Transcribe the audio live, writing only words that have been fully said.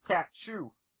Cat,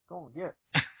 shoo. Go and get.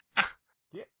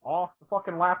 Get off the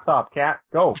fucking laptop, Cat.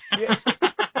 Go. Get.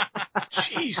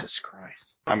 Jesus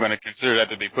Christ. I'm going to consider that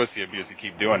to be pussy abuse. You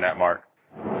keep doing that, Mark.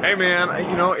 Hey, man,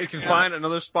 it can find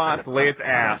another spot to lay its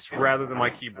ass rather than my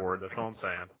keyboard. That's all I'm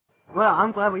saying. Well,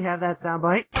 I'm glad we have that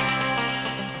soundbite.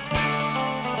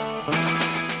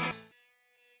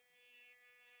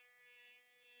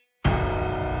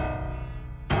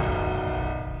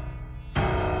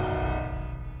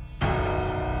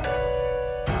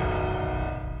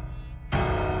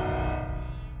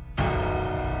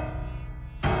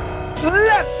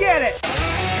 Let's get it!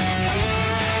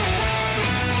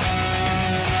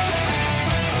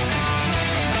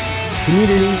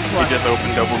 Community. You just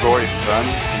opened double voice, son.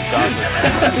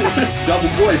 Double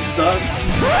voice, son.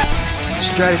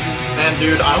 Strategy. Man,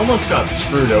 dude, I almost got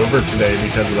screwed over today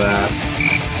because of that.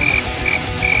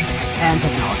 And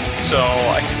technology. So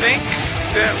I think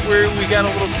that we got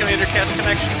a little CommanderCast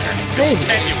connection there. Maybe.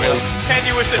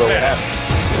 Tenuous at best.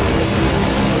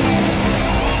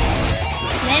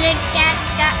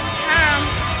 CommanderCast.com.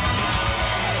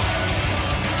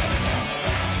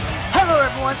 Hello,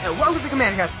 everyone, and welcome to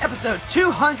CommanderCast, episode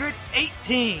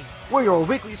 218. We're your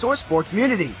weekly source for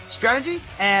community, strategy,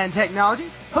 and technology,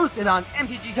 hosted on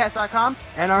mtgcast.com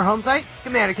and our home site,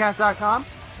 CommanderCast.com.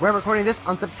 We're recording this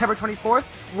on September 24th,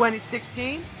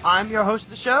 2016. I'm your host of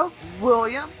the show,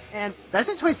 William, and that's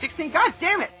in 2016? God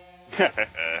damn it!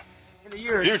 In the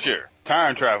year. Future.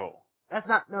 Time travel. That's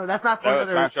not for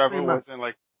another time travel 3 months.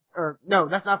 within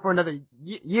That's not for another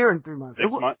year and 3 months.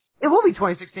 6 months? It will be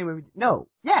 2016 when we,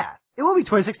 it will be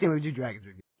 2016 when we do Dragons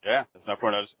Review. Yeah, it's not for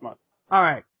another 6 months.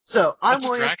 Alright, so I'm What's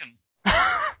William. a dragon?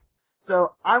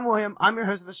 So I'm William, I'm your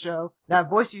host of the show. That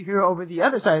voice you hear over the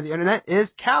other side of the internet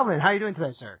is Calvin. How are you doing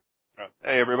today, sir?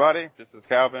 Hey, everybody. This is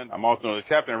Calvin. I'm also known as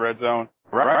Captain Red Zone.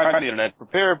 Right on the internet.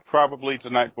 Prepare probably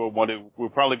tonight for what will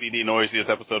probably be the noisiest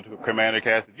episode of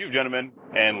CommanderCast that you gentlemen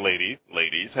and ladies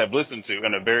have listened to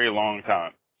in a very long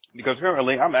time. Because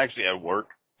currently I'm actually at work,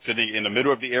 sitting in the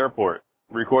middle of the airport,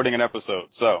 recording an episode.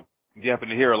 So, if you happen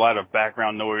to hear a lot of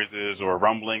background noises or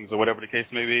rumblings or whatever the case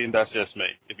may be, that's just me.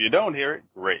 If you don't hear it,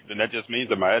 great. Then that just means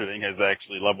that my editing has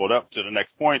actually leveled up to the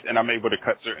next point and I'm able to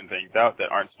cut certain things out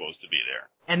that aren't supposed to be there.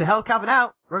 And to help Calvin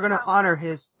out, we're gonna honor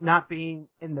his not being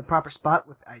in the proper spot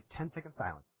with a 10-second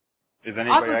silence. Is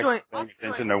anybody actually paying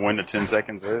attention to when the 10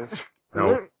 seconds is?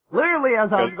 No. Literally,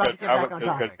 as I was about to get back on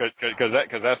topic. Because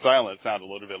that silence sounded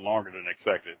a little bit longer than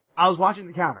expected. I was watching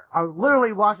the counter. I was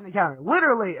literally watching the counter.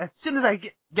 Literally, as soon as I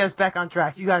get us back on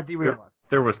track, you gotta derail us.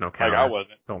 There was no counter. I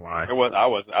wasn't. Don't lie.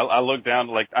 I looked down,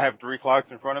 I have 3 clocks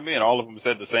in front of me, and all of them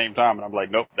said the same time, and I'm like,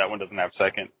 nope, that one doesn't have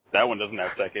seconds. That one doesn't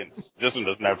have seconds. This one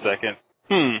doesn't have seconds.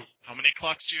 How many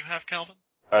clocks do you have, Calvin?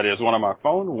 There's one on my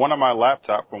phone, one on my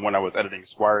laptop from when I was editing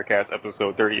SquireCast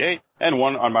episode 38, and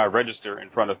one on my register in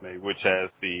front of me, which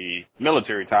has the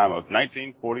military time of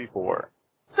 1944.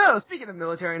 So, speaking of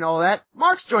military and all that,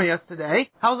 Mark's joining us today.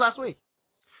 How was last week?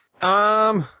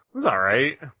 It was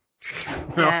alright.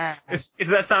 Yeah. It's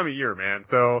that time of year, man.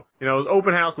 So, it was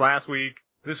open house last week.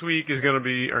 This week is gonna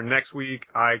be, or next week,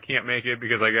 I can't make it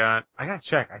because I gotta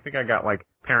check. I think I got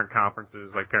parent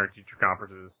conferences, parent teacher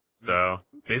conferences. So,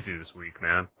 busy this week,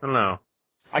 man. I don't know.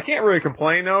 I can't really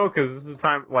complain though, cause this is a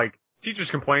time, teachers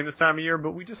complain this time of year,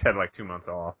 but we just had 2 months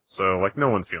off. So, no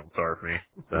one's feeling sorry for me.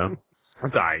 So,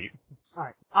 it's alright.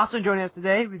 Alright. Also joining us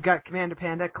today, we've got Commander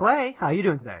Panda Clay. How are you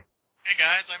doing today? Hey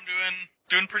guys, I'm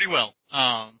doing pretty well.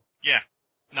 Yeah,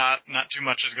 not too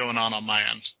much is going on my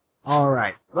end.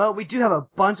 Alright. Well, we do have a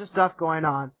bunch of stuff going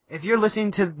on. If you're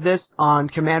listening to this on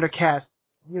CommanderCast,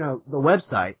 the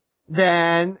website,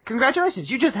 then congratulations,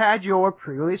 you just had your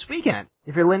pre-release weekend.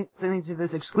 If you're listening to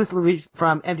this exclusively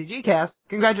from MTGcast,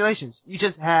 congratulations, you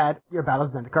just had your Battle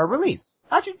of Zendikar release.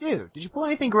 How'd you do? Did you pull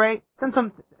anything great? Send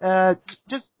some,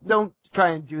 just don't try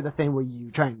and do the thing where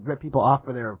you try and rip people off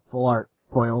for their full art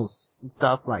foils and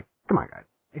stuff. Come on guys,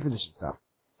 exposition stuff.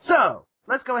 So,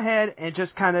 let's go ahead and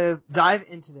just kind of dive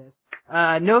into this.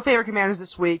 No favorite commanders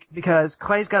this week because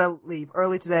Clay's gotta leave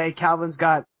early today, Calvin's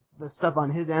got the stuff on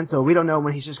his end, so we don't know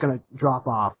when he's just gonna drop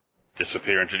off.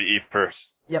 Disappear into the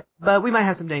etherverse. Yep, but we might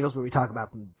have some dangles where we talk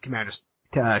about some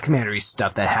commandery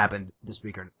stuff that happened this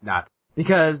week or not.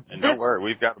 Because and don't worry,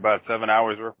 we've got about 7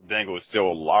 hours worth of dangles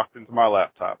still locked into my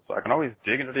laptop, so I can always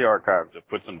dig into the archive to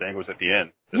put some dangles at the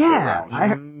end. Yeah,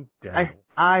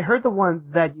 I heard the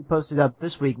ones that you posted up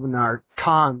this week when our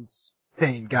cons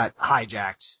thing got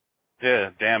hijacked. Yeah,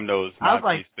 damn those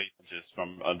Nazi spaces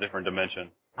from a different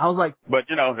dimension. I was like... But,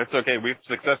 it's okay. We've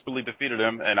successfully defeated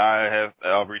them, and I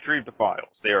have retrieved the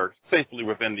files. They are safely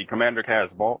within the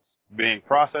CommanderCast vaults, being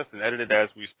processed and edited as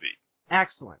we speak.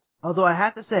 excellent. Although I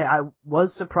have to say, I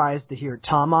was surprised to hear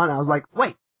Tom on. I was like,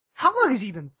 wait, how long has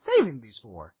he been saving these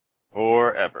for?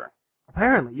 Forever.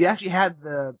 Apparently, you actually had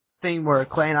the thing where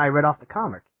Clay and I read off the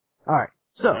comic. Alright,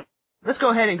 so, let's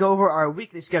go ahead and go over our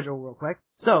weekly schedule real quick.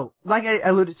 So, like I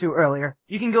alluded to earlier,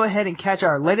 you can go ahead and catch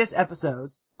our latest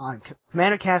episodes on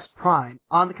CommanderCast Prime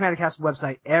on the CommanderCast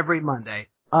website every Monday,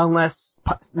 unless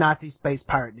Nazi Space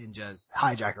Pirate Ninjas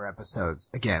hijack our episodes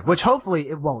again, which hopefully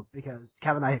it won't, because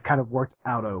Kevin and I have kind of worked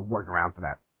out a workaround for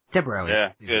that. Temporarily.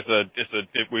 Yeah,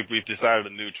 we've decided a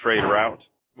new trade route.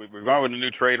 We've gone with a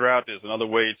new trade route. There's another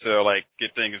way to, like,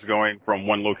 get things going from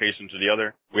one location to the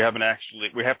other. We have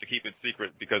to keep it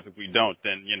secret, because if we don't,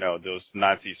 then, you know, those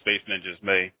Nazi space ninjas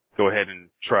may go ahead and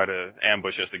try to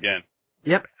ambush us again.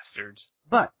 Yep. Bastards.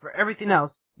 But for everything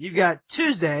else, you've got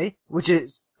Tuesday, which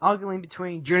is ogling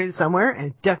between Journey to Somewhere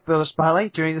and Deck Builder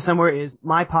Spotlight. Journey to Somewhere is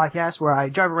my podcast where I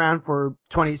drive around for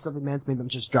 20-something minutes. Maybe I'm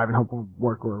just driving home from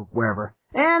work or wherever.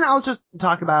 And I'll just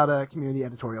talk about a community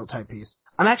editorial type piece.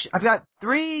 I've got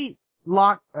 3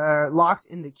 locked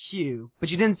in the queue, but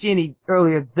you didn't see any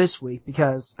earlier this week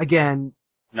because, again,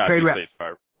 Nazi Space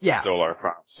Pirate stole our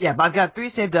crops. Yeah, but I've got 3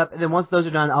 saved up, and then once those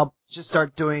are done, I'll just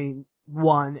start doing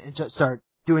 1 and just start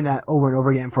doing that over and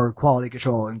over again for quality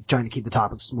control and trying to keep the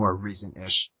topics more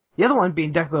recent-ish. The other one,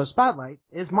 being Deck Builder Spotlight,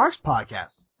 is Mark's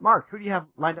podcast. Mark, who do you have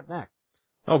lined up next?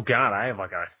 Oh God, I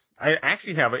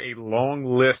actually have a long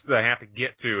list that I have to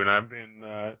get to, and I've been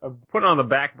putting on the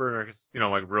back burner because, you know,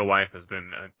 like real life has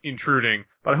been intruding.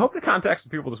 But I hope to contact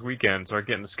some people this weekend, start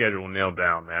getting the schedule nailed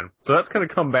down, man. So that's gonna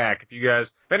come back.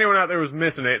 If anyone out there was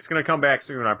missing it, it's gonna come back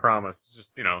soon, I promise. It's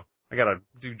just, you know, I gotta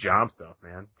do job stuff,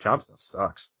 man. Job stuff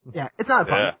sucks. Yeah, it's not a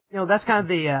problem. You know, that's kind of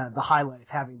the highlight of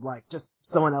having, like, just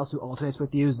someone else who alternates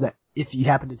with you, is that if you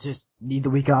happen to just need the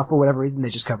week off for whatever reason,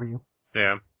 they just cover you.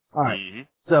 Yeah. Alright. Mm-hmm.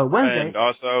 So Wednesday. And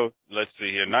also, let's see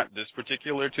here, not this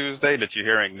particular Tuesday that you're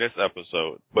hearing this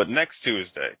episode, but next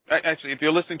Tuesday. Actually, if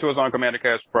you're listening to us on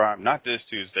CommanderCast Prime, not this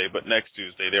Tuesday, but next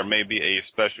Tuesday, there may be a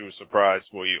special surprise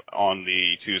for you on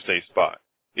the Tuesday spot.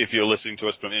 If you're listening to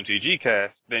us from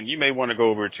MTGcast, then you may want to go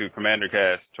over to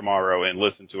CommanderCast tomorrow and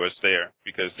listen to us there,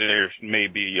 because there may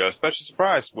be a special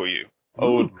surprise for you,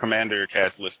 old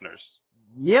CommanderCast listeners.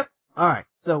 Yep. Alright,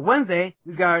 so Wednesday,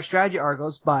 we've got our strategy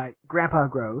articles by Grandpa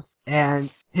Growth, and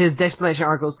his explanation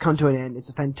articles come to an end. It's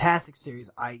a fantastic series.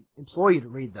 I implore you to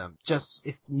read them, just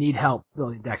if you need help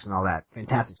building decks and all that.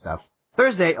 Fantastic stuff.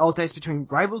 Thursday alternates between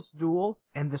Rivals Duel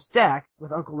and The Stack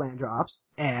with Uncle Landrops,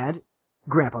 and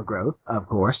Grandpa Growth, of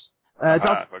course. I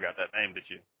forgot that name, did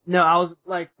you? No, I was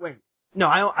like, wait. No,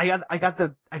 I got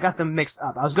them mixed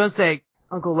up. I was gonna say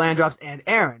Uncle Landrops and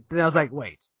Aaron, but then I was like,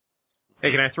 wait. Hey,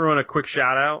 can I throw in a quick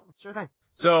shout out? Sure thing.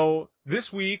 So,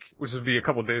 this week, which would be a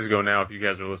couple of days ago now if you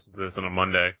guys are listening to this on a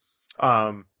Monday,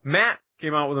 Matt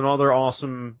came out with another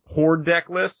awesome Horde deck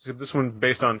list. This one's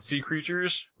based on sea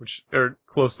creatures, which are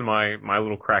close to my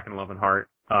little Kraken loving heart.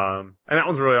 And that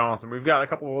one's really awesome. We've got a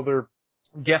couple of other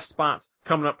guest spots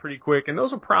coming up pretty quick, and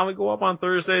those will probably go up on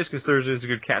Thursdays, because Thursday's a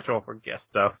good catch-all for guest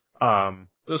stuff.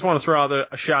 Just want to throw out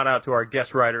a shout out to our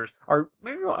guest writers,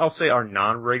 maybe I'll say our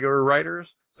non-regular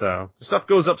writers. So, the stuff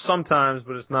goes up sometimes,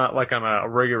 but it's not like I'm a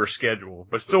regular schedule,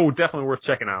 but still definitely worth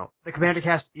checking out. The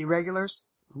CommanderCast Irregulars?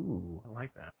 Ooh, I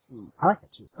like that. I like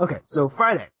that too. Okay, so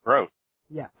Friday. Gross.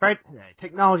 Yeah, Friday,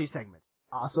 technology segment.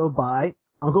 Also by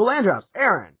Uncle Landrops,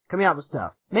 Aaron, coming out with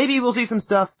stuff. Maybe we'll see some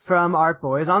stuff from our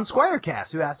boys on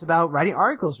SquireCast, who asked about writing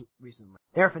articles recently.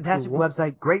 They're a fantastic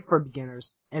website, great for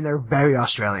beginners, and they're very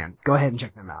Australian. Go ahead and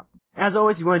check them out. As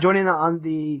always, if you want to join in on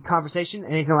the conversation,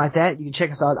 anything like that, you can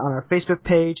check us out on our Facebook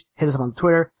page, hit us up on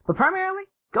Twitter, but primarily,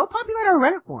 go populate our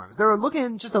Reddit forums. They're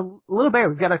looking just a little bare.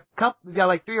 We've got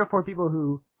like 3 or 4 people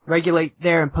who regulate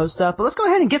there and post stuff, but let's go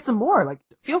ahead and get some more. Like,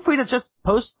 feel free to just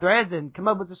post threads and come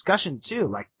up with discussion too.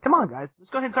 Like, come on guys, let's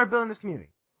go ahead and start building this community.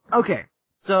 Okay,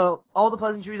 so all the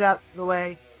pleasantries out of the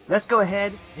way, let's go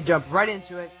ahead and jump right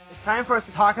into it. It's time for us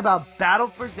to talk about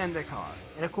Battle for Zendikar.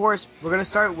 And of course, we're going to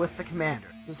start with the commander.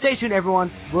 So stay tuned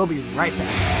everyone, we'll be right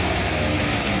back.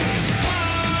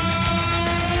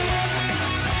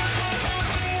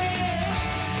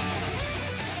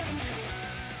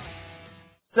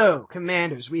 So,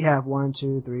 commanders, we have 1,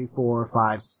 2, 3, 4,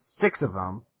 5, 6 of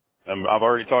them. I've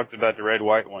already talked about the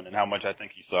red-white one and how much I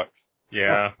think he sucks.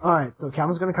 Yeah. Alright, so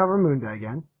Calvin's gonna cover Moonday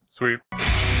again. Sweet.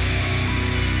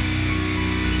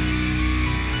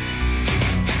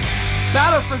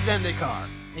 Battle for Zendikar.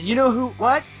 And you know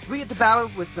what? We get to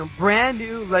battle with some brand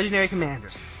new legendary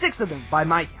commanders. 6 of them by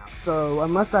my count. So,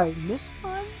 unless I missed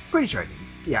one, pretty sure I did.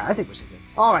 Yeah, I think we're so good.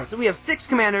 Alright, so we have 6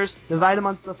 commanders, divided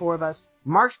amongst the 4 of us.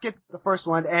 Mark gets the first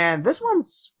one, and this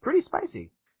one's pretty spicy.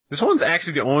 This one's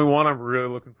actually the only one I'm really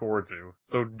looking forward to.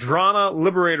 So Drana,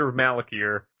 Liberator of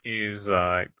Malakir, is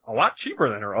a lot cheaper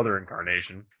than her other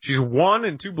incarnation. She's 1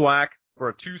 and 2 black for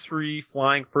a 2/3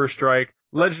 flying first strike,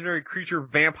 legendary creature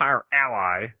vampire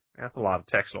ally. That's a lot of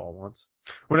text all at once.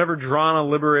 Whenever Drana,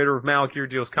 Liberator of Malakir,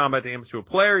 deals combat damage to a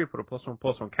player, you put a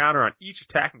 +1/+1 counter on each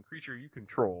attacking creature you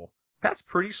control. That's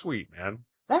pretty sweet, man.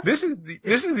 This is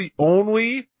the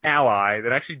only ally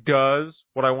that actually does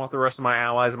what I want the rest of my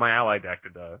allies in my ally deck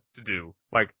to do.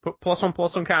 Like, put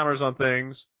 +1/+1 counters on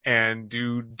things and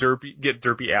get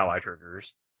derpy ally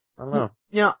triggers. I don't know.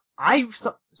 You know, I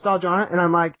saw Drana and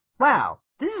I'm like, wow,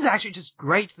 this is actually just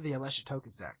great for the Alessia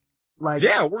Tokens deck. Like,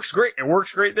 yeah, it works great. It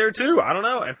works great there too. I don't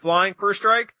know. And flying first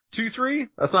strike, 2/3,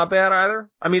 that's not bad either.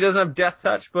 I mean, it doesn't have death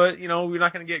touch, but you know, we're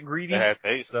not gonna get greedy. It has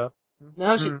haste. So.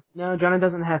 No, Drana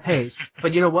doesn't have haste.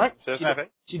 But you know what? She doesn't have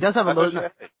haste? She does have a low.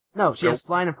 No, she Nope. has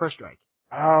flying and first strike.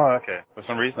 Oh, okay. For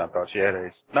some reason I thought she had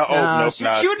haste. No,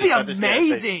 she would be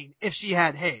amazing if she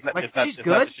had haste. Like, she's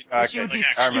good, but she would be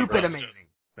stupid amazing.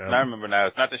 Yeah. And I remember now,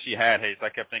 it's not that she had haste. I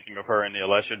kept thinking of her in the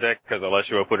Alessia deck, because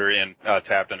Alessia will put her in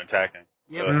tapped and attacking.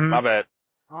 Yep. So, my bad.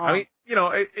 I mean, you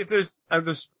know, if there's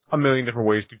a million different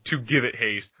ways to give it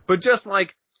haste, but just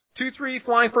like 2/3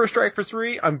 flying first strike for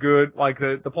 3, I'm good. Like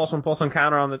the +1/+1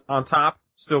 counter on top,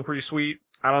 still pretty sweet.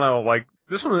 I don't know, like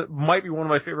this one might be one of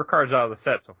my favorite cards out of the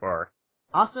set so far.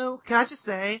 Also, can I just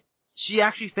say, she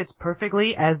actually fits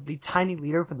perfectly as the tiny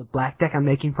leader for the black deck I'm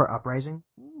making for Uprising.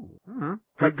 Mm-hmm.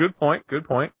 Good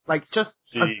point. Like, just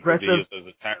She aggressive, could be used as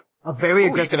a tank. a very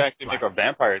You aggressive. could actually make a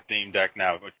vampire themed deck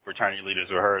now, for tiny leaders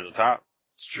with her at the top.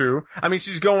 It's true. I mean,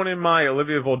 she's going in my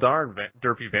Olivia Voldaren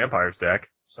derpy vampires deck,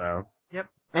 so. Yep.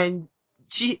 And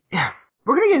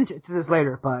we're gonna get into this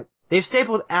later, but they've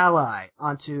stapled ally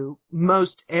onto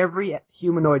most every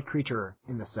humanoid creature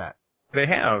in the set. They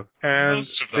have, and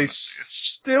Most of them, they at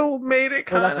least. still made it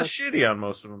kind Well, of that's shitty on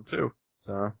most of them too.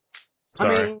 So, I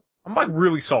sorry. mean, I'm like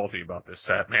really salty about this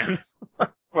set, man.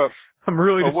 Well, I'm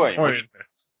really Well, wait, disappointed in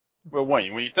this. Well,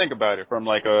 Wayne, when you think about it from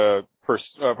like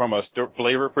from a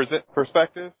flavor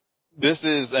perspective, this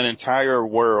is an entire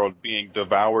world being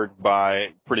devoured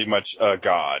by pretty much a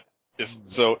god.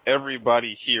 So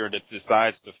everybody here that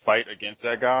decides to fight against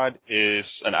that god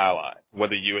is an ally,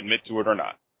 whether you admit to it or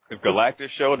not. If Galactus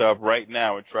showed up right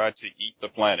now and tried to eat the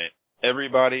planet,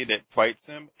 everybody that fights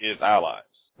him is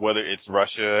allies. Whether it's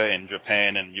Russia and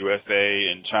Japan and USA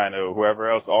and China or whoever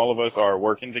else, all of us are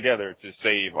working together to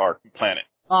save our planet.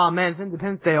 oh man, it's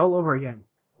Independence Day all over again.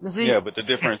 See, Yeah, but the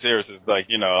difference here is like,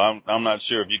 you know, I'm not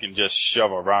sure if you can just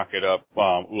shove a rocket up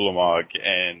Ulamog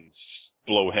and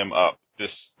blow him up.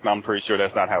 I'm pretty sure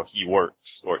that's not how he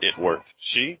works, or it works.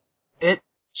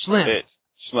 Schlim.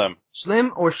 Slim.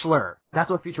 Schlim or Schlur.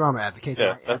 That's what Futurama advocates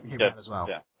as well.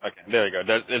 Yeah, okay, there you go.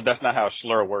 That's not how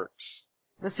Schlur works.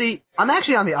 Now see, I'm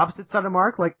actually on the opposite side of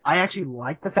Mark. Like, I actually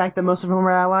like the fact that most of them are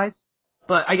allies.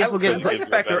 But I guess we'll get I into like the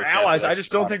fact they're allies, I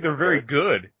just don't think they're very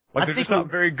good. Like, they're just not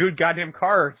very good goddamn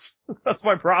cards. That's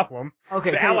my problem.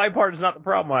 Okay, the ally part is not the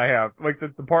problem I have. Like,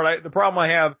 the problem I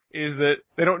have is that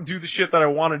they don't do the shit that I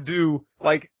want to do.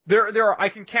 Like, I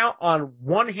can count on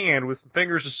one hand with some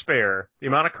fingers to spare the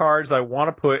amount of cards that I want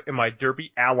to put in my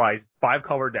derpy allies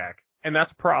 5-color deck. And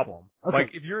that's a problem. Okay.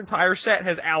 Like, if your entire set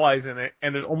has allies in it,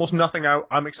 and there's almost nothing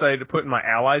I'm excited to put in my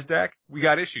allies deck, we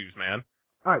got issues, man.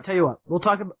 Alright, tell you what. We'll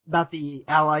talk about the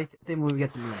ally thing when we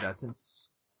get to Munda,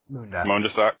 since Munda. Munda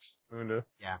sucks.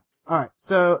 Yeah. Alright,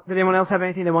 so, did anyone else have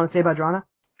anything they want to say about Drana?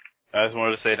 I just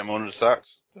wanted to say that Munda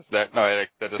sucks. That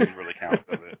doesn't really count,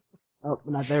 does it? Oh,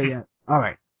 we're not there yet.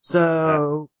 Alright.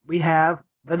 So, we have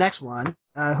the next one.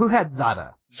 Who had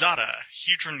Zada? Zada,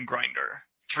 Hedron Grinder.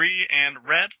 3 and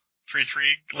red,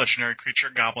 3/3 legendary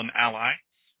creature goblin ally.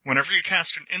 Whenever you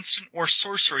cast an instant or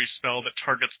sorcery spell that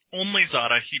targets only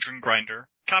Zada, Hedron Grinder,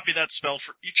 copy that spell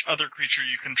for each other creature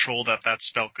you control that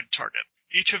spell could target.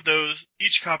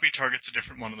 Each copy targets a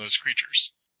different one of those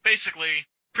creatures. Basically,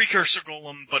 Precursor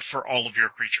Golem, but for all of your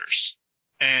creatures.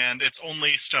 And it's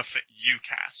only stuff that you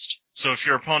cast. So if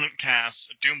your opponent casts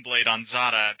a Doomblade on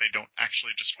Zada, they don't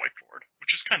actually just wipe board,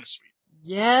 which is kind of sweet.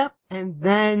 Yeah, and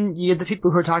then you get the people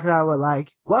who are talking about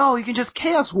like, well, you can just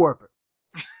Chaos Warp her.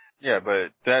 Yeah,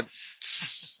 but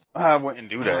I wouldn't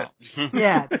do that.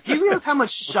 Yeah, do you realize how much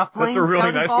shuffling That's a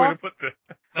really nice way to put That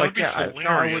like, would be yeah,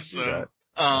 hilarious, I would do though.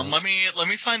 that. Let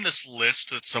me find this list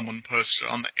that someone posted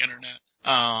on the internet,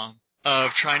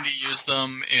 of trying to use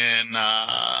them in,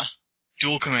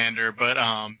 Dual Commander, but,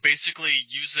 basically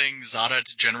using Zada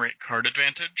to generate card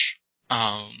advantage.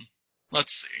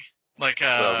 Let's see. Like,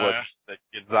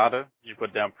 Get Zada, you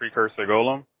put down Precursor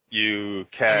Golem. you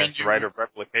cast Rite of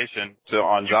Replication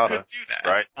on you Zada. could do that.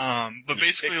 Right? But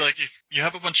basically, like, if you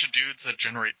have a bunch of dudes that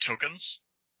generate tokens,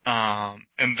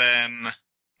 and then,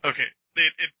 okay,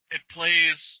 it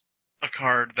plays a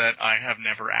card that I have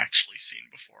never actually seen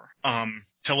before.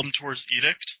 Telementor's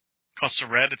Edict costs a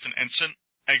red. It's an instant.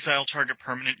 Exile target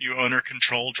permanent you own or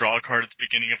control. Draw a card at the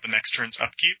beginning of the next turn's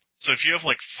upkeep. So if you have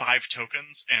like 5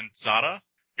 tokens and Zada,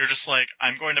 you're just like,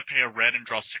 I'm going to pay a red and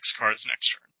draw 6 cards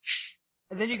next turn.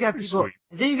 And then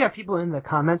you got people in the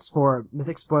comments for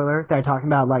Mythic Spoiler that are talking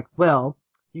about like, well,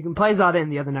 you can play Zada in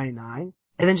the other 99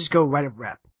 and then just go Rite of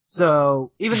Rep.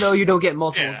 So even though you don't get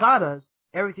multiple Zadas,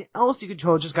 everything else you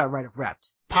control just got Rite of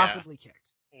Repped, possibly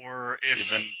kicked. Or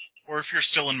if you're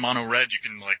still in mono red, you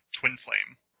can like Twin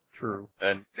Flame. True.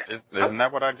 And isn't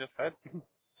that what I just said?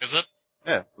 Is it?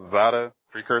 Yeah. Zada,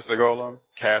 Precursor Golem,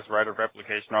 cast Rite of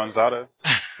Replication on Zada,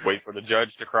 wait for the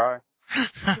judge to cry.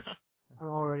 I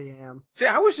already am. See,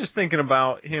 I was just thinking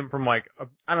about him from like,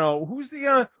 I don't know, who's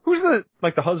the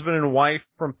like the husband and wife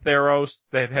from Theros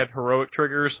that had heroic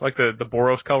triggers, like the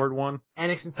Boros colored one?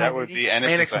 Annex and That would be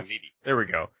Annex and Samniti. There we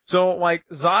go. So like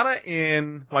Zada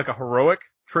in like a heroic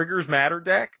triggers matter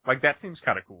deck, like that seems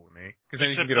kind of cool to me. Cause then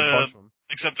you can get a bunch of them.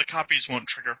 Except the copies won't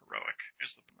trigger heroic,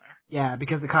 is the thing there. Yeah,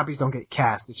 because the copies don't get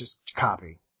cast, it's just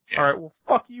copy. Yeah. Alright, well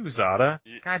fuck you, Zada.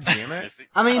 God damn it.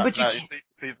 I mean, but see,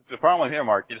 the problem here,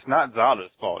 Mark, it's not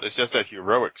Zada's fault. It's just that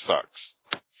heroic sucks.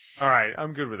 Alright,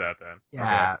 I'm good with that then.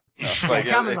 Yeah. Okay.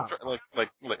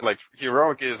 Like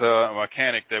heroic is a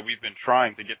mechanic that we've been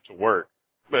trying to get to work.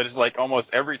 But it's like almost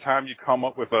every time you come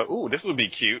up with this would be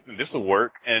cute and this will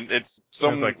work, and it's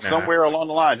somewhere along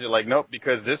the lines you're like, nope,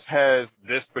 because this has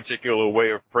this particular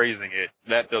way of phrasing it,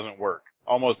 that doesn't work.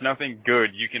 Almost nothing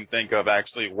good you can think of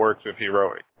actually works with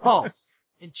heroic. False.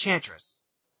 Enchantress.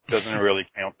 Doesn't really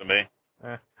count to me.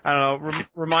 I don't know.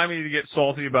 Remind me to get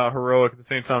salty about heroic at the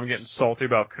same time I'm getting salty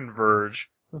about converge.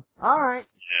 Alright.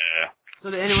 Yeah.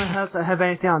 So did anyone else have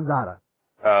anything on Zada?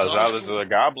 Zada's a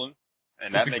goblin.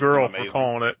 And that it's a makes girl, him amazing. we're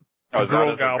calling it. Oh, It's a girl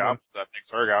Zada's goblin.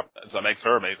 That makes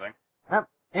her amazing. Yep.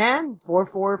 And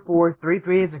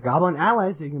 4/4/4/3/3, it's a goblin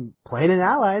ally, so you can play it in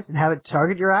allies and have it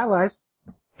target your allies.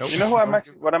 You know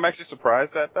what I'm actually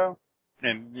surprised at though?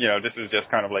 And, you know, this is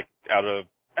just kind of like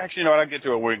actually, you know what, I'll get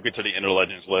to it when we get to the Inner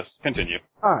Legends list. Continue.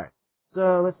 Alright.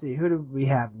 So, let's see, who do we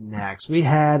have next? We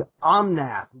had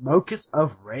Omnath, Locus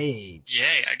of Rage.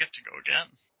 Yay, I get to go again.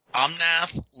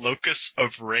 Omnath, Locus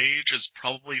of Rage is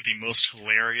probably the most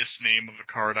hilarious name of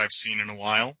a card I've seen in a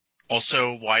while.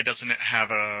 Also, why doesn't it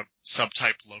have a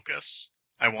subtype Locus?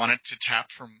 I want it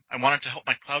to help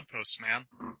my cloud post, man.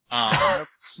 That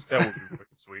would be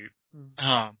pretty sweet.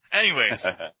 Anyways,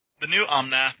 the new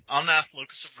Omnath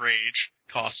Locus of Rage,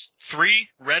 costs 3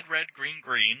 red,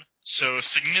 green, so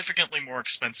significantly more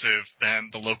expensive than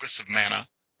the Locus of Mana.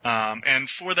 And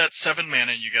for that 7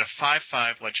 mana, you get a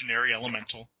 5/5 legendary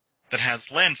elemental that has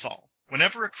landfall.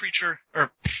 Whenever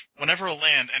a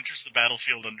land enters the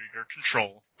battlefield under your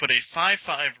control, put a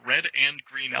 5/5 red and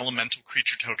green elemental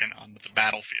creature token onto the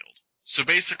battlefield. So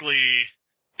basically,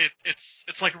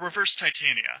 it's like a reverse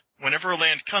Titania. Whenever a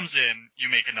land comes in, you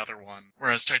make another one,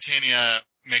 whereas Titania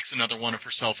makes another one of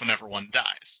herself whenever one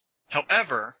dies.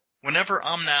 However, whenever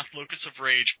Omnath, Locus of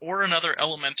Rage, or another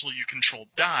elemental you control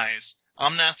dies,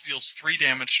 Omnath deals 3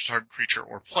 damage to target creature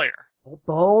or player.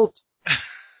 Bolt.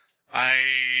 I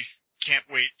can't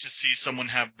wait to see someone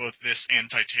have both this and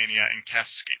Titania and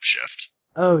cast Scape Shift.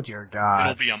 Oh dear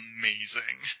God. It'll be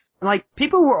amazing. Like,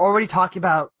 people were already talking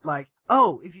about, like,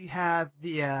 oh, if you have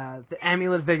the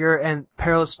Amulet Vigor and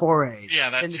Perilous Forays. Yeah,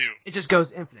 that then too. It just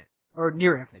goes infinite. Or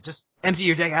near infinite. Just empty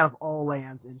your deck out of all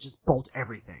lands and just bolt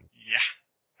everything.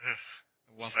 Yeah. Ugh,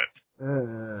 I love it.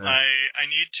 I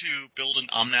need to build an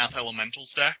Omnath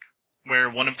Elementals deck, where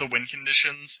one of the win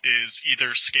conditions is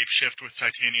either Scape Shift with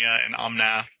Titania and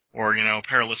Omnath, or,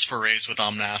 Perilous Forays with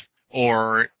Omnath,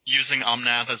 or using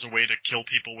Omnath as a way to kill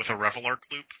people with a Revelark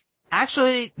loop.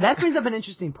 Actually, that brings up an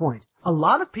interesting point. A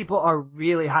lot of people are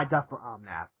really hyped up for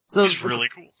Omnath. So He's really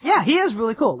cool. Yeah, he is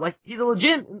really cool. Like,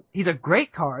 he's a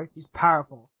great card, he's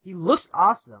powerful, he looks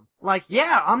awesome. Like,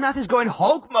 yeah, Omnath is going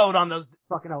Hulk mode on those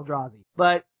fucking Eldrazi.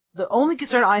 But the only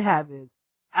concern I have is,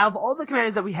 out of all the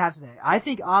commanders that we have today, I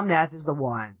think Omnath is the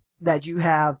one that you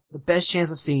have the best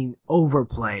chance of seeing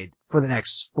overplayed for the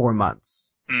next 4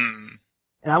 months.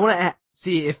 And I want to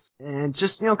see if, and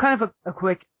just, kind of a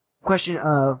quick question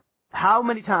of, how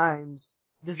many times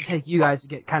does it take you guys to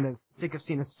get kind of sick of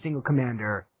seeing a single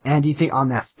commander, and do you think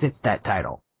Omnath fits that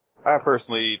title? I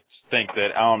personally think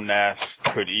that Omnath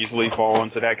could easily fall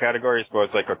into that category as far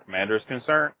as like a commander is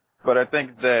concerned. But I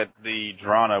think that the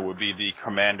Drana would be the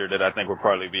commander that I think would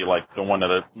probably be like the one that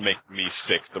would make me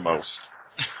sick the most.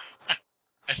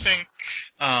 I think,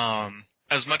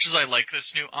 as much as I like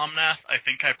this new Omnath, I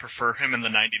think I prefer him in the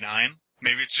 99.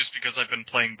 Maybe it's just because I've been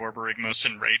playing Borborygmos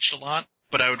Enraged a lot,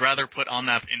 but I would rather put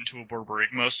Omnath into a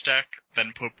Borborygmos deck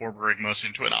than put Borborygmos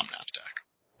into an Omnath deck.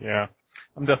 Yeah.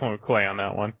 I'm definitely with Clay on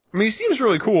that one. I mean, he seems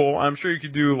really cool. I'm sure you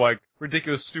could do, like,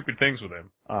 ridiculous, stupid things with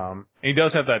him. And he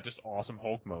does have that just awesome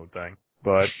Hulk mode thing.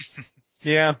 But,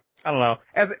 yeah, I don't know.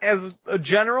 As a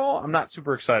general, I'm not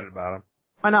super excited about him.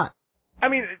 Why not? I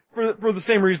mean, for the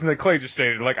same reason that Clay just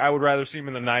stated, like, I would rather see him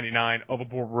in the 99 of a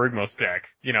Borborygmos deck.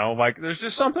 You know, like, there's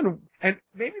just something, and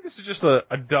maybe this is just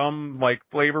a dumb, like,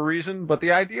 flavor reason, but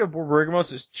the idea of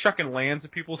Borborygmos is chucking lands at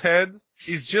people's heads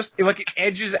is just, like, it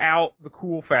edges out the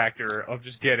cool factor of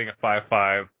just getting a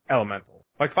 5/5 elemental.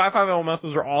 Like, 5/5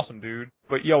 elementals are awesome, dude,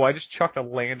 but yo, I just chucked a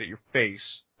land at your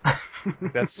face.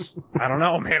 That's, I don't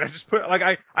know, man. I just put,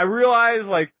 like, I realize,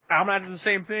 like, I'm not the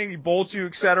same thing, he bolts you,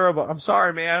 etc., but I'm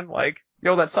sorry, man. Like,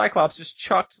 yo, that Cyclops just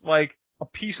chucked, like, a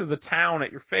piece of the town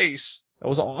at your face. That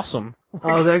was awesome.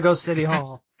 Oh, there goes City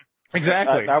Hall.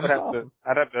 Exactly.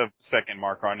 I'd have to second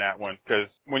Mark on that one, because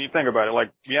when you think about it,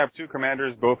 like, you have two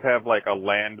commanders, both have, like, a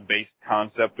land-based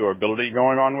concept or ability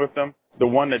going on with them. The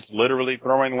one that's literally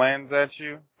throwing lands at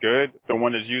you, good. The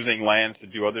one that's using lands to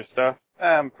do other stuff,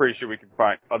 I'm pretty sure we could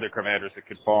find other commanders that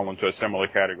could fall into a similar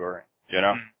category, you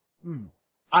know?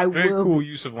 Very cool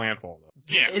use of landfall, though.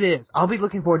 Yeah. It is. I'll be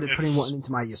looking forward to putting one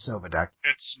into my Yasova deck.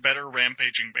 It's better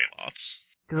rampaging Baloths.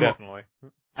 Definitely.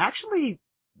 Actually,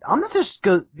 I'm not just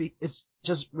good. It's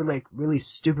just like really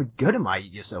stupid good in my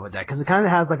Yasova deck because it kind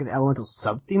of has like an elemental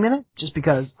sub theme in it. Just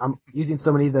because I'm using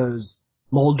so many of those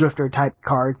Mold Drifter type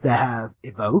cards that have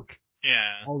evoke.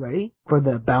 Yeah. Already for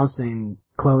the bouncing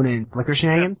clone and flicker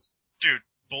shenanigans. Yeah. Dude,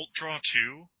 Bolt Draw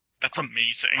 2. That's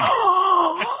amazing.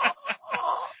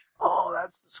 Oh,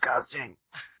 that's disgusting.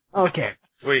 Okay.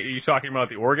 Wait, are you talking about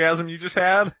the orgasm you just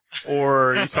had?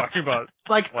 Or are you talking about...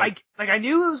 I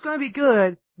knew it was going to be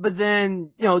good, but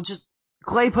then, just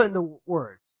Clay put in the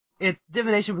words. It's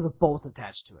divination with a bolt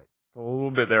attached to it. A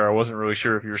little bit there. I wasn't really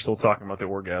sure if you were still talking about the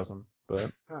orgasm,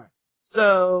 but... Alright.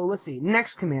 So, let's see.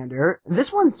 Next commander.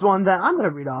 This one's one that I'm going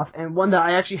to read off, and one that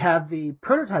I actually have the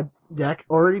prototype deck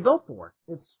already built for.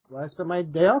 I spent my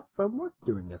day off from work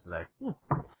doing this today. Yeah.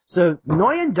 So,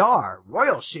 Noyan Dar,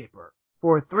 Royal Shaper.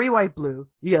 For 3 white blue,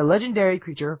 you get a legendary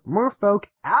creature, Merfolk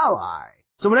Ally.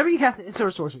 So whenever you cast an instant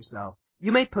or sorcery spell,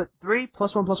 you may put 3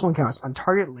 +1/+1 counters on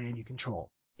target land you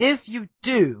control. If you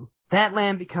do, that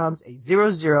land becomes a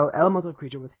 0/0 elemental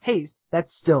creature with haste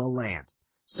that's still a land.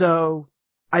 So,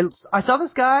 I saw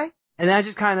this guy, and then I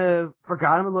just kind of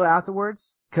forgot him a little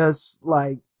afterwards, cause,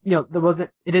 like, it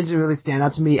didn't really stand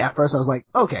out to me at first. I was like,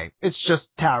 okay, it's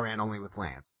just Talrand only with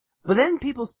lands. But then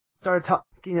people started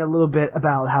talking a little bit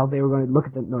about how they were going to look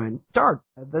at the Noyan Dar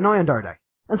deck.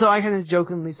 And so I kind of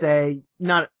jokingly say,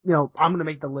 I'm going to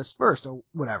make the list first, or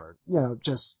whatever.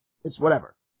 It's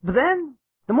whatever. But then,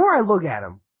 the more I look at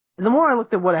him, and the more I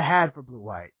looked at what I had for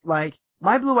blue-white, like,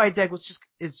 my blue-white deck was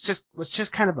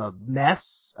just kind of a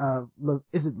mess.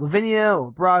 Is it Lavinia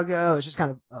or Braga? It's just kind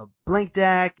of a blank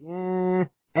deck.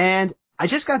 And I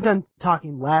just got done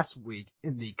talking last week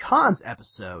in the cons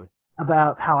episode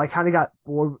about how I kind of got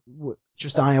bored with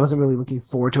Tristani. I wasn't really looking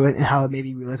forward to it, and how it made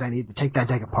me realize I needed to take that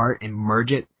deck apart and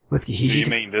merge it with Kahiji. Do you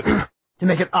mean this to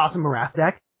make an awesome Wrath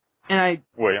deck. And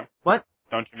William? What?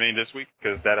 Don't you mean this week?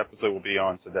 Because that episode will be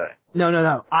on today.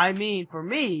 No. I mean, for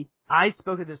me, I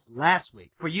spoke of this last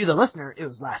week. For you, the listener, it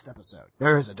was last episode.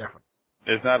 There is a difference.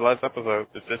 It's not last episode.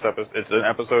 It's this episode. It's an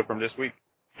episode from this week.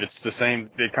 It's the same.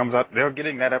 It comes out. They're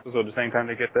getting that episode the same time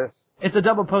they get this. It's a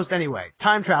double post anyway.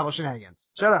 Time travel shenanigans.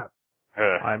 Shut up.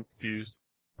 I'm confused.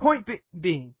 Point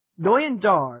being, Noyan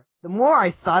Dar, the more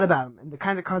I thought about him and the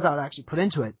kinds of cards I would actually put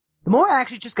into it, the more I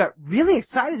actually just got really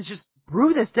excited to just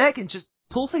brew this deck and just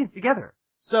pull things together.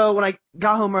 So when I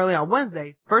got home early on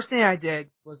Wednesday, first thing I did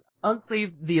was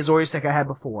unsleeve the Azorius deck I had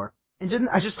before, and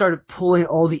I just started pulling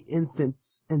all the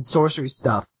instants and sorcery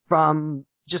stuff from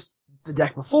just the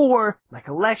deck before, my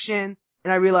collection,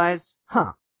 and I realized,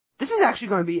 this is actually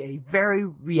going to be a very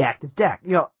reactive deck.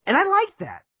 And I like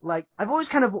that. Like, I've always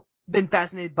kind of been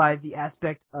fascinated by the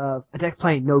aspect of a deck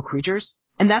playing no creatures,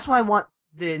 and that's why I want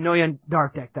the Noyan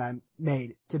Dark deck that I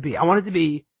made to be. I want it to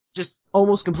be just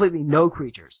almost completely no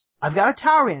creatures. I've got a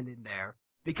Talrand in there,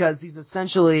 because he's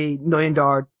essentially Noyan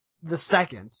Dar the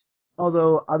second,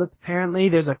 although apparently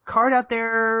there's a card out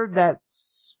there that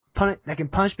can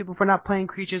punish people for not playing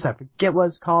creatures. I forget what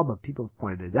it's called, but people have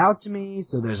pointed it out to me,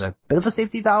 so there's a bit of a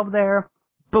safety valve there.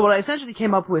 But what I essentially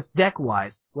came up with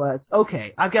deck-wise was,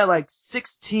 okay, I've got like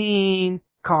 16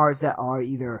 cards that are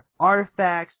either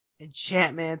artifacts,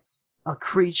 enchantments, a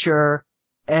creature,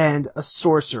 and a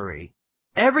sorcery.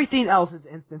 Everything else is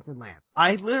instants and lands.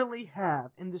 I literally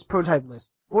have, in this prototype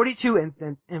list, 42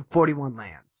 instants and 41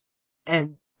 lands.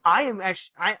 And I'm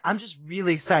just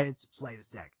really excited to play this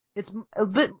deck. It's a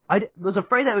bit, I was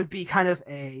afraid that would be kind of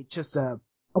just a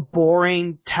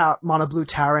boring mono blue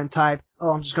Tyrant type.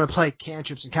 Oh, I'm just gonna play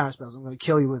cantrips and counterspells. I'm gonna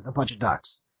kill you with a bunch of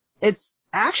ducks. It's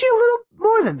actually a little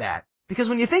more than that. Because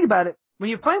when you think about it, when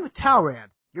you're playing with Talrand,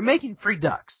 you're making free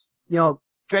ducks. You know,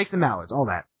 drakes and mallards, all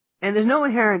that. And there's no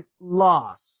inherent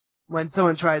loss when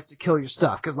someone tries to kill your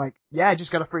stuff. Cause like, yeah, I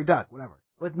just got a free duck, whatever.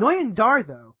 With Noyan Dar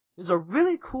though, there's a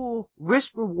really cool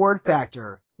risk-reward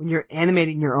factor when you're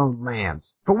animating your own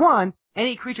lands. For one,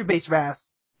 any creature-based wrath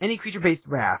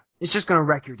is just gonna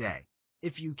wreck your day.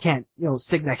 If you can't,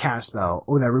 stick that counterspell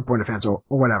or that rootborn defense or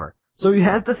whatever. So you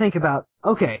have to think about,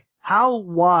 okay, how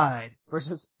wide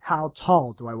versus how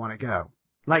tall do I want to go?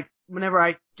 Like, whenever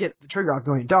I get the trigger off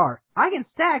Noyan Dar, I can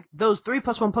stack those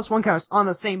 3+1/+1 counters on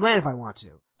the same land if I want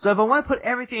to. So if I want to put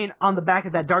everything on the back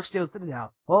of that Darksteel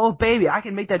Citadel, oh baby, I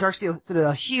can make that Darksteel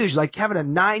Citadel huge, like having a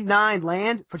 9/9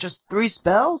 land for just 3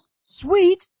 spells?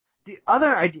 Sweet! The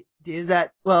other idea is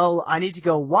that, well, I need to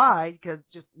go wide, because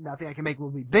just nothing I can make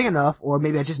will be big enough, or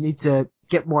maybe I just need to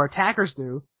get more attackers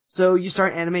through. So you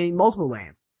start animating multiple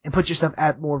lands, and put yourself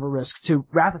at more of a risk to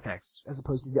wrath effects, as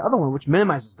opposed to the other one, which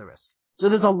minimizes the risk. So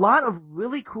there's a lot of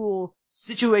really cool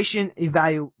situation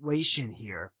evaluation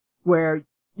here, where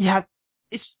you have,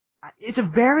 it's a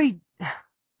very,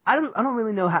 I don't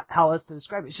really know how else to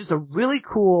describe it. It's just a really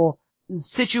cool,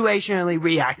 situationally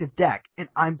reactive deck, and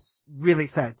I'm really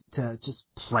excited to just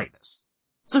play this.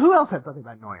 So who else had something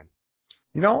about Noyan?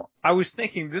 I was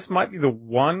thinking this might be the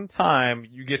one time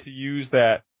you get to use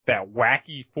that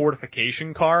wacky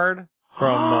fortification card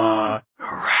from,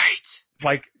 right.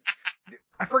 Like,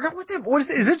 I forgot what is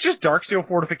it just Darksteel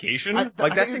Fortification? I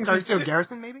that think thing's Darksteel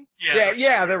Garrison, maybe?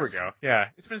 Yeah, there we go. Yeah.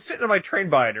 It's been sitting in my train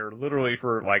binder literally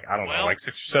for, I don't know, 6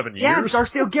 or 7 years. Yeah,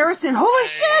 Darksteel Garrison. Holy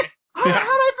shit! How did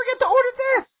I forget to order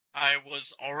this? I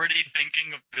was already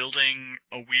thinking of building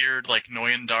a weird,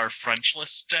 Noyan Dar French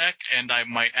list deck, and I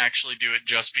might actually do it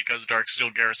just because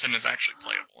Darksteel Garrison is actually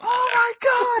playable in that deck. My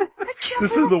god! I can't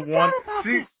This is the believe I one. forgot about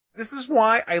See, this. this is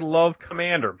why I love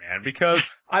Commander, man, because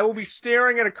I will be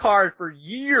staring at a card for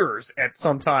years at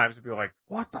sometimes and be like,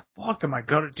 what the fuck am I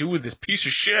gonna do with this piece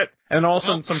of shit? And all of a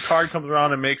sudden some card comes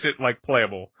around and makes it,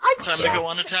 playable. Time to go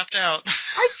on to tapped out.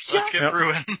 Let's get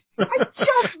brewing. I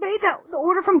just made the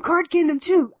order from Card Kingdom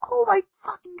too. Oh my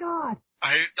fucking god.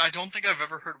 I don't think I've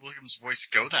ever heard William's voice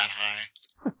go that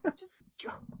high.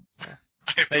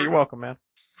 Hey, you're welcome, man.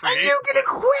 And you can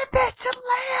equip it to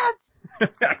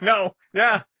lands! No,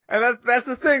 yeah. And that's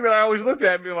the thing that I always looked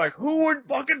at and be like, who would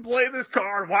fucking play this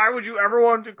card? Why would you ever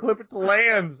want to clip it to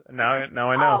lands? And now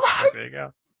I know. There you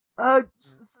go.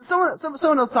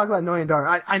 Someone else talk about Noyan Dar.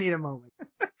 I need a moment.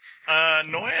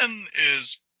 Noyan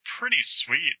is pretty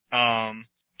sweet.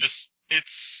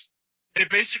 It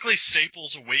basically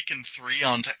staples Awaken 3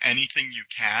 onto anything you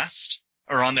cast,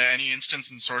 or onto any instants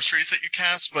and sorceries that you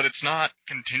cast, but it's not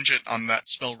contingent on that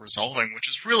spell resolving, which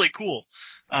is really cool.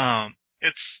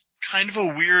 It's kind of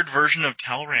a weird version of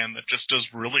Talrand that just does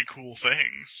really cool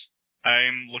things.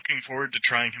 I'm looking forward to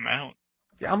trying him out.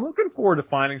 Yeah, I'm looking forward to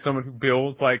finding someone who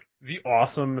builds, the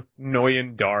awesome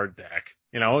Noyan Dar deck.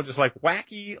 Just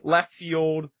wacky, left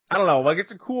field. I don't know,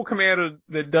 it's a cool commander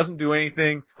that doesn't do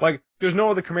anything. There's no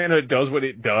other commander that does what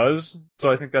it does,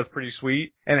 so I think that's pretty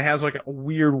sweet. And it has, a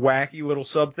weird, wacky little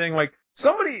sub thing.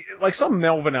 Somebody, some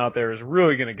Melvin out there is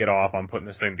really gonna get off on putting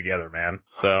this thing together, man.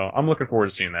 So, I'm looking forward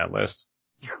to seeing that list.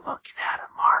 You're looking at him,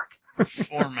 Mark.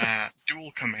 Format,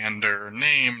 dual commander,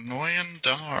 name, Noyan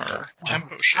Dar,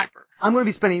 tempo shaper. I'm going to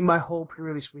be spending my whole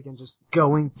pre-release weekend just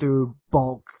going through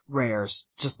bulk rares,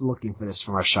 just looking for this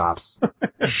from our shops.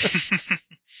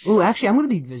 Ooh, actually, I'm going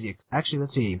to be busy. Actually,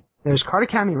 let's see. There's Card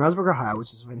Academy in Rosberg, Ohio, which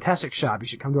is a fantastic shop. You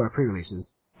should come to our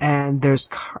pre-releases. And there's,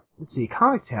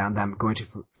 Comic Town that I'm going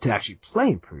to actually play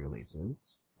in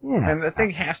pre-releases. Yeah. And the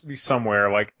thing has to be somewhere,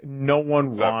 no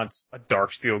one wants a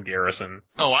Darksteel Garrison.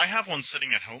 Oh, I have one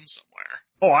sitting at home somewhere.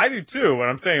 Oh, I do too, but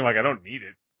I'm saying, I don't need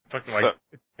it.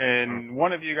 And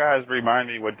one of you guys remind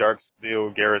me what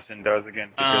Darksteel Garrison does again.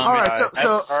 Alright,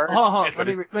 hold on.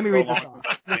 Let me read this off.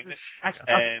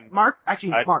 Mark. I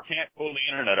can't pull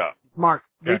the internet up. Mark,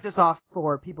 read this off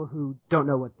for people who don't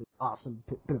know what the awesome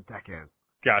bit of deck is.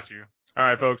 Got you.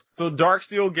 Alright, folks. So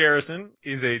Darksteel Garrison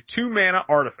is a 2-mana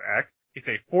artifact. It's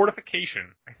a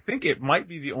fortification. I think it might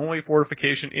be the only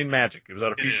fortification in Magic. It was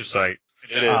at a feature site.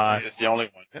 It is. It's the only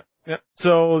one. Yep. Yep.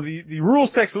 So the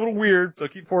rules text is a little weird, so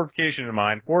keep fortification in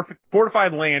mind.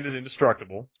 Fortified land is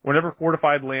indestructible. Whenever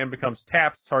fortified land becomes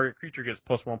tapped, target creature gets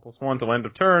 +1/+1 till end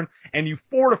of turn, and you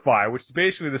fortify, which is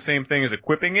basically the same thing as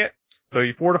equipping it. So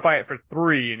you fortify it for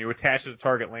 3, and you attach it to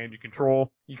target land you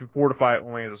control. You can fortify it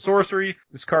only as a sorcery.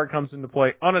 This card comes into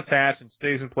play unattached and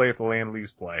stays in play if the land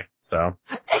leaves play. So.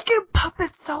 It can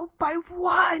puppet solve by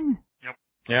 1! Yep.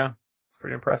 Yeah. It's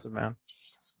pretty impressive, man.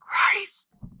 Jesus Christ.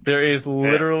 There is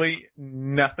literally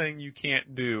nothing you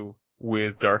can't do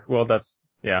with Dark. Well, that's,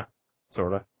 yeah,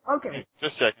 sorta. Okay.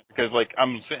 Just checking, because, like,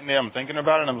 I'm sitting there, I'm thinking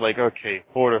about it, and I'm like, okay,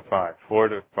 fortify.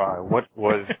 What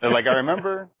was, like, I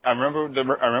remember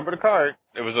the card.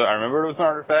 I remember it was an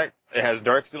artifact. It has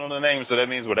Darksteel in the name, so that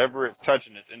means whatever it's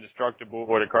touching, it's indestructible,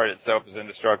 or the card itself is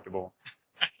indestructible.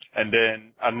 And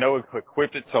then I know it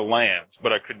equipped it to lands,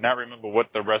 but I could not remember what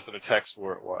the rest of the text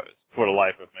for it was for the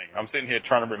life of me. I'm sitting here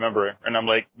trying to remember it, and I'm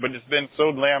like, but it's been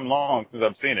so damn long since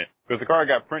I've seen it. Because the card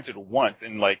got printed once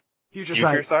in, like, Future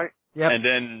Sight. Yep. And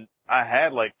then I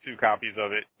had, like, 2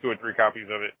 or 3 copies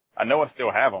of it. I know I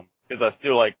still have them, because I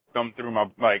still, like, thumb through my,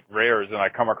 like, rares, and I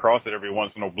come across it every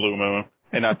once in a blue moon.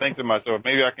 And I think to myself,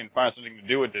 maybe I can find something to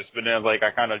do with this, but then, like,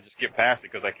 I kind of just get past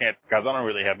it, because I don't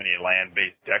really have any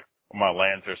land-based decks. My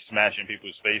lands are smashing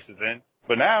people's faces in.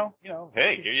 But now, you know,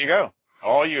 hey, here you go.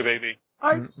 All you, baby.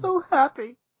 I'm so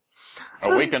happy.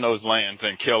 Awaken those lands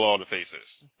and kill all the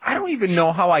faces. I don't even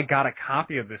know how I got a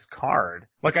copy of this card.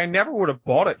 Like, I never would have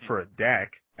bought it for a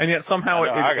deck. And yet somehow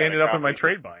it ended up in my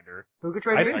trade binder. Puka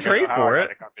trade? I didn't trade for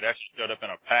it. It actually showed up in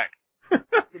a pack.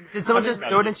 Did someone just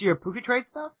throw it into your Puka trade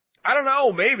stuff? I don't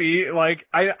know, maybe. Like,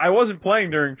 I wasn't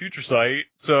playing during Future Sight,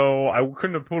 so I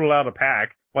couldn't have pulled it out of a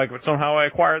pack. Like, but somehow I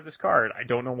acquired this card. I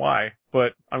don't know why,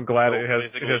 but I'm glad it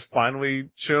has finally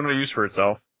shown a use for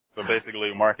itself. So basically,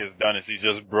 what Mark has done is he's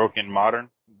just broken Modern.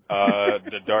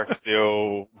 The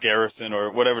Darksteel Garrison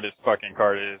or whatever this fucking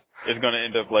card is going to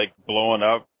end up, like, blowing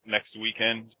up next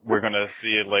weekend. We're going to see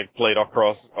it, like, played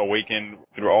across Awaken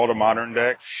through all the Modern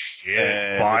decks.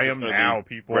 Shit, buy them now,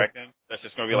 people. That's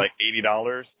just going to be like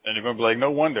 $80, and you're going to be like,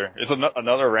 no wonder. It's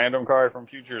another random card from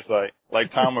Future Sight,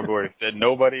 like Tomagori, that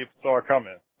nobody saw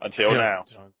coming until now.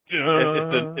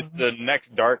 It's the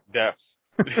next Dark Depths.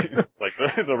 Like,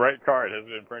 the right card has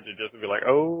been printed just to be like,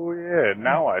 oh yeah,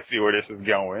 now I see where this is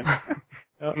going.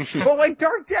 But like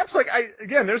Dark Depths, like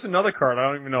there's another card I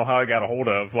don't even know how I got a hold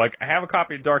of. Like, I have a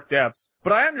copy of Dark Depths,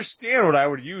 but I understand what I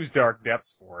would use Dark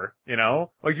Depths for, you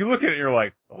know? Like, you look at it and you're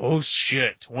like, oh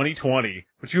shit, 2020.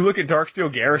 But you look at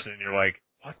Darksteel Garrison and you're like,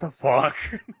 what the fuck?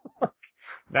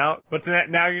 Now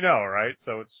you know, right?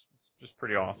 So it's just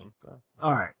pretty awesome. So.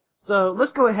 Alright. So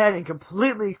let's go ahead and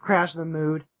completely crash the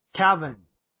mood. Calvin.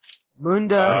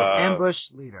 Munda Ambush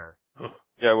Leader.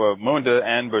 Yeah, well, Munda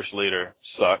Ambush Leader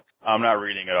sucked. I'm not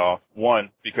reading it off.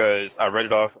 One, because I read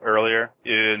it off earlier,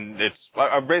 and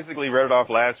I basically read it off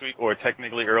last week, or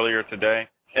technically earlier today,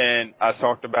 and I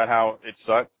talked about how it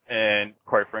sucked, and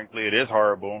quite frankly, it is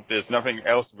horrible. There's nothing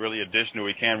else really additional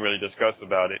we can really discuss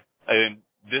about it. And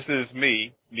this is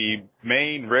me, the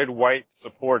main red-white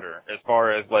supporter, as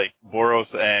far as, like,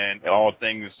 Boros and all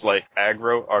things like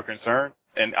aggro are concerned.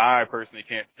 And I personally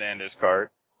can't stand this card.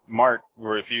 Mark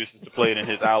refuses to play it in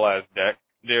his allies deck.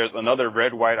 There's another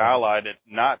red-white ally that's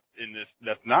not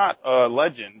a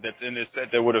legend that's in this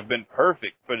set that would have been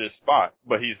perfect for this spot,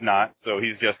 but he's not, so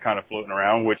he's just kind of floating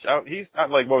around, he's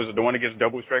not like, what was it, the one that gets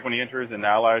double strike when he enters and the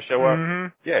allies show up?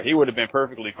 Mm-hmm. Yeah, he would have been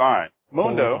perfectly fine.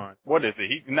 Mundo, what is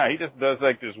it? He just does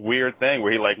like this weird thing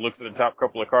where he like looks at the top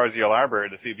couple of cards of your library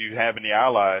to see if you have any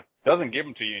allies. Doesn't give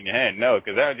them to you in your hand, no,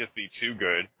 because that would just be too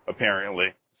good,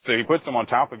 apparently. So he puts them on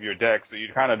top of your deck, so you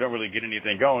kind of don't really get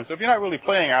anything going. So if you're not really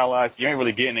playing allies, you ain't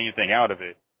really getting anything out of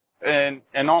it. And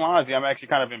in all honesty, I'm actually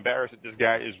kind of embarrassed that this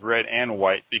guy is red and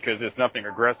white because there's nothing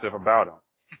aggressive about him.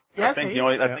 I think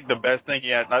the best thing he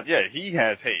has, he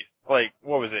has haste. Like,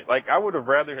 what was it? Like, I would have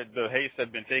rather the haste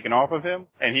had been taken off of him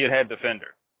and he had defender.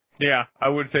 Yeah, I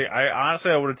would say,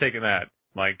 I would have taken that.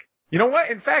 Like, you know what?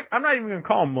 In fact, I'm not even going to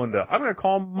call him Munda. I'm going to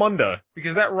call him Munda,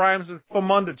 because that rhymes with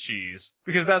Famunda cheese.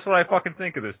 Because that's what I fucking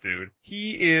think of this dude.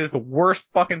 He is the worst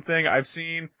fucking thing I've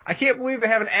seen. I can't believe they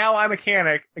have an ally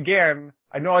mechanic. Again,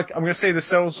 I know I'm going to say this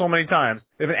so many times.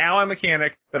 They have an ally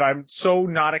mechanic that I'm so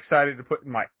not excited to put in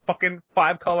my fucking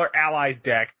 5-color allies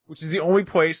deck, which is the only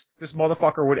place this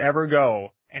motherfucker would ever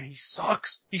go. And he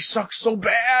sucks. He sucks so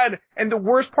bad. And the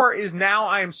worst part is now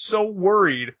I am so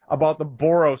worried about the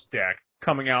Boros deck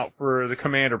coming out for the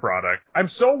Commander product. I'm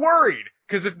so worried,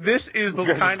 Because if this is the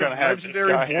kind of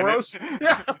legendary guy in Boros,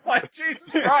 yeah, like,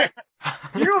 Jesus Christ.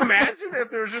 Can you imagine if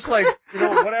there was just like,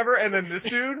 whatever, and then this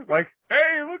dude, like,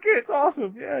 hey, look, it's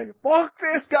awesome, yeah, fuck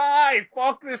this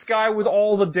guy with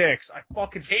all the dicks. I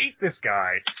fucking hate this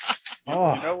guy.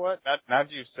 Oh. You know what? Now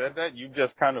that you've said that, you've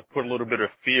just kind of put a little bit of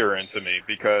fear into me,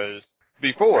 because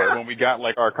before, when we got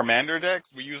like our commander decks,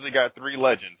 we usually got 3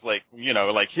 legends. Like,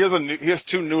 here's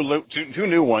two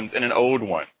new ones and an old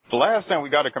one. The last time we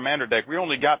got a commander deck, we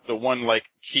only got the one like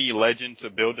key legend to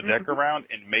build the deck around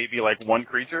and maybe like 1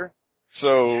 creature.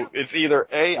 So it's either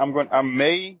I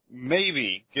may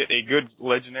maybe get a good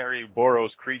legendary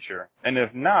Boros creature, and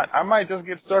if not, I might just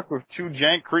get stuck with 2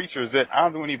 jank creatures that I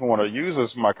don't even want to use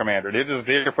as my commander. They're just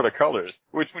there for the colors,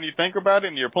 which when you think about it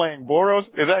and you're playing Boros,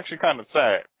 is actually kind of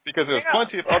sad. Because there's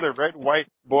plenty of other red-white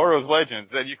Boros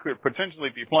legends that you could potentially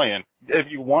be playing if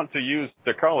you want to use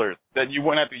the colors, that you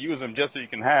wouldn't have to use them just so you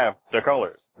can have the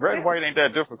colors. Red-white ain't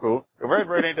that difficult.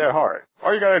 Red-red ain't that hard.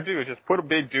 All you gotta do is just put a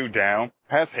big dude down,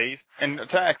 has haste, and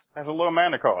attacks, has a low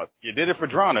mana cost. You did it for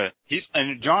Drana.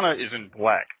 And Drana is in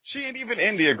black. She ain't even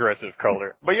in the aggressive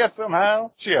color. But yet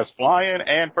somehow, she has flying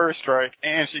and first strike,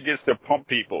 and she gets to pump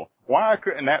people. Why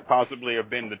couldn't that possibly have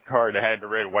been the card that had the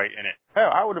red-white in it? Hell,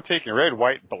 I would have taken red,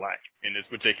 white, black in this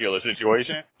particular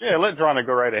situation. Yeah, let Drana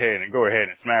go right ahead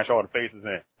and smash all the faces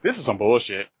in. This is some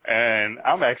bullshit, and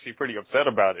I'm actually pretty upset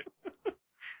about it.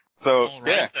 So, all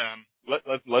right, then.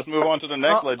 Let's move on to the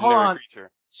next legendary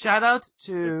creature. Shout out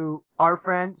to our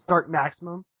friend Stark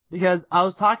Maximum, because I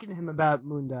was talking to him about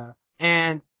Munda,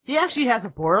 and he actually has a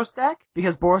Boros deck,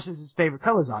 because Boros is his favorite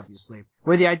colors, obviously,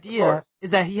 where the idea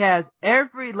is that he has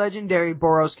every legendary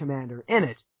Boros commander in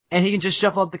it, and he can just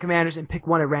shuffle up the commanders and pick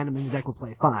one at random and the deck will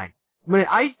play fine. When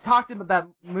I talked to him about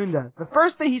Munda, the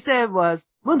first thing he said was,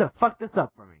 Munda, fuck this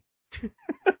up for me.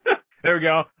 There we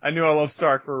go. I knew I loved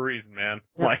Stark for a reason, man.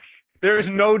 Yeah. Like, there is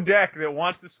no deck that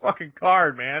wants this fucking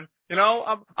card, man.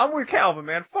 I'm with Calvin,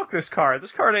 man. Fuck this card.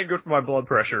 This card ain't good for my blood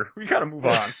pressure. We gotta move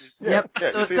on. Yep.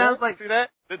 So it sounds like... See that?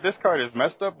 This card is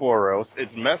messed up Boros.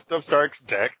 It's messed up Stark's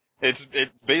deck. It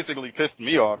basically pissed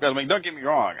me off. I mean, don't get me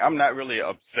wrong. I'm not really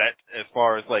upset as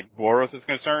far as like Boros is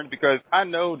concerned, because I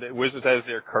know that Wizards has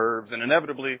their curves, and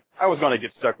inevitably I was going to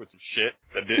get stuck with some shit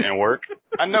that didn't work.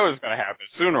 I know it's going to happen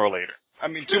sooner or later. I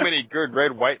mean, too many good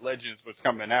red-white legends was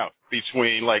coming out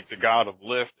between like the God of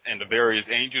Lift and the various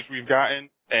angels we've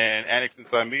gotten, and Annex and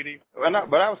Samiti.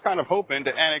 But I was kind of hoping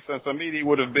that Annex and Samiti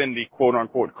would have been the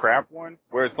quote-unquote crap one,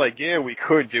 where it's like, yeah, we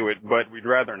could do it, but we'd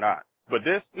rather not. But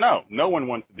this, no one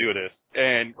wants to do this.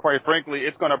 And quite frankly,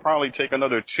 it's going to probably take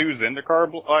another 2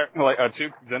 Zendikar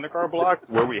blocks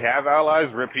where we have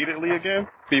allies repeatedly again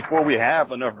before we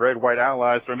have enough red-white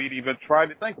allies for me to even try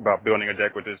to think about building a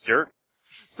deck with this jerk.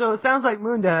 So it sounds like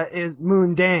Munda is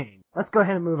mundane. Let's go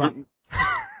ahead and move on.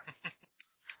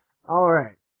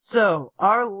 Alright. So,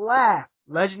 our last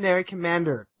legendary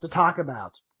commander to talk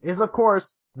about is, of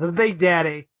course, the Big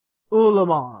Daddy,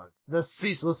 Ulamog, the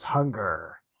Ceaseless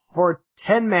Hunger. For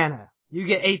 10 mana, you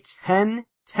get a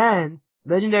 10/10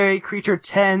 legendary creature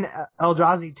 10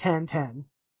 Eldrazi 10/10.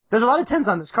 There's a lot of 10s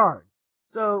on this card.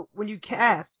 So, when you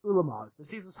cast Ulamog, the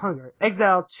Ceaseless Hunger,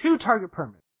 exile 2 target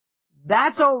permanents.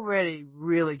 That's already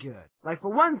really good. Like,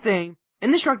 for one thing,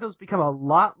 Indestructibles become a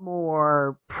lot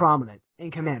more prominent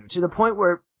in Commander, to the point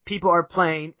where people are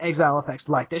playing exile effects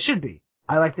like they should be.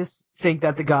 I like to think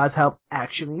that the gods help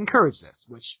actually encourage this,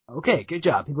 which, okay, good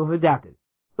job, people have adapted.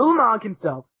 Ulamog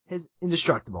himself is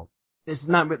indestructible. That's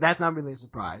not really a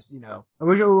surprise,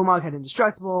 Original Ulamog had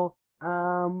indestructible.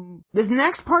 This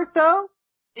next part though,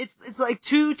 it's like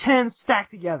 2 10s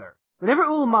stacked together. Whenever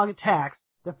Ulamog attacks,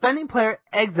 defending player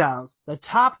exiles the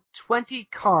top 20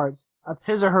 cards of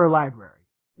his or her library.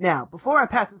 Now, before I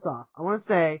pass this off, I want to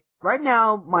say, right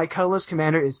now, my colorless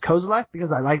commander is Kozilek,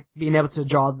 because I like being able to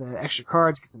draw the extra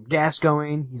cards, get some gas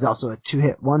going. He's also a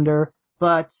 2-hit wonder.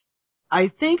 But I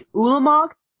think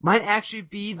Ulamog might actually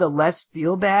be the less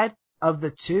feel-bad of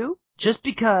the two, just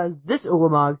because this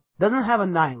Ulamog doesn't have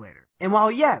Annihilator. And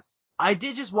while, yes, I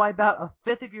did just wipe out a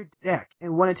fifth of your deck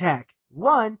in one attack,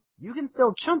 you can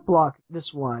still chump block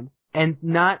this one and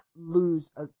not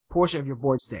lose a portion of your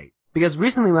board state. Because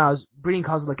recently when I was bringing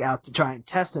Kozilek out to try and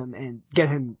test him and get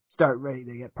him start ready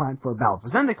to get primed for a battle for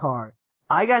Zendikar,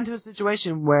 I got into a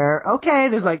situation where, okay,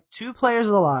 there's like 2 players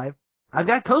alive. I've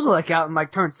got Kozilek out in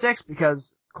like turn 6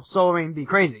 because Soul Ring be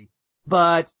crazy.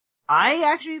 But I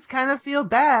actually kind of feel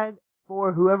bad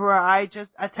for whoever I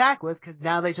just attack with, because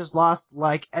now they just lost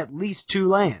like at least 2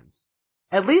 lands.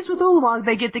 At least with Ulamog,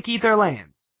 they get to keep their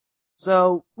lands.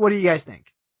 So, what do you guys think?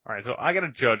 Alright, so I got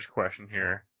a judge question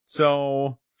here.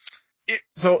 So,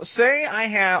 So say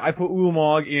I put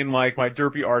Ulamog in like my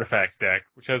Derpy Artifacts deck,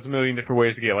 which has a million different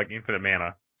ways to get like infinite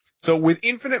mana. So with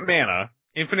infinite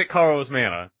colorless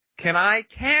mana, can I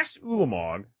cast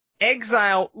Ulamog,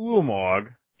 exile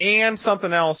Ulamog, and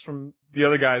something else from the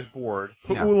other guy's board,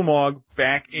 put Ulamog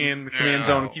back in the command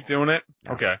zone and keep doing it?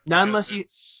 Okay. Not unless you...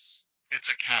 It's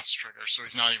a cast trigger, so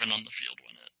he's not even on the field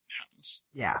when it happens.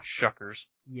 Yeah. Shuckers.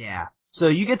 Yeah. So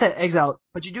you get that exile,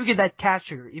 but you do get that cast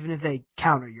trigger even if they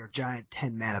counter your giant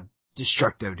 10 mana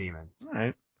Destructo Demon.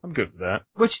 Alright. I'm good with that.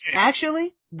 Which,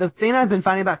 actually, the thing I've been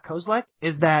finding about Kozilek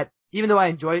is that even though I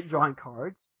enjoy drawing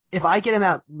cards, if I get him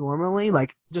out normally,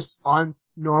 like just on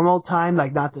normal time,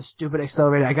 like not the stupid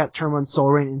accelerated, I got turn 1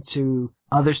 Soul Rain into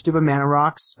other stupid mana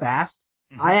rocks fast,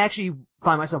 I actually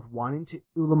find myself wanting to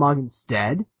Ulamog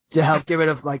instead to help get rid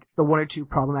of like the 1 or 2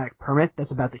 problematic permanents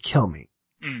that's about to kill me.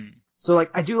 So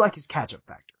like, I do like his catch-up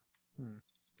factor.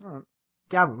 Alright.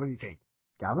 Galvin, what do you think?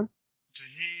 Galvin?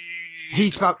 Did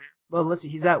he Well, let's see,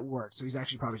 he's at work, so he's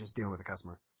actually probably just dealing with a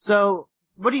customer. So,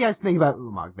 what do you guys think about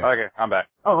Ulamog then? Okay, I'm back.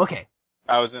 Oh, okay.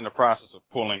 I was in the process of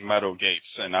pulling metal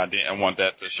gates, and I didn't want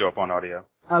that to show up on audio.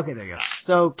 Okay, there you go.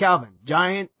 So, Calvin,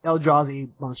 giant Eldrazi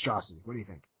monstrosity. What do you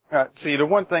think? See, the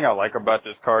one thing I like about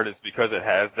this card is because it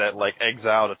has that, like,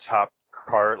 exile the top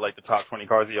card, like the top 20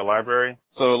 cards of your library.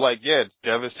 So, like, yeah, it's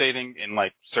devastating in,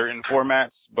 like, certain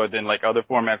formats, but then, like, other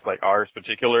formats, like ours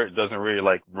particular, it doesn't really,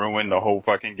 like, ruin the whole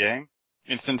fucking game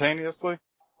instantaneously.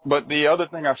 But the other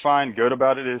thing I find good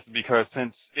about it is because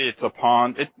since it's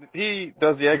he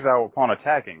does the exile upon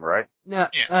attacking, right? Yeah,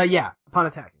 upon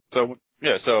attacking. So,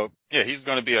 he's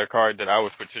gonna be a card that I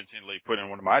would potentially put in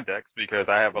one of my decks because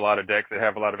I have a lot of decks that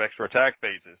have a lot of extra attack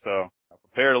phases, so I'm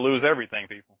prepared to lose everything,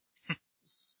 people.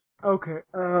 Okay,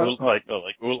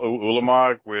 like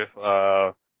Ulamog with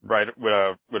a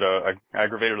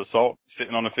aggravated assault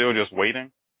sitting on the field just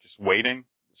waiting,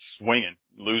 swinging,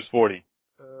 lose 40.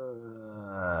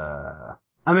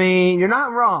 I mean, you're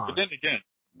not wrong.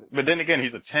 But then again,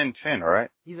 he's a 10/10, right?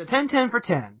 He's a 10/10 for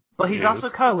 10, but he's also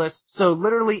colorless, so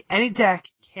literally any deck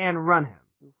can run him.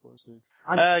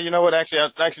 You know what?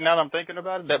 Actually, now that I'm thinking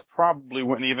about it, that probably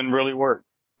wouldn't even really work.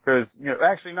 Because,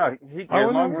 actually, no, as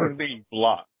long as he's being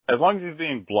blocked. As long as he's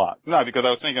being blocked. No, because I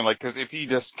was thinking, like, because if he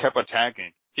just kept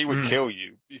attacking, he would kill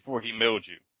you before he milled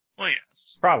you. Well,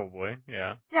 yes. Probably,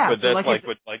 yeah. Yeah, but so that's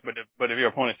but if your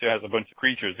opponent still has a bunch of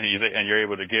creatures and you're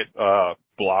able to get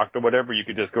blocked or whatever, you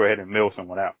could just go ahead and mill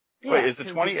someone out. Yeah, wait, is the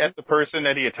 20 at the person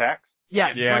that he attacks?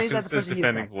 Yeah, Yeah, 20 is at the because it's person he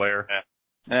defending attacks. Blair.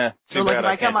 Too bad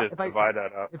I can't just divide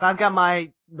that up. If I've got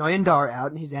my Noyandar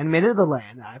out and he's animated the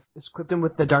land, and I've equipped him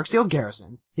with the Darksteel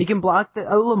Garrison, he can block the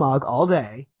Ulamog all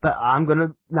day, but I'm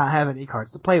gonna not have any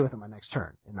cards to play with on my next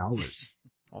turn, and I'll lose.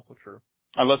 Also true.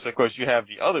 Unless, of course, you have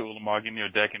the other Ulamog in your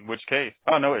deck, in which case,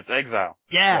 oh no, it's exile.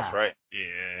 Yeah. That's right.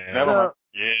 Yeah. Never mind.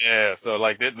 Yeah, so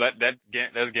like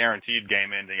that's guaranteed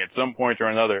game ending at some point or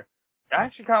another. I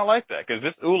actually kind of like that, because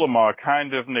this Ulamog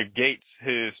kind of negates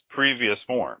his previous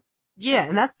form. Yeah,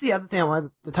 and that's the other thing I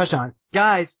wanted to touch on.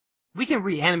 Guys, we can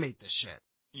reanimate this shit.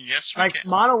 Yes, we Like, can.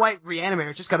 Mono White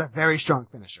Reanimator just got a very strong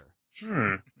finisher.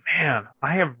 Man,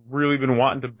 I have really been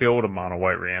wanting to build a mono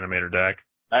white reanimator deck.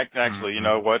 Actually, you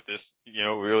know what? This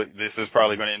is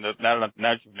probably going to end up, now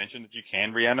that you've mentioned that you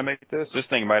can reanimate this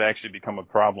thing might actually become a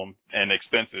problem and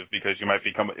expensive because it might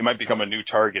become a new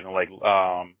target in like,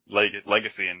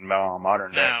 Legacy and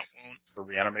Modern decks for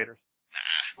reanimators.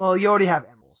 Well, you already have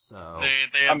Emeralds, so.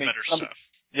 They have better stuff.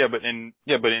 Yeah, but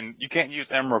you can't use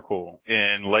Emrakul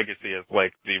in Legacy as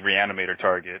like the reanimator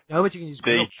target. No, but you can use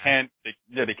Grizzlebrand.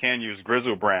 They can use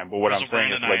Grizzlebrand, but what I'm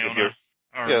saying is like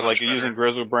if you're using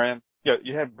Grizzlebrand, yeah,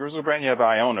 you have Grizzlebrand, you have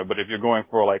Iona, but if you're going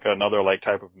for like another like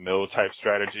type of mill type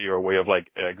strategy or way of like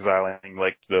exiling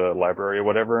like the library or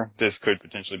whatever, this could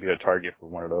potentially be a target for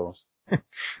one of those.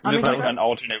 Just like an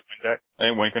alternate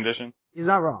win condition. He's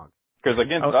not wrong. Because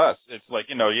against us, it's like,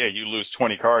 you lose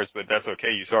 20 cards, but that's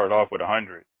okay. You started off with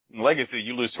 100. In Legacy,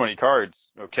 you lose 20 cards,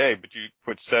 okay, but you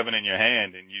put 7 in your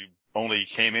hand and you only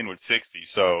came in with 60.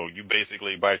 So you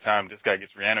basically, by the time this guy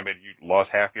gets reanimated, you lost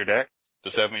half your deck.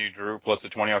 The 7 you drew plus the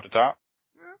 20 off the top.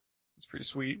 Yeah, that's pretty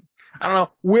sweet. I don't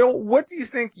know. Will, what do you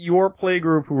think your play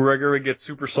group who regularly gets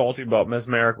super salty about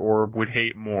Mesmeric Orb would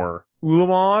hate more?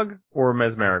 Ulamog or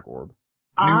Mesmeric Orb?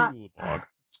 Ulamog.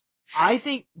 I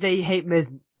think they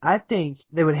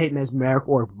would hate Mesmeric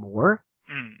Orb more,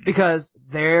 because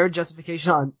their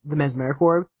justification on the Mesmeric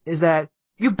Orb is that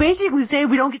you basically say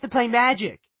we don't get to play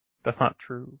Magic. That's not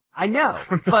true. I know,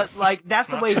 but like, that's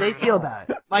the way they feel about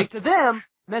it. Like, to them,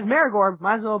 Mesmeric Orb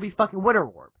might as well be fucking Winter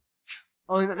Orb.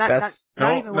 Only that's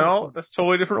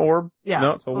totally different orb. Yeah.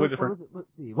 No, totally different.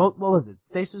 Let's see. What was it?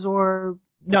 Stasis Orb?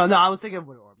 No, I was thinking of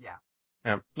Winter Orb, yeah.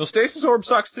 Yeah. No, Stasis Orb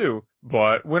sucks too,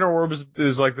 but Winter Orb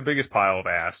is like the biggest pile of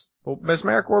ass. Well,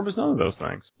 Mesmeric Orb is none of those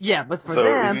things. Yeah, but for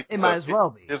them, it might as well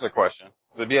be. Here's a question.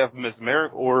 So if you have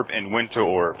Mesmeric Orb and Winter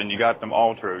Orb, and you got them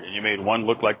altered, and you made one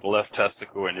look like the left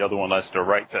testicle and the other one like the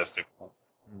right testicle.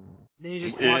 Then you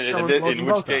just watch someone blow them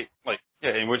both up.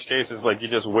 In which case it's like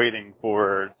you're just waiting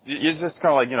for, you're just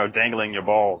kind of like, dangling your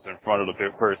balls in front of the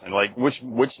person. Like, which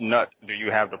nut do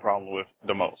you have the problem with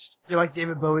the most? You're like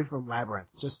David Bowie from Labyrinth,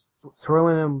 just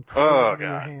twirling them in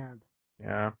your hand.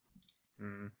 Yeah.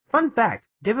 Mm. Fun fact,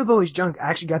 David Bowie's junk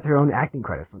actually got their own acting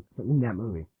credit in that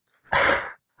movie.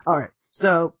 Alright,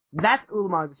 so that's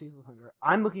Ulamog the Ceaseless Hunger.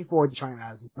 I'm looking forward to trying him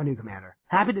as a new commander.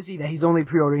 Happy to see that he's only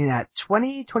pre-ordering at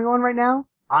 $20-21 right now.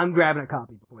 I'm grabbing a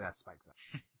copy before that spikes up.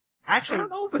 Actually, I don't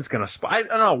know if it's gonna spike.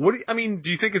 I don't know. Do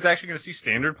you think it's actually gonna see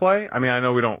standard play? I mean, I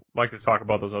know we don't like to talk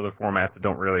about those other formats that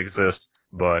don't really exist,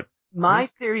 but my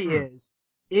theory is,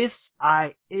 if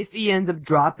he ends up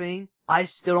dropping, I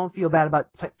still don't feel bad about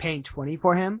paying 20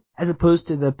 for him, as opposed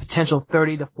to the potential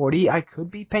 30 to 40 I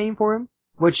could be paying for him,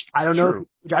 which I don't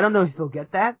know if he'll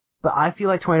get that, but I feel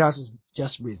like $20 is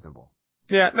just reasonable.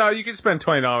 Yeah, no, you can spend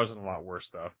 $20 on a lot worse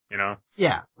stuff,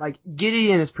 Yeah, like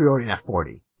Gideon is pre-ordering at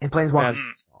 40, and Planeswalker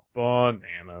is small.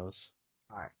 Bananas.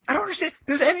 Alright. I don't understand.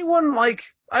 Does anyone,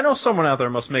 I know someone out there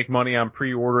must make money on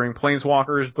pre-ordering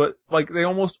Planeswalkers, but, they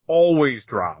almost always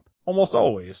drop. Almost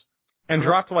always. And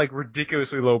drop to,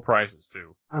 ridiculously low prices,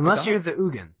 too. Unless you're the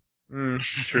Ugin.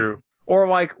 True. Or,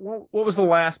 what was the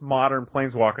last modern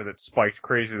Planeswalker that spiked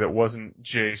crazy that wasn't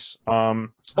Jace?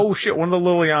 One of the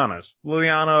Lilianas.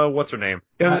 Liliana, what's her name?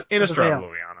 Innistrad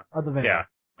Liliana. Oh, the Veil. Yeah.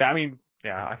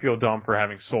 I feel dumb for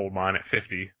having sold mine at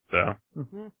 50, so.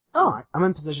 Mm-hmm. Oh, I'm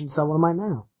in position to sell one of mine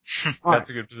now. That's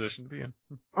a good position to be in.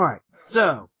 Alright,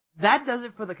 so, that does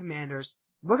it for the Commanders.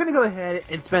 We're gonna go ahead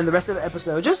and spend the rest of the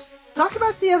episode just talking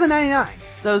about the other 99.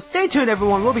 So stay tuned,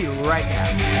 everyone. We'll be right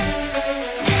back.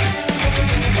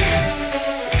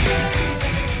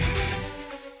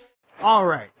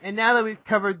 Alright, and now that we've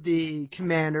covered the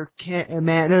Commander, Blah,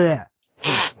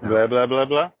 blah, blah,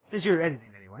 blah. Since you're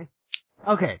editing anyway.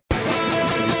 Okay.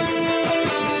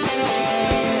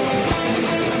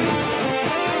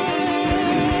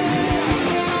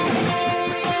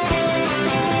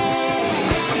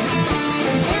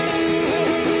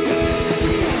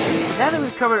 Now that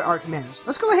we've covered our commanders,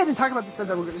 let's go ahead and talk about the stuff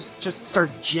that we're going to just start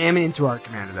jamming into our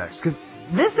commander decks, because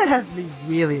this set has me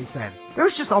really excited.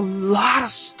 There's just a lot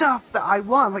of stuff that I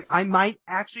want. I might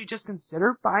actually just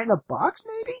consider buying a box,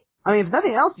 maybe? I mean, if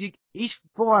nothing else, each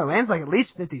full art land's at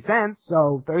least 50 cents,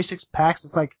 so 36 packs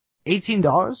is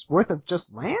 $18 worth of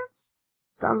just lands?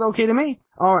 Sounds okay to me.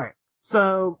 Alright,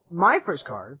 so my first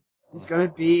card is going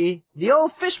to be the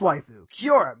old fish waifu,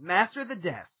 Kiora, Master of the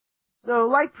Deaths. So,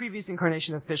 like previous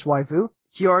incarnation of Fish Waifu,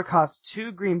 Kiora costs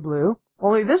 2 green-blue,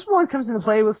 only this one comes into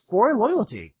play with 4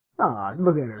 loyalty. Aw,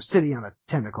 look at her sitting on a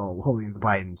tentacle holding the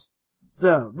Bidens.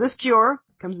 So, this Kiora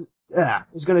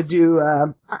is gonna do,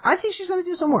 I think she's gonna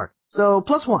do some work. So,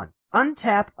 +1,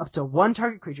 untap up to 1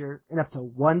 target creature and up to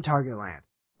 1 target land.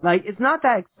 It's not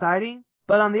that exciting,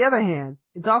 but on the other hand,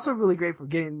 it's also really great for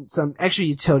getting some extra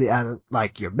utility out of,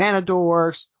 your mana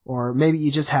dorks, or maybe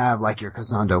you just have, your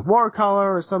Kazando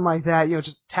Warcolor or something like that,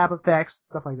 just tap effects,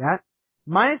 stuff like that.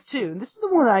 -2, and this is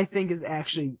the one that I think is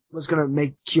actually what's gonna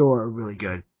make Kiora really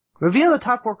good. Reveal the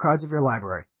top 4 cards of your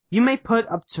library. You may put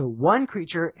up to 1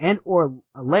 creature and or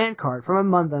a land card from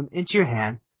among them into your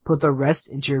hand, put the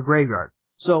rest into your graveyard.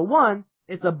 So 1,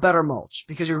 it's a better mulch,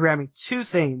 because you're grabbing 2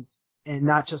 things, and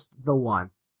not just the 1.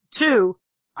 2,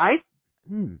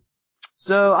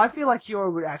 So I feel like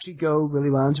Kiora would actually go really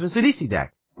well into a Sidisi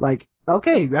deck.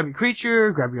 Okay, grab your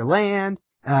creature, grab your land.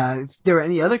 If there are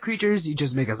any other creatures, you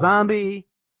just make a zombie.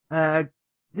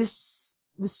 This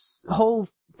whole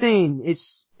thing,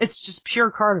 it's just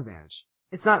pure card advantage.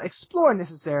 It's not explore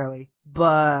necessarily,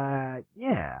 but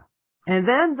yeah. And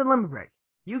then the Limit Break.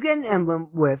 You get an emblem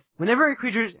with, whenever a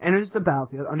creature enters the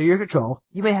battlefield under your control,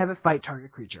 you may have it fight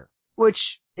target creature.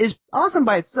 Which is awesome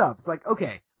by itself. It's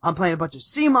okay, I'm playing a bunch of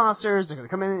sea monsters, they're gonna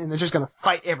come in and they're just gonna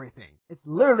fight everything. It's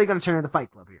literally gonna turn into Fight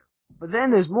Club here. But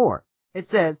then there's more. It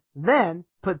says, then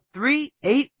put 3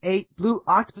 8/8 blue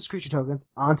octopus creature tokens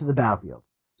onto the battlefield.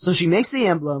 So she makes the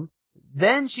emblem,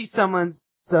 then she summons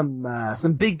some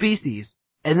big beasties,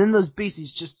 and then those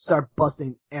beasties just start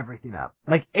busting everything up.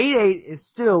 8/8 is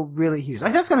still really huge.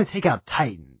 That's gonna take out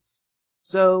Titans.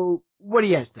 So, what do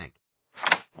you guys think?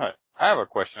 Alright, I have a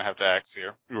question I have to ask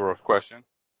here. Your question.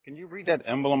 Can you read that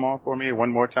emblem off for me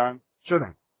one more time? Sure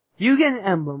thing. You get an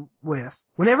emblem with,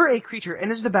 whenever a creature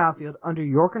enters the battlefield under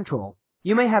your control,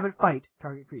 you may have it fight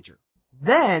target creature.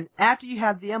 Then, after you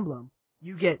have the emblem,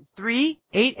 you get 3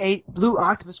 8/8 blue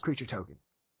octopus creature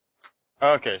tokens.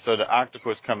 Okay, so the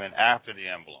octopus come in after the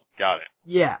emblem. Got it.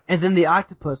 Yeah, and then the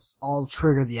octopus all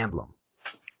trigger the emblem.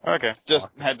 Okay, just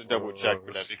had to double check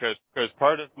for that because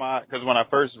because when I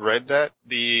first read that,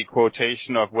 the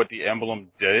quotation of what the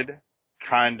emblem did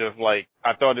kind of like,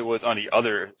 I thought it was on the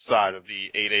other side of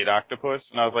the 8/8 octopus,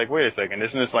 and I was like, wait a second,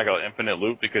 isn't this like an infinite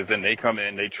loop? Because then they come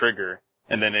in, they trigger,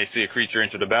 and then they see a creature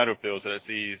enter the battlefield, so that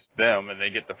sees them, and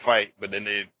they get to fight, but then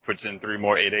they puts in 3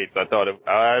 more 8/8s. I thought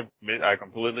I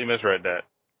completely misread that.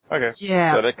 Okay.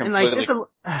 Yeah, So that and like,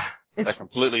 that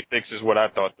completely fixes what I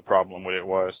thought the problem with it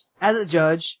was. As a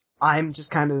judge, I'm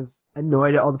just kind of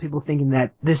annoyed at all the people thinking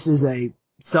that this is a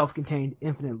self-contained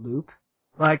infinite loop.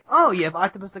 Like, oh, you have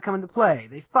octopus that come into play.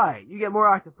 They fight. You get more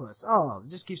octopus. Oh, it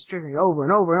just keeps triggering over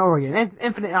and over and over again.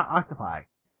 Infinite octopi.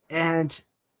 And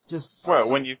just...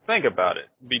 Well, when you think about it,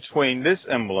 between this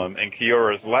emblem and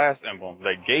Kiora's last emblem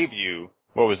that gave you,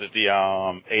 what was it, the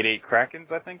 8/8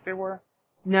 Krakens, I think they were?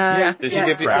 No. Did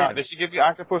she give you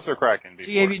octopus or Kraken before?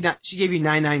 She gave you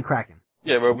 9/9 Kraken.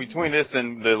 Yeah, but between this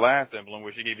and the last emblem,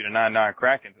 where she gave you the 9/9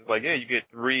 Krakens, it's like, yeah, you get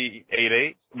 3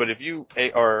 8/8s, but if you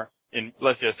are in,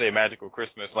 let's just say, Magical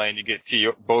Christmas Lane, you get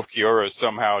both Kioras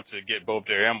somehow to get both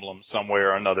their emblems some way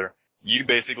or another. You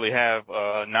basically have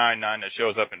a 9/9 that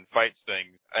shows up and fights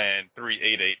things, and 3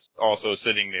 8/8s also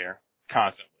sitting there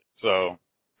constantly. So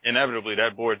inevitably,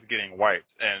 that board's getting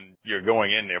wiped, and you're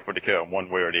going in there for the kill, one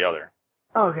way or the other.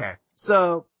 Okay,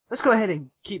 so let's go ahead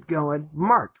and keep going.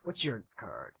 Mark, what's your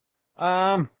card?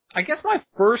 I guess my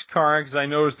first card, because I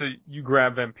noticed that you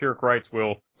grabbed Vampiric Rites,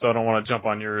 Will, so I don't want to jump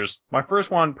on yours. My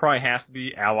first one probably has to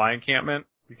be Ally Encampment,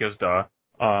 because duh.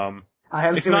 I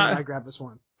have a feeling I grabbed this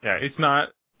one. Yeah, it's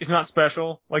not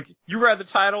special. Like, you read the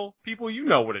title, people, you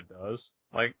know what it does.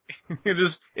 Like, it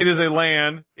is a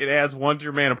land, it adds 1 to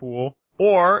your mana pool,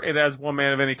 or it adds 1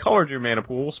 mana of any color to your mana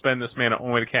pool, spend this mana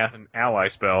only to cast an ally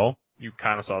spell. You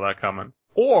kinda saw that coming.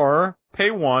 Or,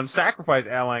 pay 1, sacrifice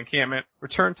Ally Encampment,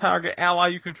 return target ally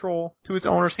you control to its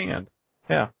owner's hand.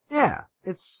 Yeah. Yeah,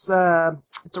 it's a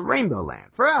rainbow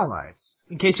land for allies,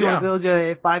 in case you want to build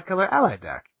a 5-color ally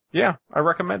deck. Yeah, I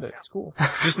recommend it. It's cool.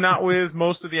 Just not with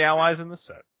most of the allies in the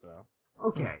set, so.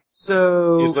 Okay,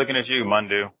 so... He's looking at you,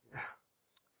 Mundu.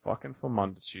 Fucking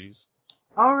Famunda cheese.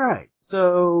 Alright,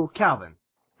 so, Calvin.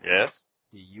 Yes?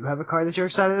 Do you have a card that you're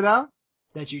excited about?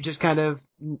 That you just can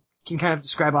kind of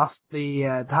describe off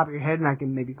the top of your head and I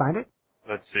can maybe find it?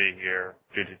 Let's see here.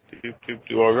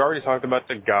 Well, we already talked about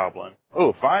the goblin.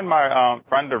 Oh, find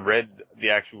the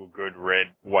actual good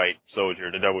red-white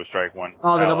soldier, the double strike one.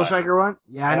 Oh, the double striker one?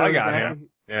 Yeah, I know I got exactly. him.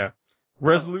 Yeah.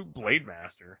 Resolute Blade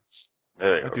Master.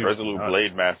 Resolute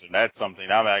Blade Master. That's something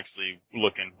I'm actually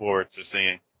looking forward to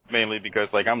seeing. Mainly because,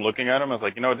 like, I'm looking at him, I was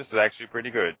like, this is actually pretty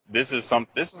good. This is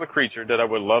a creature that I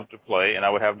would love to play, and I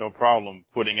would have no problem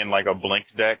putting in, like, a blink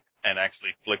deck and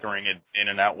actually flickering it in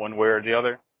and out one way or the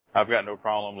other. I've got no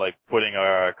problem, like, putting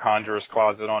a Conjurer's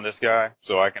Closet on this guy,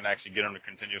 so I can actually get him to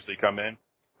continuously come in.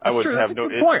 That's true. That's a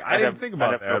good point. I didn't think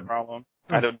about that.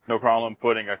 I'd have no problem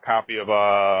putting a copy of,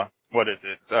 what is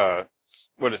it,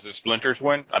 Splinter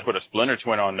Twin? I'd put a Splinter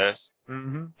Twin on this.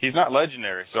 Mm-hmm. He's not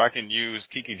legendary, so I can use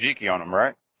Kiki Jiki on him,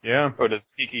 right? Yeah. Or does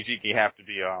Kiki Jiki have to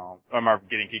be, am I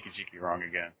getting Kiki Jiki wrong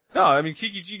again? No, I mean,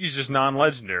 Kiki Jiki's just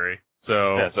non-legendary,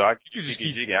 so... Yeah, so I could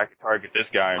target this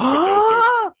guy and put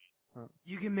those two.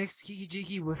 You can mix Kiki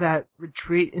Jiki with that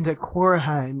retreat into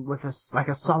Korahheim with a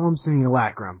solemn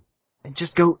simulacrum. And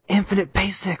just go infinite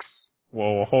basics.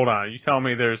 Whoa, hold on. You telling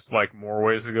me there's, like, more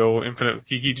ways to go infinite with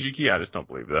Kiki Jiki? I just don't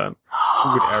believe that.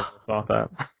 Who would ever have thought that?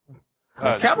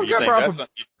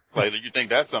 You think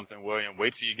that's something, William?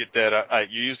 Wait till you get that.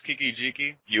 You use Kiki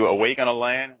Jiki, you awaken a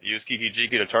land, use Kiki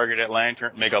Jiki to target that land,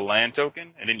 make a land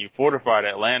token, and then you fortify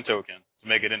that land token to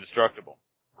make it indestructible.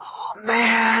 Oh,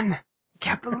 man!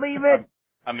 Can't believe it!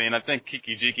 I mean, I think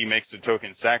Kiki Jiki makes the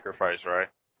token sacrifice, right?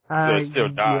 So it still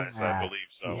dies, I believe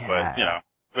so. Yeah.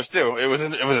 But still, it was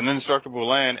an indestructible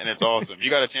land, and it's awesome. You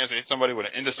got a chance to hit somebody with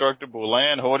an indestructible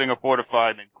land, holding a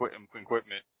fortified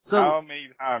equipment. So, how many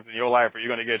times in your life are you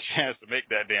going to get a chance to make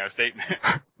that damn statement?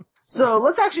 So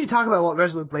let's actually talk about what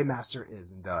Resolute Blade Master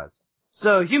is and does.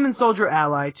 So, human soldier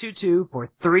ally, 2/2 for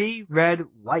 3 red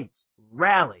white.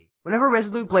 Rally. Whenever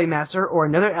Resolute Blade Master or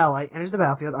another ally enters the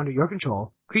battlefield under your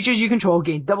control, creatures you control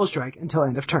gain double strike until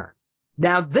end of turn.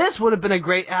 Now this would have been a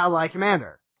great ally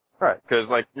commander. Right, because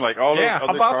like all those other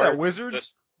how about cards, that,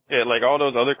 Wizards? Like all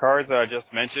those other cards that I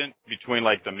just mentioned, between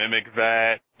like the Mimic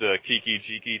Vat, the Kiki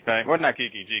Jiki thing, well not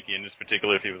Kiki Jiki in this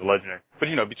particular if he was legendary,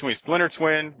 but between Splinter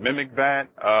Twin, Mimic Vat,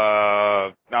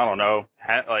 I don't know,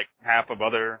 like half of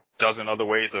dozen other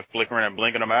ways of flickering and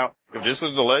blinking them out. If if this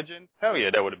was a legend, hell yeah,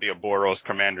 that would be a Boros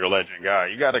Commander Legend guy.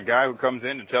 You got a guy who comes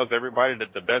in and tells everybody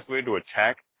that the best way to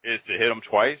attack is to hit him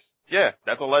twice. Yeah,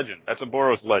 that's a legend. That's a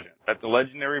Boros legend. That's a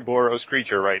legendary Boros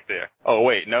creature right there. Oh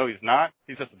wait, no, he's not.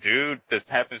 He's just a dude that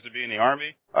happens to be in the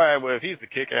army. Alright, well if he's the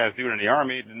kick-ass dude in the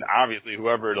army, then obviously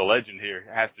whoever the legend here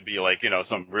has to be like,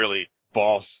 some really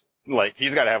boss, like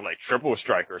he's gotta have like triple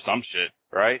strike or some shit,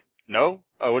 right? No?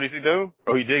 Oh, what does he do?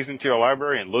 Oh, he digs into your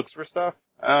library and looks for stuff?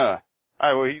 Alright,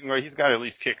 well he's gotta at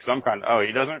least kick some kind of, oh,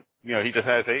 he doesn't? He just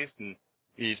has haste and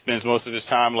he spends most of his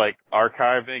time like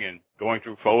archiving and going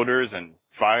through folders and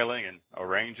filing and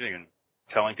arranging and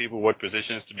telling people what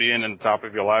positions to be in the top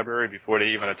of your library before they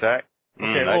even attack.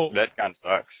 Okay, that kind of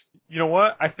sucks. You know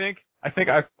what? I think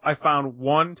I found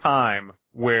one time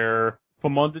where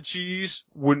Famunda cheese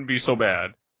wouldn't be so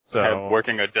bad. So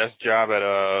working a desk job at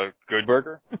a Good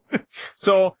Burger.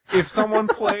 So if someone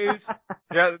plays,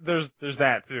 yeah, there's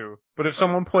that too. But if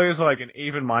someone plays like an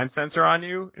Aven Mind Sensor on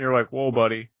you, and you're like, whoa,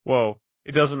 buddy, whoa,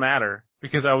 it doesn't matter.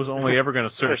 Because I was only ever going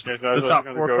to search the top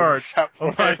 4 cards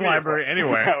of my library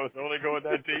anyway. I was only going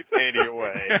that deep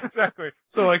anyway. Yeah, exactly.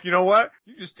 So, like, you know what?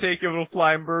 You just take your little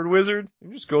flying bird wizard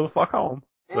and just go the fuck home.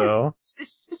 So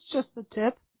It's just the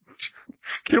tip.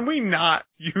 Can we not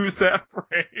use that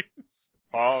phrase?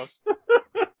 Pause.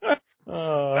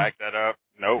 Back that up.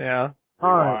 Nope. Yeah.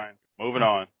 All Rewind. right. Moving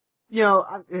on.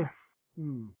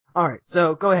 All right,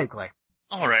 so go ahead, Clay.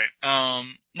 Alright,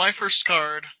 my first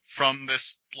card from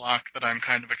this block that I'm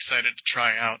kind of excited to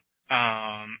try out,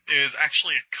 is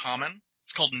actually a common.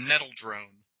 It's called Nettle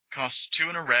Drone. Costs 2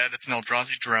 and a red, it's an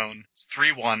Eldrazi drone. It's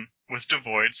 3/1 with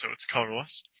Devoid, so it's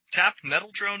colorless. Tap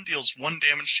Nettle Drone deals 1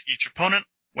 damage to each opponent.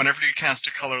 Whenever you cast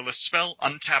a colorless spell,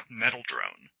 untap Nettle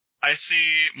Drone. I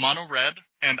see mono red,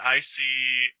 and I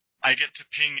get to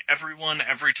ping everyone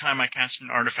every time I cast an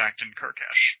artifact in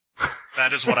Kirkesh.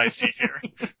 That is what I see here.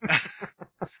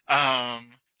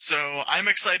 So I'm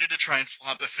excited to try and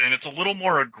slot this in. It's a little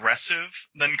more aggressive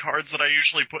than cards that I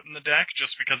usually put in the deck,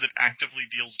 just because it actively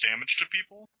deals damage to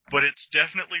people. But it's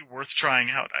definitely worth trying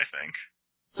out, I think.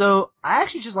 So I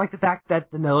actually just like the fact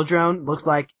that the Nelodrone looks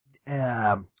like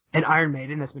an Iron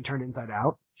Maiden that's been turned inside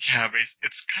out. Yeah, but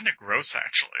it's kind of gross,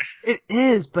 actually. It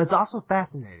is, but it's also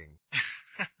fascinating.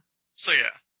 So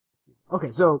yeah. Okay,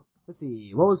 so let's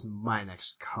see. What was my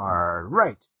next card?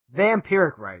 Right,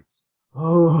 Vampiric Rites.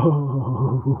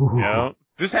 Oh. Yeah.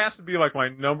 This has to be like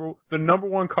the number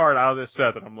 1 card out of this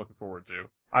set that I'm looking forward to.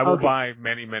 I will buy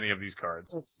many, many of these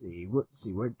cards. Let's see.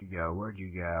 Where'd you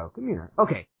go? Come here.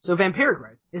 Okay, so Vampiric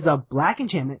Rites is a black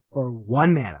enchantment for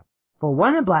 1 mana. For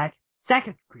 1 and black, sack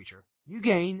a creature. You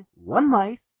gain 1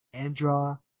 life and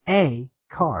draw a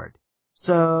card.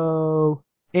 So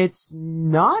it's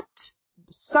not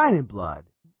Sign in Blood,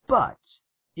 but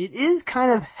it is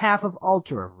kind of half of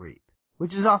Altar of Reap,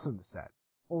 which is also in the set,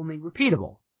 only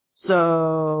repeatable.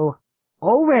 So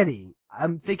already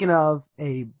I'm thinking of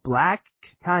a black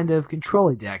kind of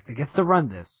controlling deck that gets to run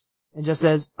this and just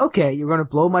says, okay, you're going to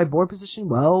blow my board position.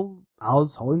 Well, I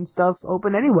was holding stuff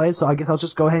open anyway, so I guess I'll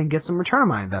just go ahead and get some return on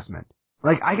my investment.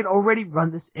 Like, I can already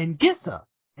run this in Gissa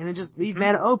and then just leave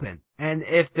mana open. And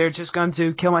if they're just going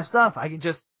to kill my stuff, I can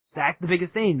just sack the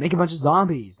biggest thing, make a bunch of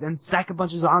zombies, then sack a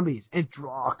bunch of zombies, and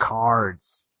draw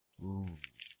cards. Ooh.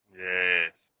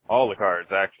 Yes. All the cards,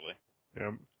 actually.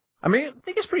 Yeah. I mean, I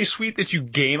think it's pretty sweet that you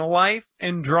gain a life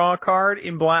and draw a card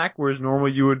in black, whereas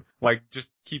normally you would, like, just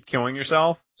keep killing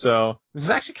yourself. So, this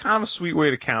is actually kind of a sweet way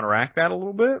to counteract that a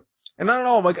little bit. And I don't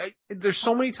know, like, there's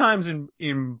so many times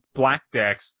in black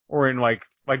decks, or in, like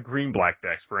green-black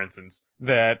decks, for instance,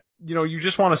 that, you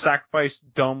just want to sacrifice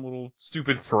dumb little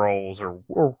stupid thralls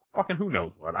or fucking who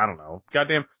knows what, I don't know.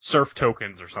 Goddamn surf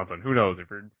tokens or something, who knows, if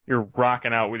you're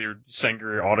rocking out with your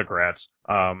Sengir autocrats.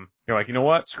 You're like, you know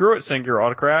what, screw it, Sengir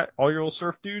autocrat, all your little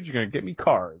surf dudes, you're gonna get me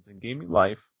cards and gain me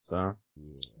life, so.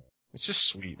 It's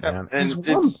just sweet, man. And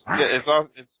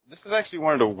this is actually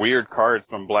one of the weird cards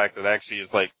from black that actually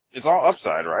is like, it's all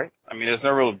upside, right? I mean, there's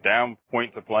no real down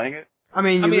point to playing it.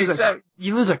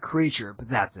 You lose a creature, but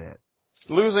that's it.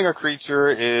 Losing a creature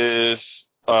is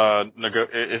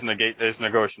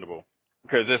negotiable.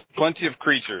 Because there's plenty of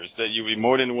creatures that you'd be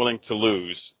more than willing to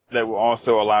lose that will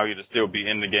also allow you to still be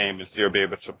in the game and still be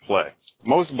able to play.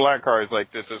 Most black cards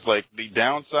like this is like the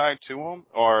downside to them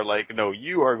are like, no,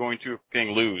 you are going to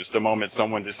lose the moment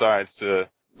someone decides to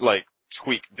like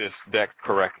tweak this deck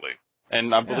correctly.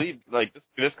 And I believe like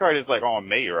this card is like all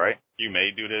may, right? You may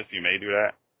do this, you may do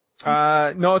that.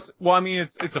 No, it's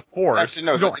a force. Actually,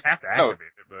 no, you don't have to activate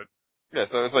it, but. Yeah,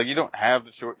 so it's like you don't have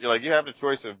the choice, like you have the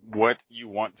choice of what you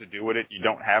want to do with it. You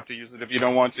don't have to use it if you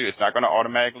don't want to. It's not going to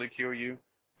automatically kill you.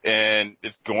 and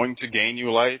it's going to gain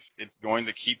you life. It's going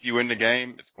to keep you in the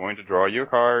game. It's going to draw you a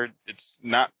card.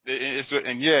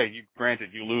 Granted,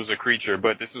 you lose a creature,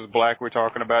 but this is black we're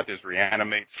talking about. There's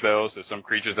reanimate spells. There's some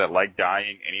creatures that like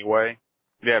dying anyway.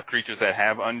 You have creatures that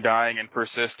have undying and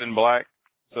persist in black.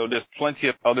 So there's plenty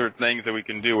of other things that we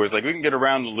can do. It's like we can get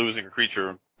around to losing a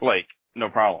creature, like, no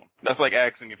problem. That's like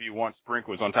asking if you want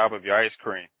sprinkles on top of your ice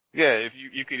cream. Yeah, if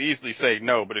you could easily say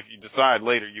no, but if you decide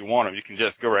later you want them, you can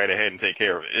just go right ahead and take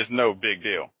care of it. It's no big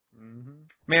deal. Mm-hmm.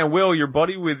 Man, Will, your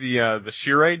buddy with the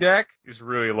Shirei deck is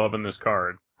really loving this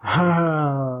card.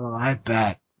 Oh, I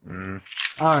bet. Mm.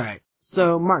 Alright.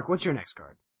 So, Mark, what's your next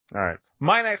card? Alright.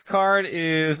 My next card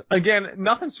is, again,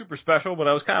 nothing super special, but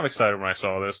I was kind of excited when I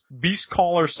saw this.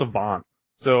 Beastcaller Savant.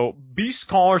 So,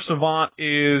 Beastcaller Savant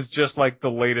is just like the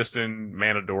latest in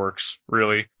Mana Dorks,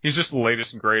 really. He's just the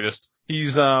latest and greatest.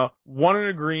 He's, 1 in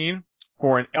a green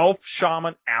for an Elf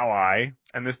Shaman ally.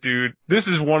 And this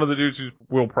is one of the dudes who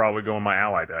will probably go in my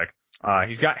ally deck.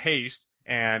 He's got haste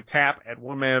and tap at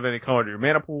 1 mana of any color to your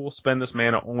mana pool. Spend this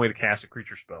mana only to cast a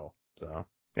creature spell. So,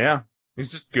 yeah.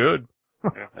 He's just good.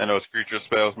 Yeah. And those creature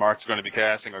spells Mark's going to be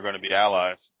casting are going to be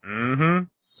allies. Mm-hmm.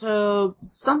 So,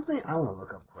 something I want to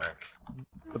look up quick.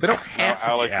 But they don't have to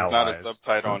Alex be allies. is not a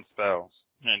subtype on spells.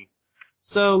 And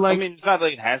so, like, I mean, it's not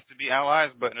that it has to be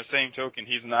allies, but in the same token,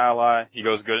 he's an ally. He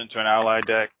goes good into an ally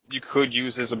deck. You could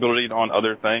use his ability on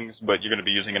other things, but you're going to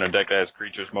be using it in a deck that has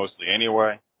creatures mostly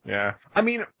anyway. Yeah. I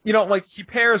mean, like, he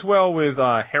pairs well with,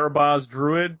 Harabaz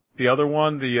Druid, the other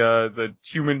one, the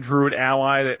human druid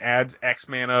ally that adds X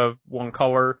mana of 1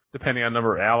 color, depending on the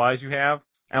number of allies you have.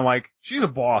 And, like, she's a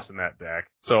boss in that deck.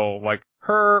 So, like,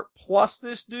 her plus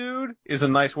this dude is a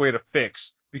nice way to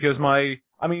fix. Because I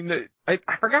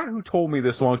forgot who told me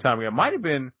this a long time ago. It might have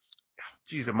been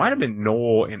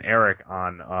Noel and Eric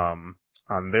on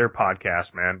their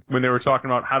podcast, man, when they were talking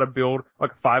about how to build,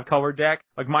 like, a 5-color deck.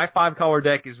 Like, my 5-color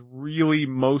deck is really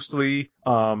mostly,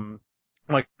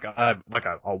 like a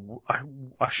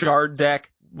shard deck,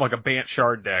 like a Bant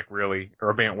shard deck, really, or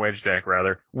a Bant wedge deck,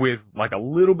 rather, with, like, a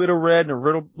little bit of red and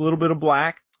a little bit of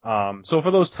black. So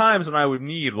for those times when I would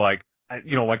need, like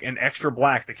an extra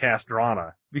black to cast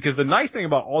Drana. Because the nice thing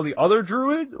about all the other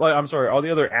all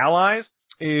the other allies,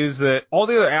 is that all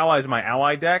the other allies in my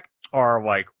ally deck are,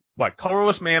 like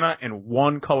colorless mana and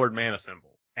 1 colored mana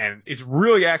symbol. And it's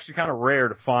really actually kind of rare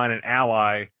to find an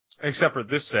ally, except for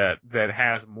this set, that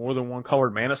has more than 1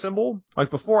 colored mana symbol.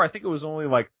 Like before, I think it was only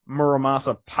like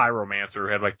Muramasa Pyromancer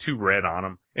who had like 2 red on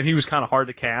him, and he was kind of hard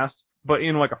to cast. But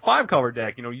in like a 5-color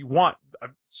deck, you want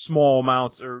small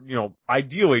amounts, or,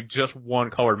 ideally just 1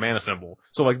 colored mana symbol.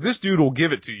 So like this dude will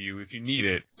give it to you if you need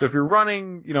it. So if you're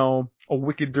running, a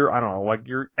Wicked Dirt, I don't know, like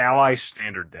your ally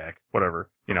standard deck, whatever,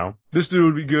 this dude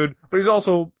would be good. But he's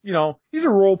also, he's a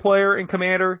role player in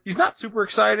Commander. He's not super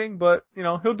exciting, but,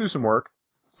 he'll do some work.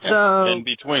 So, and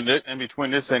between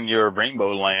this and your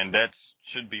Rainbow Land, that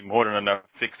should be more than enough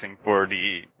fixing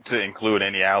to include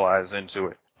any allies into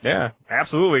it. Yeah,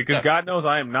 absolutely, because God knows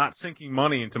I am not sinking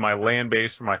money into my land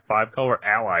base for my 5-color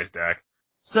allies deck.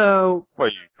 So, well,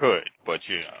 you could, but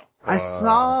I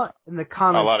saw in the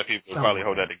comments a lot of people would probably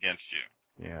hold that against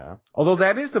you. Yeah. Although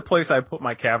that is the place I put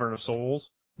my Cavern of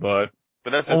Souls, but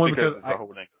that's just only because it's a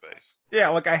holding space. Yeah,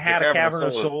 like I had a Cavern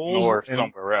of Souls. Or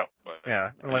somewhere else. But,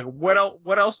 yeah. And like, what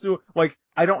else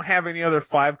I don't have any other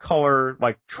 5-color,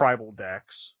 like, tribal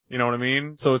decks. You know what I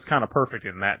mean? So it's kind of perfect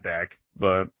in that deck,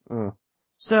 but,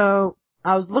 So,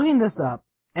 I was looking this up,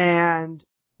 and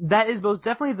that is most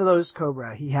definitely the Lotus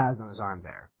Cobra he has on his arm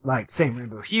there. Like, same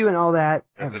rainbow hue and all that.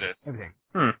 Yes, it is. Everything.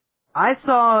 I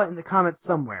saw in the comments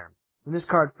somewhere, when this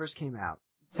card first came out,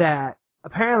 that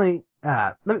apparently,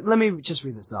 let me just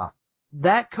read this off.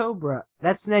 That Cobra,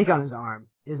 that snake on his arm,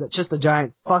 is just a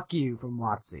giant fuck you from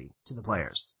WotC to the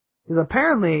players. Because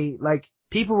apparently, like,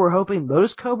 people were hoping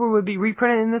Lotus Cobra would be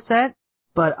reprinted in the set,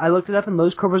 but I looked it up and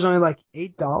Lotus Cobra's only like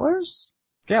 $8?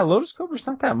 Yeah, Lotus Cobra's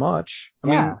not that much. I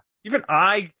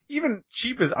mean, even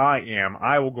cheap as I am,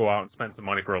 I will go out and spend some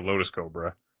money for a Lotus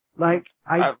Cobra. Like,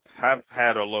 I've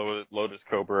had a Lotus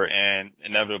Cobra, and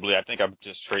inevitably I think I've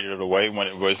just traded it away when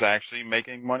it was actually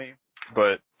making money.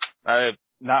 But I'm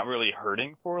not really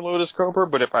hurting for a Lotus Cobra,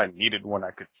 but if I needed one,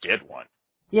 I could get one.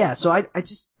 Yeah, so I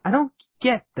don't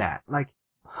get that. Like,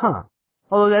 huh.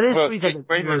 Although that is sweet that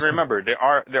remember,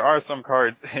 there are some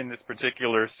cards in this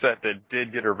particular set that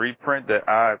did get a reprint that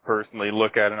I personally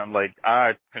look at and I'm like,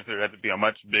 I consider that to be a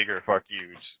much bigger fuck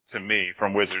you to me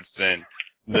from Wizards than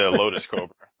the Lotus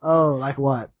Cobra. Oh, like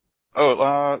what?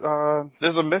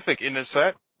 There's a mythic in this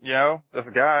set, there's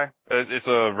a guy. It's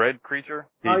a red creature.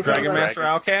 Dragon Master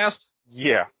Outcast?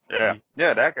 Yeah, that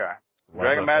guy.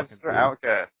 Dragon Master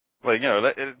Outcast. Like,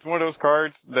 it's one of those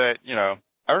cards that,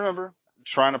 I remember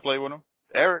trying to play with him.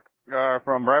 Eric,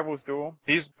 from Rivals Duel,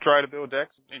 he's tried to build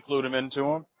decks, include him into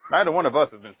them. Neither one of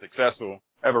us has been successful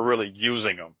ever really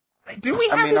using them. Did we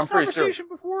have this conversation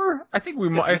before? I think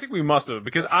we must have,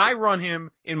 because I run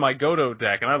him in my Godo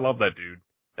deck, and I love that dude.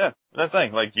 Yeah, that's the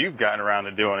thing. Like, you've gotten around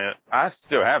to doing it. I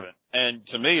still haven't. And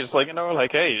to me, it's like,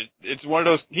 hey, it's one of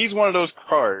those, he's one of those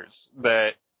cards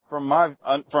that, from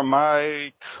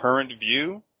my current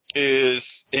view, is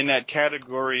in that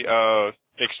category of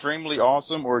extremely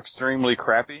awesome or extremely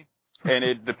crappy. And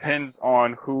it depends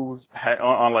on who's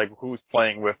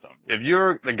playing with them. If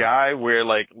you're the guy where,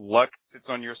 like, luck sits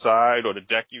on your side or the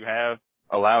deck you have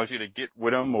allows you to get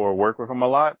with him or work with him a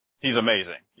lot, he's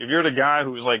amazing. If you're the guy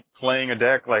who's, like, playing a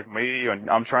deck like me and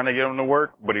I'm trying to get him to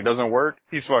work, but he doesn't work,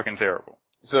 he's fucking terrible.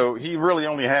 So he really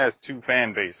only has two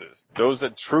fan bases. Those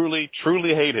that truly,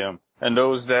 truly hate him and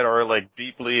those that are, like,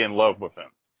 deeply in love with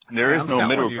him. There is no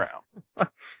middle ground.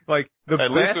 Like,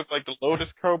 at least with, like, the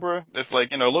Lotus Cobra, it's like,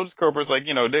 Lotus Cobra's like,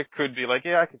 there could be like,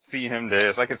 yeah, I could see him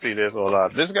this, I could see this, all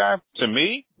that. This guy, to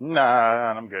me, nah,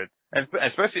 I'm good. And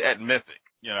especially at Mythic,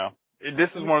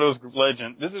 This is one of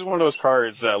those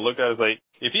cards that I look at as like,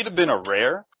 if he'd have been a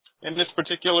rare in this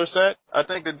particular set, I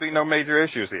think there'd be no major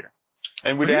issues here.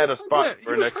 And we'd have had a spot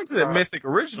for next. He was printed at Mythic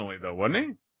originally, though, wasn't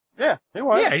he? Yeah, he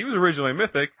was. Yeah, he was originally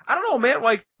Mythic. I don't know, man.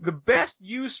 Like, the best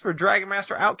use for Dragon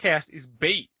Master Outcast is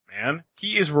bait, man.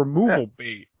 He is removal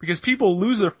bait. Because people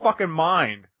lose their fucking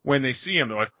mind when they see him.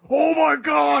 They're like, oh my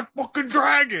god, fucking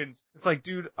dragons! It's like,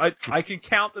 dude, I can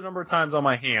count the number of times on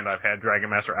my hand I've had Dragon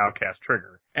Master Outcast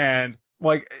trigger. And,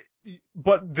 like,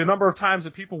 but the number of times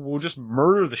that people will just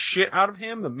murder the shit out of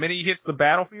him the minute he hits the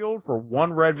battlefield for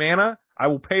 1 red mana, I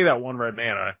will pay that 1 red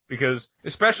mana. Because,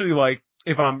 especially, like,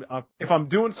 if I'm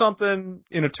doing something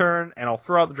in a turn and I'll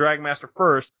throw out the Dragon Master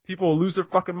first, people will lose their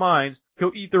fucking minds,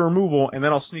 he'll eat the removal, and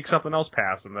then I'll sneak something else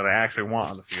past him that I actually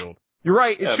want on the field. You're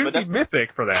right, it shouldn't be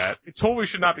Mythic for that. It totally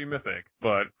should not be Mythic,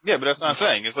 but... Yeah, but that's what I'm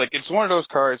saying. It's like, it's one of those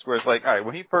cards where it's like, alright,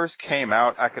 when he first came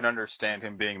out, I could understand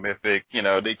him being Mythic.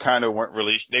 They kind of weren't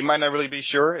really, they might not really be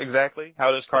sure exactly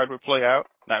how this card would play out.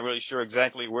 Not really sure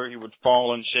exactly where he would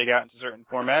fall and shake out into certain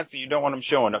formats, and you don't want him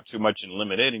showing up too much in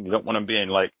limited, and you don't want him being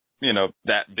like,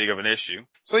 that big of an issue.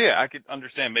 So yeah, I could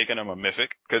understand making him a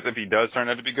Mythic, because if he does turn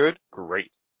out to be good,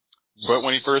 great. But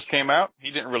when he first came out,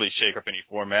 he didn't really shake up any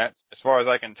formats. As far as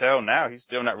I can tell now, he's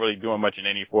still not really doing much in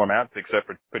any formats, except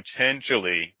for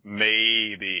potentially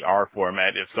maybe our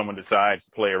format if someone decides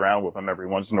to play around with him every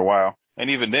once in a while. And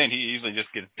even then, he easily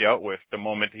just gets dealt with the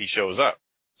moment he shows up.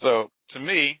 So, to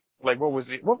me, like, what's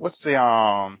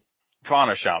the,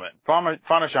 Fauna Shaman?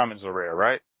 Fauna Shaman's a rare,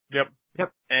 right? Yep.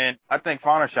 And I think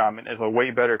Fauna Shaman is a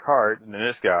way better card than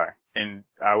this guy. And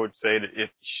I would say that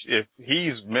if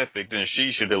he's Mythic, then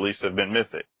she should at least have been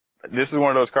Mythic. This is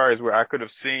one of those cards where I could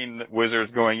have seen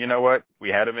Wizards going, you know what? We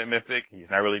had him in Mythic. He's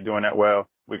not really doing that well.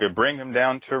 We could bring him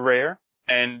down to rare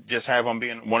and just have him be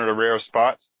in one of the rare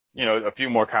spots. A few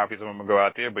more copies of him will go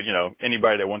out there, but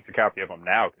anybody that wants a copy of him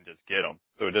now can just get him.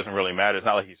 So it doesn't really matter. It's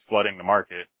not like he's flooding the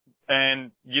market.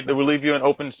 And we'll leave you an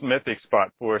open Mythic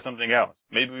spot for something else.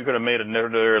 Maybe we could have made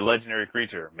another legendary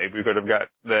creature. Maybe we could have got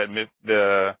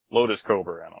the Lotus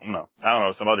Cobra. I don't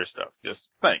know, some other stuff. Just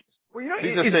things. Well,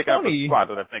 he's just taking up a spot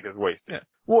that I think is wasted. Yeah.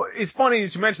 Well, it's funny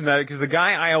that you mention that because the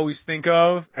guy I always think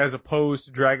of as opposed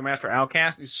to Dragon Master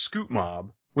Outcast is Scoot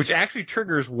Mob, which actually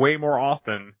triggers way more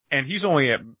often, and he's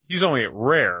only at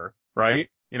rare, right?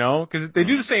 Because they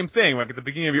do the same thing. Like at the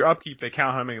beginning of your upkeep, they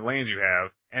count how many lands you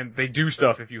have, and they do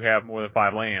stuff if you have more than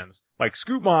 5 lands. Like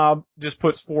Scoot Mob just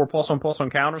puts 4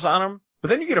 +1/+1 counters on them, but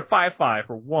then you get a 5/5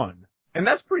 for 1. And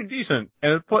that's pretty decent.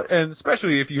 And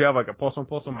especially if you have like a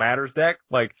 +1/+1 matters deck,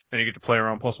 like then you get to play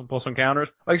around +1/+1 counters.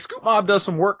 Like Scoot Mob does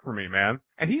some work for me, man.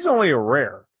 And he's only a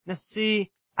rare. Now see,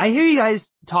 I hear you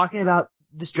guys talking about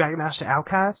this Dragon Master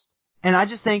Outcast, and I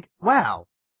just think, wow,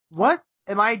 what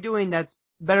am I doing that's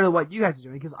better than what you guys are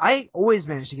doing? Because I always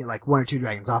manage to get like 1 or 2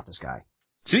 dragons off this guy.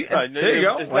 See, there you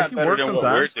go. It's not better than what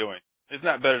we're doing. It's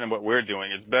not better than what we're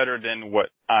doing. It's better than what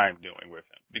I'm doing with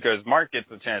him. Because Mark gets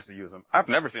a chance to use him. I've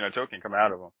never seen a token come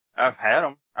out of him. I've had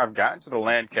him. I've gotten to the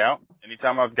land count.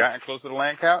 Anytime I've gotten close to the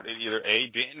land count, it either A,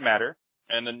 didn't matter,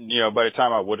 and then, by the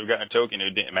time I would have gotten a token, it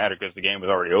didn't matter because the game was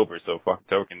already over, so fuck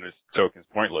token. This token's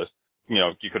pointless.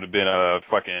 You could have been a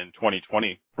fucking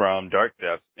 2020 from Dark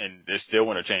Depths, and it still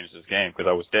wouldn't have changed this game because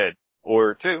I was dead.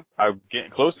 Or 2, I'm getting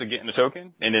close to getting the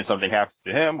token, and then something happens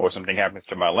to him, or something happens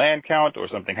to my land count, or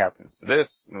something happens to this,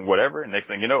 and whatever, and next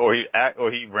thing you know,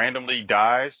 or he randomly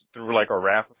dies through like a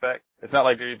wrath effect. It's not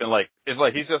like they're even like, it's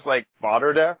like he's just like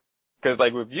fodder death. Cause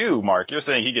like with you, Mark, you're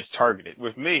saying he gets targeted.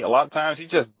 With me, a lot of times he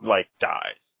just like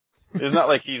dies. It's not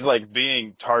like he's like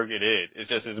being targeted. It's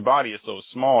just his body is so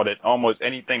small that almost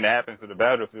anything that happens to the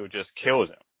battlefield just kills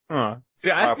him. Huh. See,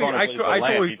 I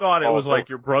totally thought it was like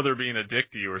your brother being a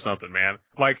dick to you or something, man.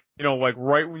 Like, like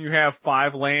right when you have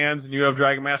 5 lands and you have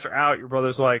Dragon Master out, your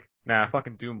brother's like, nah,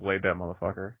 fucking Doomblade that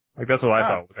motherfucker. Like, that's what I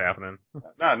thought was happening.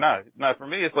 No. For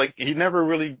me, it's like, he never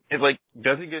really, it's like,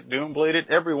 does he get Doombladed?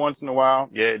 Every once in a while,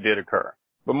 yeah, it did occur.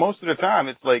 But most of the time,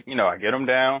 it's like, I get him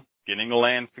down, getting the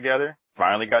lands together,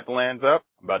 finally got the lands up,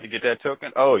 about to get that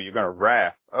token. Oh, you're gonna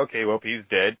Wrath. Okay, well, he's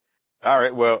dead.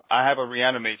 Alright, well, I have a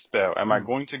reanimate spell. Am I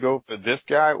going to go for this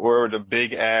guy or the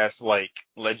big ass, like,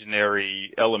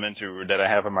 legendary elemental that I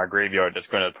have in my graveyard that's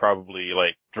gonna probably,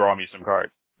 like, draw me some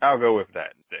cards? I'll go with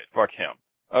that instead. Fuck him.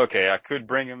 Okay, I could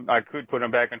put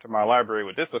him back into my library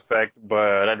with this effect,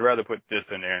 but I'd rather put this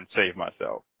in there and save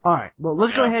myself. Alright, well,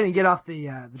 let's go ahead and get off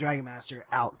the Dragon Master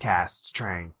Outcast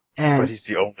train. But he's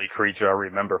the only creature I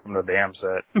remember from the damn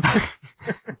set.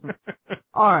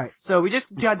 Alright, so we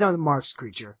just got done with Mark's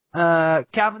creature.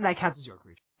 Calvin, that counts as your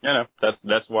creature.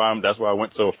 That's why I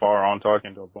went so far on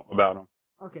talking about him.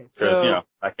 Okay, so... Because,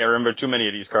 I can't remember too many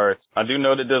of these cards. I do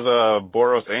know that there's a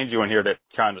Boros Angel in here that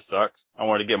kinda sucks. I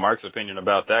wanted to get Mark's opinion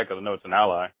about that because I know it's an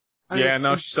ally.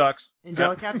 No, she sucks.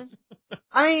 Angelic Captains?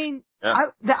 I mean,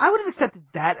 I would have accepted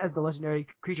that as the legendary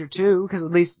creature too, because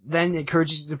at least then it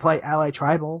encourages you to play ally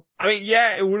tribal. I mean,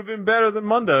 yeah, it would have been better than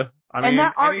Munda. And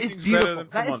that art is beautiful.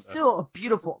 That is still a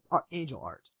beautiful angel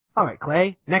art. Alright,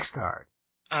 Clay, next card.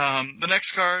 The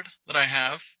next card that I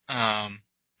have,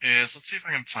 is, let's see if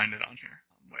I can find it on here.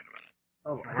 Wait a minute.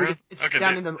 Oh, I think it's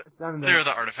down in the... There are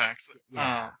the artifacts.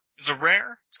 Yeah. It's a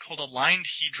rare. It's called Aligned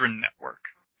Hedron Network.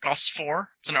 Costs 4.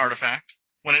 It's an artifact.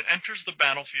 When it enters the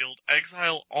battlefield,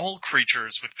 exile all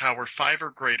creatures with power 5 or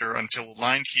greater until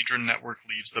Aligned Hedron Network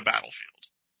leaves the battlefield.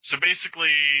 So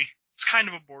basically, it's kind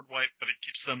of a board wipe, but it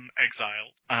keeps them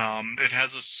exiled. It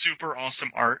has a super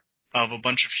awesome art of a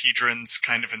bunch of Hedrons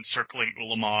kind of encircling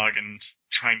Ulamog and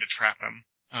trying to trap him.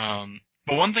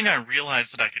 But one thing I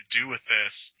realized that I could do with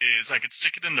this is I could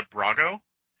stick it into Brago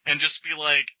and just be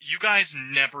like, you guys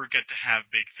never get to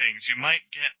have big things. You might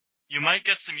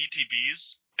get some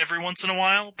ETBs every once in a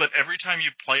while, but every time you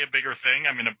play a bigger thing,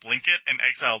 I'm going to blink it and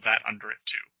exile that under it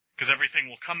too. Because everything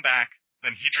will come back,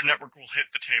 then Hedron Network will hit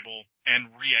the table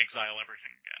and re-exile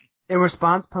everything again. In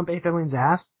response, pump Aetherline's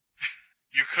ass?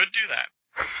 You could do that.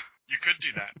 You could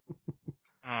do that.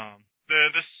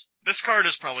 This card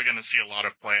is probably going to see a lot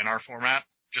of play in our format,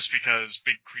 just because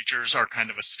big creatures are kind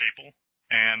of a staple,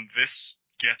 and this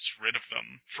gets rid of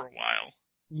them for a while.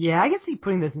 Yeah, I can see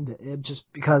putting this into Ib just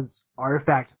because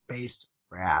artifact-based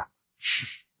Wrath.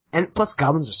 And plus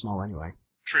goblins are small anyway.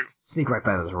 True. Sneak right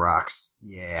by those rocks.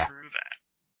 Yeah. True that.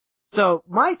 So,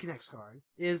 my next card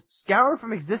is Scour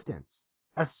from Existence.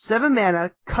 A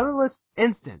 7-mana, colorless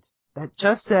instant that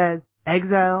just says,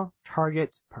 exile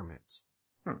target permanent.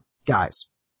 Guys,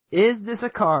 is this a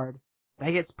card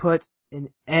that gets put in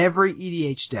every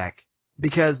EDH deck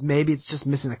because maybe it's just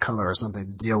missing a color or something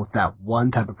to deal with that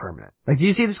one type of permanent? Like, do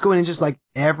you see this going in just like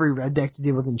every red deck to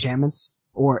deal with enchantments?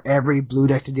 Or every blue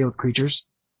deck to deal with creatures?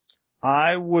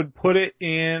 I would put it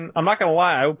in, I'm not gonna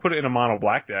lie, I would put it in a mono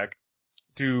black deck.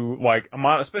 Do, like,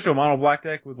 especially a mono black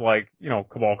deck with, like,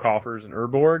 Cabal Coffers and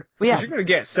Urborg. Well, yeah. You're gonna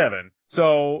get 7.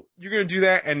 So, you're gonna do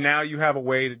that, and now you have a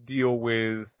way to deal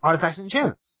with artifacts and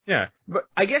enchantments. Yeah. But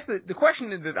I guess the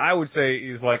question that I would say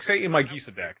is, like, say in my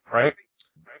Gisa deck, right?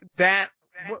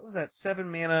 What was that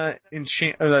 7-mana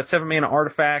that 7-mana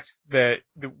artifact that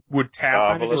would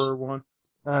tap for one?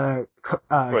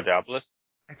 Obelisk.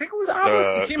 I think it was Obelisk.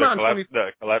 It came out in 20...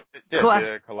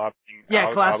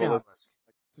 Collapsing Obelisk.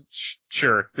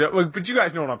 Sure. But you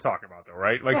guys know what I'm talking about, though,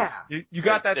 right? Like, yeah. You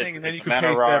got that thing, and then you could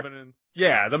pay 7 and...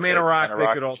 Yeah, the Mana Rock, they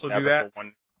could also do that.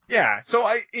 Yeah, so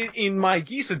in my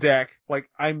Gisa deck, like,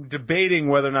 I'm debating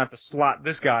whether or not to slot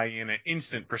this guy in an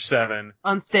instant for 7.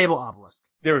 Unstable Obelisk.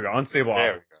 There we go, Unstable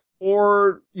Obelisk.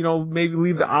 Or, maybe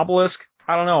leave the Obelisk.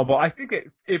 I don't know, but I think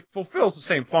it fulfills the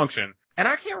same function. And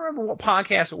I can't remember what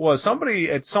podcast it was. Somebody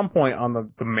at some point on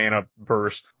the mana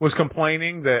verse was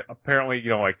complaining that apparently,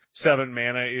 7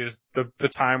 mana is the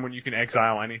time when you can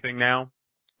exile anything now.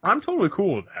 I'm totally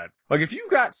cool with that. Like, if you've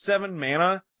got 7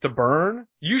 mana to burn,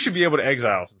 you should be able to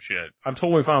exile some shit. I'm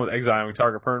totally fine with exiling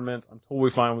target permanents. I'm totally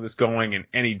fine with this going in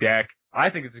any deck. I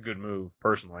think it's a good move,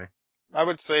 personally. I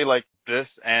would say, like, this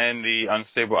and the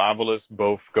Unstable Obelisk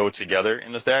both go together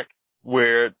in this deck,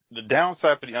 where the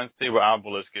downside for the Unstable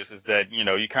Obelisk is that,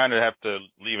 you kind of have to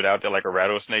leave it out there like a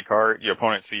Rattlesnake card. Your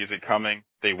opponent sees it coming.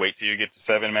 They wait till you get to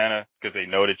 7 mana because they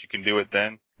know that you can do it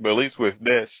then. But at least with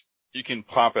this, you can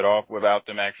pop it off without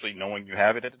them actually knowing you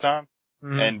have it at the time.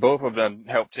 And both of them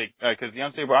help take, cause the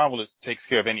Unstable Obelisk takes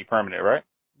care of any permanent, right?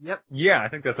 Yep. Yeah, I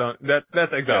think that's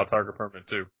exile target permanent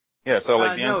too. Yeah, so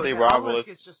like the No, Unstable the Obelisk.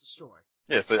 is just destroy.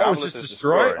 Yeah, so the Oh, it's Obelisk just is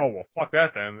destroy? destroyed. Oh, well, fuck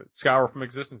that then. Scour from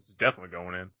Existence is definitely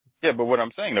going in. Yeah, but what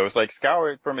I'm saying though is like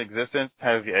Scour from Existence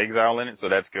has the exile in it, so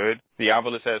that's good. The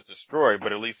Obelisk has destroy,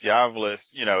 but at least the Obelisk,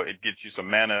 it gets you some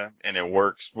mana and it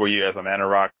works for you as a mana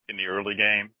rock in the early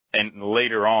game. And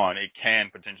later on, it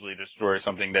can potentially destroy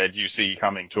something that you see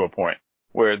coming to a point.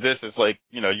 Where this is like,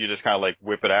 you just kind of like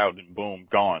whip it out and boom,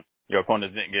 gone. Your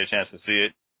opponents didn't get a chance to see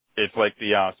it. It's like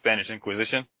the Spanish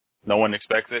Inquisition. No one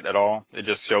expects it at all. It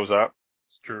just shows up.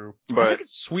 It's true. But I think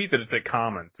it's sweet that it's a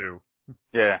common too.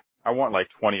 Yeah, I want like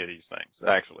 20 of these things,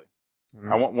 actually.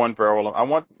 I want one for all of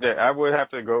them. I would have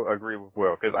to agree with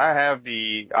Will, because I have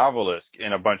the Obelisk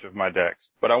in a bunch of my decks,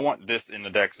 but I want this in the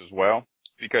decks as well.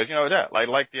 Because, I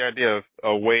like the idea of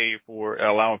a way for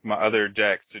allowing my other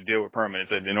decks to deal with permanents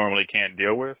that they normally can't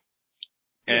deal with.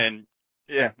 And,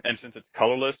 and since it's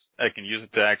colorless, I can use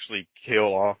it to actually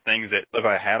kill off things that, if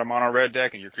I had them on a red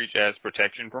deck and your creature has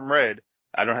protection from red,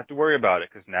 I don't have to worry about it,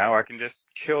 because now I can just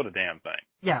kill the damn thing.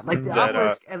 Yeah, like the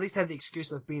Obelisk at least had the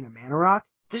excuse of being a mana rock.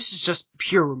 This is just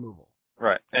pure removal.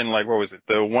 Right. And like, what was it?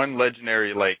 The one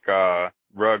legendary,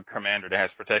 rug commander that has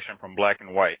protection from black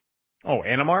and white. Oh,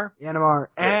 Animar? Animar,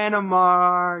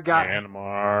 got it.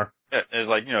 Animar. Yeah, it's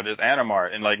like, there's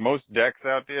Animar, and like most decks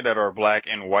out there that are black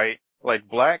and white, like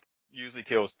black usually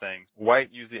kills things,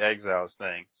 white usually exiles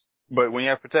things. But when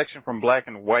you have protection from black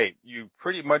and white, you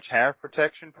pretty much have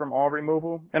protection from all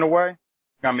removal in a way.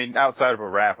 I mean, outside of a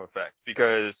wrath effect,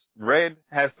 because red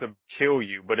has to kill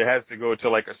you, but it has to go to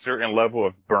like a certain level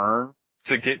of burn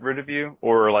to get rid of you,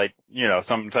 or like,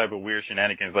 some type of weird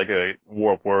shenanigans like a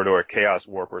warp word or a chaos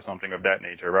warp or something of that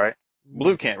nature, right?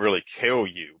 Blue can't really kill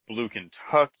you. Blue can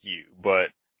tuck you,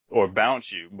 or bounce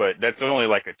you, but that's only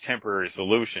like a temporary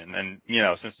solution. And,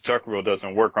 since the tuck rule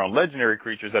doesn't work on legendary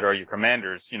creatures that are your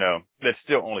commanders, that's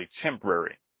still only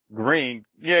temporary. Green,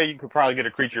 you could probably get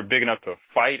a creature big enough to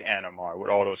fight Animar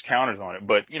with all those counters on it,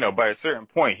 but, by a certain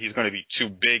point, he's going to be too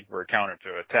big for a counter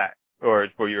to attack, or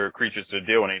for your creatures to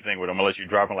deal with anything with him unless you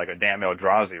drop him like a damn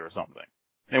Eldrazi or something.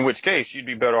 In which case, you'd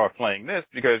be better off playing this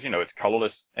because, it's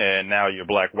colorless, and now your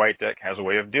black-white deck has a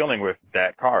way of dealing with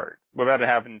that card without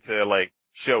having to,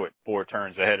 show it 4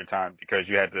 turns ahead of time because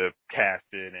you had to cast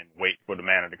it and wait for the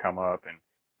mana to come up and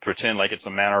pretend like it's a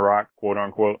mana rock,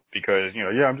 quote-unquote, because,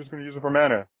 I'm just going to use it for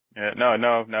mana. Yeah, no,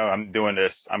 I'm doing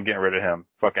this. I'm getting rid of him.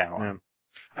 Fuck Animal. Yeah.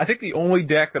 I think the only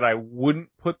deck that I wouldn't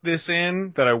put this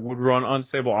in, that I would run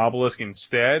Unstable Obelisk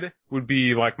instead, would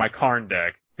be like my Karn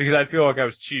deck. Because I'd feel like I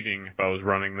was cheating if I was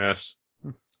running this.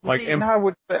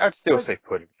 I'd still say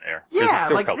put it in there. Yeah,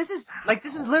 this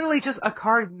is literally just a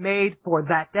card made for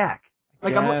that deck.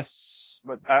 But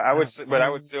I would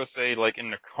still say,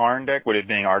 in the Karn deck, with it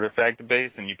being artifact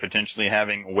based and you potentially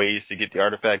having ways to get the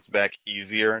artifacts back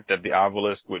easier, that the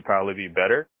Obelisk would probably be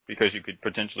better because you could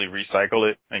potentially recycle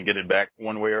it and get it back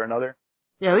one way or another.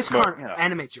 Yeah, at least Karn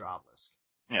animates your Obelisk.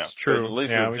 Yeah, it's true. At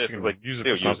least you can use it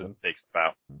for something. Takes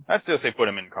about. I'd still say put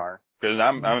him in Karn. Because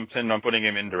I'm intending on putting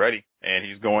him into ready, and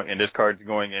this card's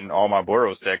going in all my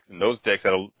Boros decks, and those decks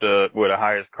had with the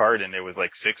highest card in there was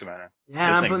 6 mana. Yeah,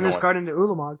 and I'm putting this card into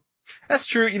Ulamog. That's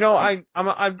true. I'm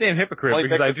a damn hypocrite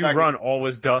because I do run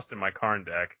Always Dust in my Karn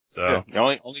deck. So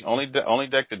yeah, the only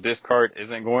deck that this card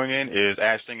isn't going in is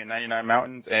Ashling and 99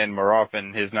 Mountains and Maroth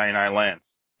and his 99 Lands.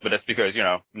 But that's because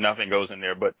nothing goes in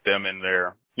there but them and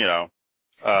their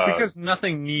it's because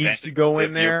nothing needs to go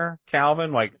in there,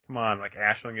 Calvin. Come on,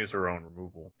 Ashling is her own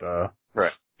removal. Duh.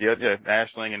 Right. Yeah,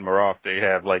 Ashling and Maroth, they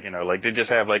have they just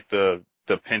have the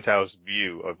penthouse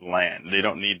view of land. They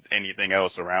don't need anything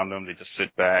else around them. They just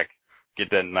sit back, get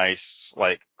that nice,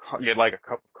 get a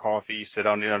cup of coffee, sit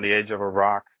on the edge of a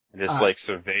rock, and just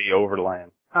survey over the land.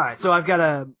 Alright, so I've got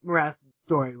a Marath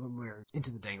story when we're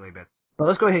into the dangly bits. But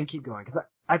let's go ahead and keep going, because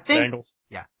I think... Dangles.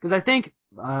 Yeah, because I think,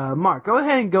 Mark, go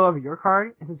ahead and go over your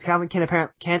card, and since Calvin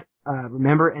can't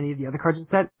remember any of the other cards in the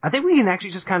set, I think we can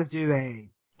actually just kind of do a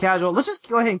casual, let's just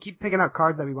go ahead and keep picking out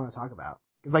cards that we want to talk about.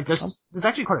 Because there's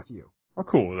actually quite a few. I'm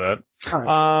cool with that.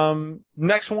 Alright.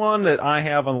 Next one that I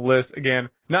have on the list, again,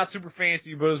 not super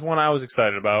fancy, but is one I was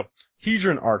excited about.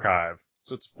 Hedron Archive.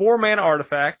 So it's 4 mana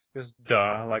artifact, because duh,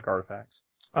 I like artifacts.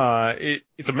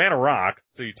 It's a mana rock,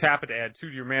 so you tap it to add 2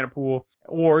 to your mana pool,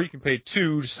 or you can pay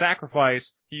 2 to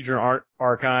sacrifice Hedron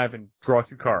Archive and draw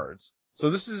 2 cards. So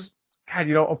this is, God,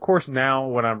 of course now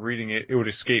when I'm reading it, it would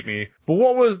escape me. But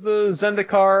what was the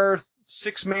Zendikar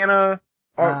 6 mana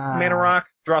mana rock?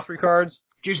 Draw 3 cards?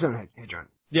 Hedron.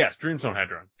 Yes, Dreamstone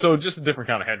Hedron. So just a different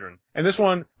kind of Hedron. And this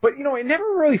one, but it never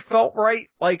really felt right.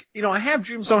 Like, I have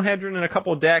Dreamstone Hedron in a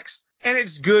couple of decks, and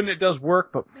it's good and it does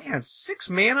work, but man, 6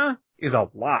 mana is a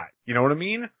lot. You know what I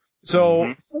mean?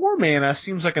 So 4 mana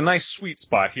seems like a nice sweet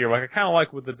spot here. Like I kind of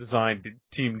like what the design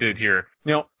team did here.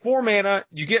 4 mana,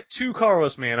 you get 2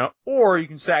 colorless mana, or you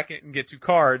can sack it and get 2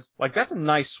 cards. Like that's a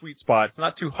nice sweet spot. It's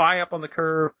not too high up on the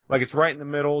curve. Like it's right in the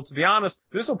middle. To be honest,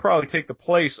 this will probably take the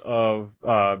place of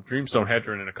Dreamstone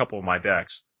Hedron in a couple of my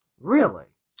decks. Really?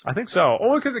 I think so.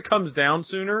 Only because it comes down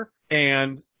sooner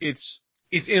and it's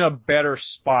in a better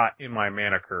spot in my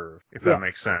mana curve, if that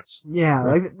makes sense. Yeah,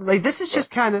 like this is just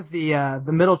kind of the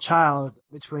middle child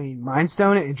between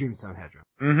Mindstone and Dreamstone Hedron.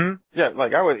 Mm-hmm. Yeah,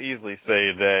 like I would easily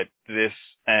say that this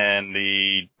and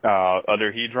the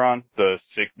other Hedron, the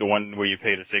one where you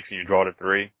pay the 6 and you draw the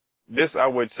 3, this I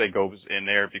would say goes in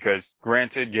there because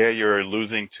granted, yeah, you're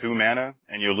losing 2 mana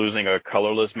and you're losing a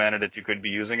colorless mana that you could be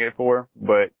using it for,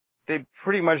 but they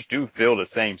pretty much do fill the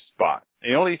same spot.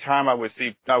 The only time I would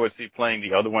see playing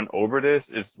the other one over this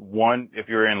is one, if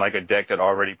you're in like a deck that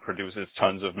already produces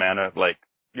tons of mana, like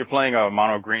you're playing a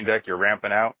mono green deck, you're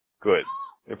ramping out, good.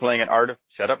 You're playing an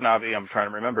shut up Navi, I'm trying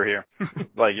to remember here.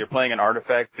 Like you're playing an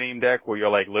artifact themed deck where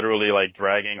you're like literally like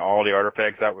dragging all the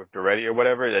artifacts out with Duretti or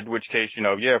whatever, in which case,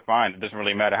 yeah, fine. It doesn't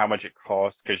really matter how much it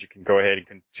costs because you can go ahead and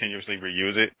continuously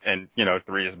reuse it and,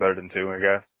 3 is better than 2, I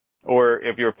guess. Or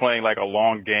if you're playing like a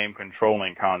long game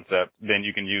controlling concept, then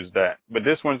you can use that. But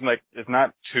this one's like, it's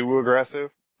not too aggressive.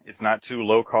 It's not too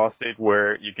low costed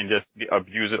where you can just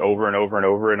abuse it over and over and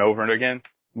over and over and again.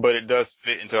 But it does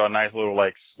fit into a nice little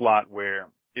like slot where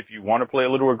if you want to play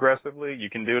a little aggressively, you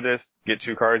can do this, get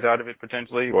 2 cards out of it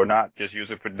potentially, or not, just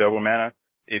use it for double mana.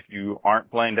 If you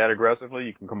aren't playing that aggressively,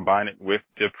 you can combine it with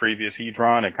the previous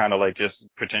Hedron and kind of like just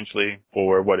potentially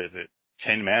for,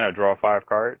 10 mana, draw 5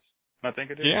 cards. I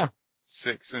think it is. Yeah.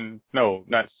 6 and, no,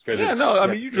 not, cause yeah, it's, no, I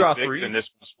mean, you draw 6 3. and this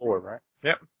one's 4, right?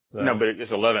 Yep. So. No, but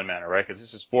it's 11 mana, right? Cause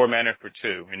this is 4 mana for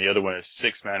 2 and the other one is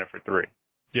 6 mana for 3.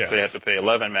 Yes. So you have to pay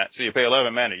 11 mana. So you pay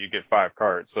 11 mana, you get 5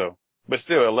 cards. So, but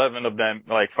still 11 of them,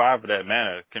 like 5 of that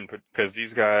mana cause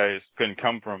these guys couldn't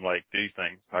come from like these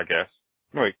things, I guess.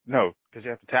 Wait, no, cause you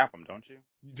have to tap them, don't you?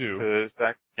 You do.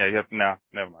 Yeah, you have to, no,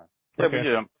 never mind. Yeah, Okay. but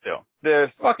you don't, still.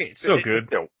 There's, okay, it's so good.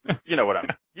 Still, you know what I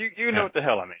mean. You know what the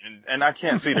hell I mean. And I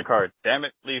can't see the cards. Damn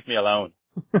it, leave me alone.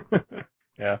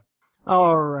 Yeah.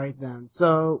 Alright then,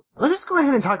 so let's just go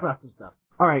ahead and talk about some stuff.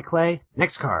 Alright, Clay,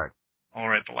 next card.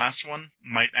 Alright, the last one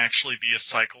might actually be a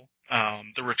cycle.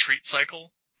 The retreat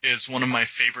cycle is one of my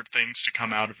favorite things to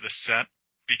come out of this set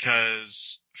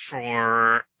because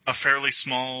for a fairly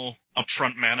small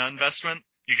upfront mana investment,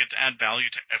 you get to add value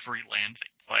to every land that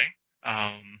you play.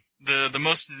 The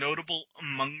most notable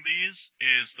among these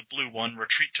is the blue one,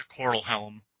 Retreat to Coral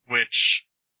Helm, which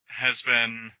has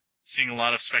been seeing a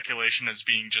lot of speculation as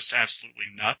being just absolutely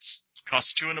nuts.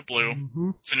 Costs 2 and a blue. Mm-hmm.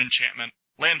 It's an enchantment.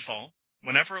 Landfall.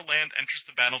 Whenever a land enters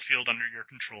the battlefield under your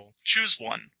control, choose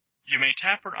one. You may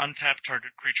tap or untap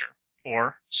target creature,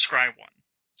 or scry one.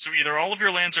 So either all of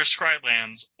your lands are scry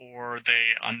lands, or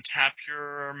they untap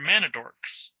your mana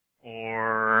dorks,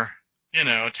 or,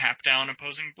 tap down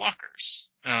opposing blockers.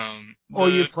 Or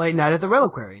you play Knight of the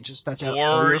Reliquary and just fetch out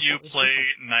all Or your you play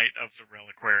symbols. Knight of the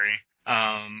Reliquary,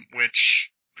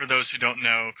 which, for those who don't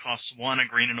know, costs 1, a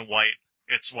green, and a white.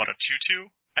 It's, a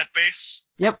 2/2 at base?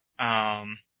 Yep.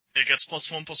 It gets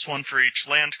 +1/+1 for each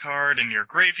land card in your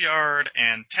graveyard,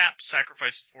 and tap,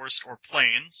 sacrifice a forest or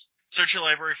plains. Search your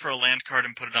library for a land card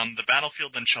and put it on the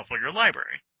battlefield, then shuffle your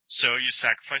library. So you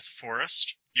sacrifice a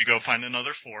forest, you go find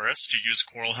another forest, you use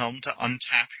Coral Helm to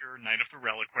untap your Knight of the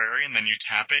Reliquary, and then you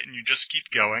tap it and you just keep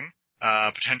going.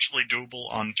 Potentially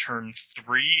doable on turn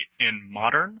 3 in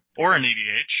Modern, or in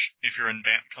EDH, if you're in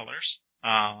Vamp colors.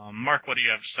 Mark, what do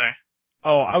you have to say?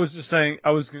 Oh, I was just saying,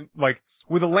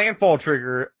 with a landfall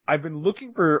trigger, I've been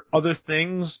looking for other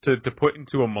things to put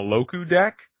into a Moloku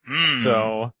deck.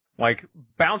 So,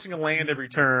 bouncing a land every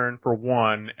turn for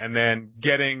 1, and then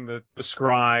getting the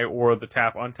scry or the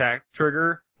tap untap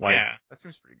trigger, that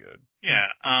seems pretty good. Yeah,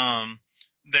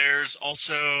 there's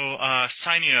also,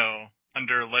 Sainio,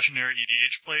 under Legendary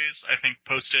EDH Plays, I think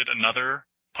posted another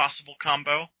possible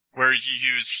combo, where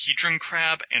you use Hedron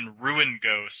Crab and Ruin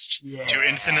Ghost to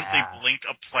infinitely blink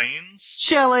a plains.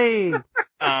 Shelly!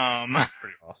 That's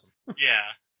pretty awesome.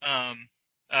 Yeah.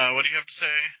 What do you have to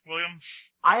say, William?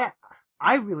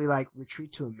 I really like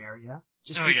Retreat to Emeria.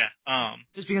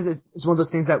 Just because it's one of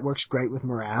those things that works great with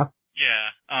Morath. Yeah.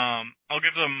 I'll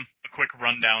give them a quick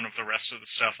rundown of the rest of the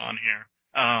stuff on here.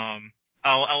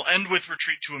 I'll end with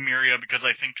Retreat to Emeria because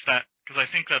I think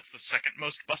that's the second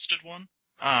most busted one.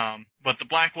 But the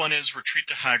black one is Retreat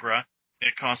to Hagra.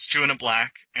 It costs 2 and a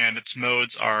black, and its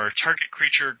modes are target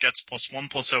creature gets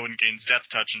 +1/+0 and gains death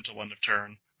touch until end of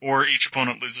turn, or each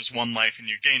opponent loses 1 life and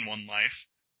you gain 1 life.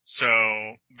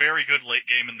 So, very good late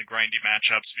game in the grindy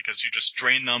matchups because you just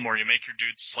drain them or you make your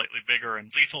dudes slightly bigger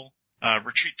and lethal.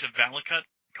 Retreat to Valakut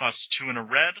costs 2 and a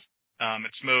red.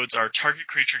 Its modes are target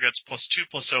creature gets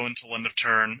 +2/+0 until end of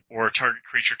turn, or target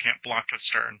creature can't block this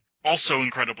turn. Also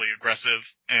incredibly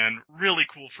aggressive, and really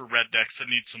cool for red decks that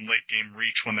need some late game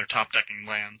reach when they're top decking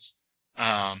lands.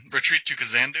 Retreat to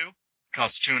Kazandu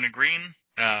costs 2 and a green.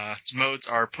 Its modes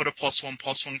are put a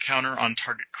 +1/+1 counter on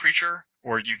target creature,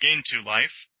 or you gain 2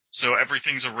 life. So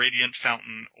everything's a Radiant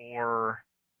Fountain or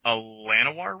a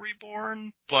Llanowar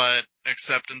Reborn, but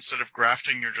except instead of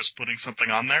grafting, you're just putting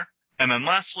something on there. And then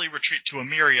lastly, Retreat to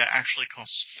Emeria actually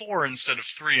costs 4 instead of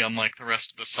 3, unlike the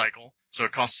rest of the cycle. So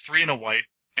it costs 3 and a white,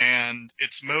 and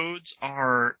its modes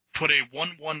are put a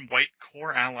 1/1 white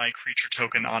core ally creature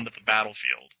token onto the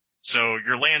battlefield. So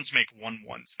your lands make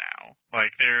 1/1s now.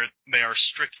 Like, they are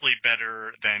strictly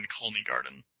better than Colony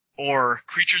Garden. Or,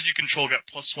 creatures you control get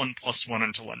 +1/+1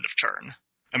 until end of turn.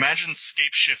 Imagine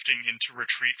scape-shifting into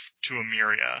Retreat to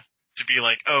Emeria to be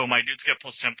like, oh, my dudes get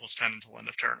 +10/+10 until end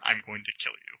of turn. I'm going to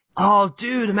kill you. Oh,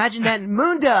 dude, imagine that in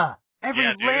Munda! Every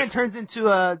Yeah, dude. land turns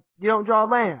into you don't draw a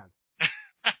land.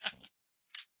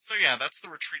 So yeah, that's the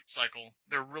Retreat cycle.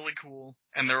 They're really cool,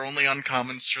 and they're only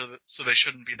uncommons, so they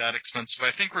shouldn't be that expensive.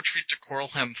 I think Retreat to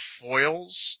Coralhelm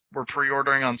foils we're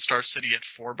pre-ordering on Star City at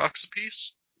 $4 a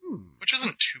piece, which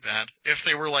isn't too bad. If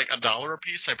they were like $1 a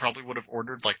piece, I probably would have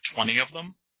ordered like 20 of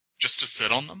them, just to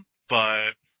sit on them.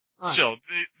 But still,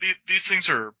 these things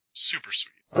are super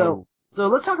sweet. So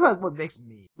let's talk about what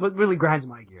really grinds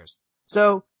my gears.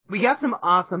 So, we got some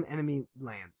awesome enemy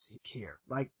lands here,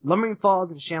 like Lumbering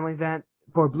Falls and Shambling Vent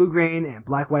for blue-green and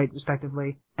black-white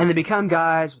respectively, and they become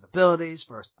guys with abilities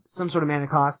for some sort of mana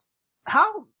cost.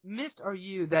 How miffed are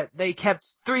you that they kept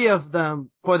 3 of them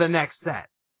for the next set?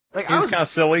 Like, It was kind of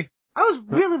silly. I was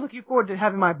really looking forward to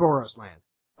having my Boros land.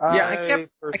 Yeah,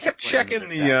 I kept checking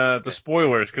the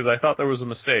spoilers because I thought there was a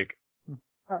mistake.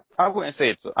 I wouldn't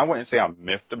say I'm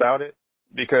miffed about it,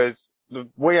 because the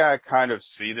way I kind of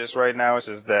see this right now is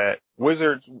that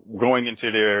Wizards going into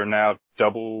their now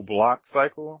double block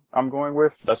cycle, I'm going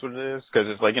with. That's what it is. Cause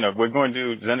it's like, we're going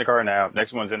to do Zendikar now,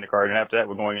 next one's Zendikar, and after that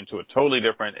we're going into a totally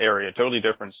different area, totally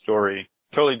different story,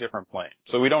 totally different plane.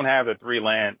 So we don't have the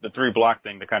 3 block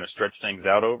thing to kind of stretch things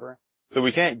out over. So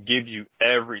we can't give you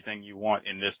everything you want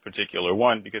in this particular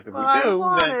one, because if we do, I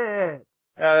want it!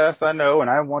 Yes, I know, and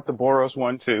I want the Boros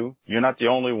one too. You're not the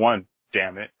only one,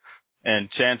 damn it.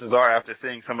 And chances are, after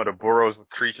seeing some of the Boros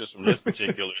creatures from this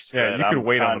particular set, yeah, you could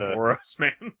wait on the Boros,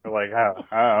 man. Like, how?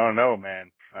 I don't know,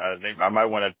 man. I might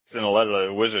want to send a letter to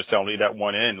the Wizards telling me that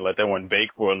one in, let that one bake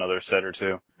for another set or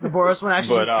two. The Boros one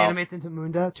actually just animates into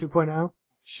Munda 2.0.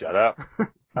 Shut up.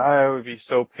 I would be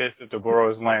so pissed if the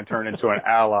Boros land turned into an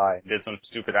ally and did some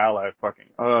stupid ally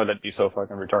that'd be so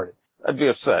fucking retarded. I'd be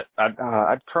upset.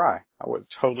 I'd cry. I would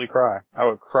totally cry. I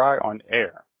would cry on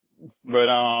air.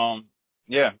 But,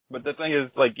 yeah, but the thing is,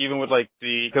 like, even with, like,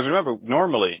 because remember,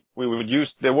 normally,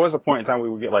 there was a point in time we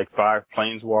would get, like, 5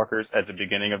 planeswalkers at the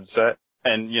beginning of the set,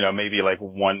 and, maybe, like,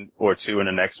 1 or 2 in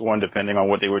the next one, depending on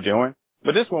what they were doing.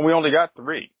 But this one, we only got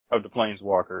 3 of the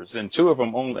planeswalkers, and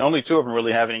only 2 of them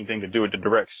really have anything to do with the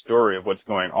direct story of what's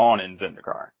going on in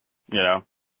Zendikar,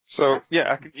 So,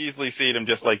 yeah, I could easily see them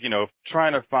just, like,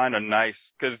 trying to find a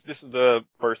nice, because this is the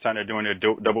first time they're doing a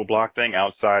double block thing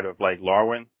outside of, like,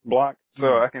 Larwyn block.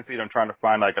 So I can see them trying to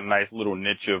find, like, a nice little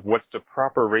niche of what's the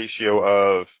proper ratio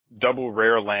of double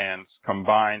rare lands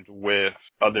combined with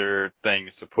other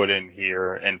things to put in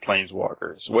here and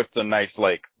planeswalkers. What's the nice,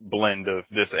 like, blend of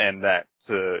this and that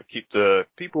to keep the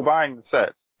people buying the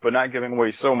sets, but not giving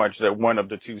away so much that one of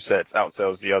the 2 sets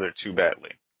outsells the other too badly.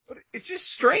 But it's just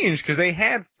strange because they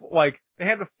had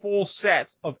the full set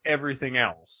of everything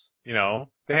else.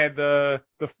 They had the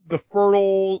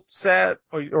fertile set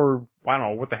or I don't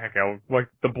know what the heck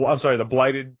the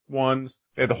blighted ones.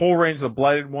 They had the whole range of the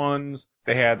blighted ones.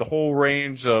 They had the whole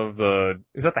range of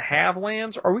is that the have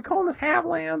lands? Are we calling this have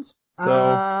lands? So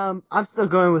I'm still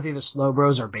going with either Slow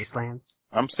Bros or Baselands.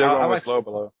 I'm still going with Slow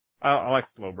Bros. I like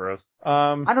Slow Bros.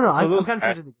 I don't know. I'm kind of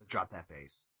tempted to drop that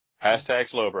base. Hashtag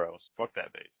Slow Bros. Fuck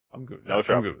that base. I'm good with that.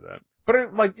 I'm good with that.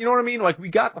 But, like, you know what I mean? Like, we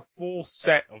got the full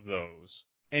set of those,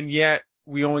 and yet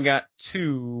we only got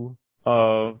 2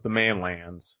 of the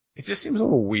manlands. It just seems a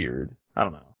little weird. I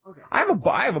don't know. Okay. I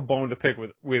have a bone to pick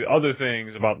with other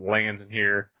things about lands in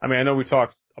here. I mean, I know we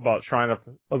talked about Shrine of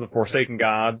the Forsaken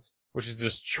Gods, which is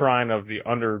just Shrine of the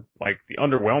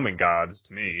underwhelming gods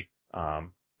to me.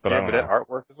 But yeah, but that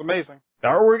artwork is amazing. The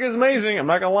artwork is amazing. I'm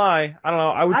not gonna lie. I don't know.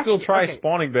 I would Actually, still try okay.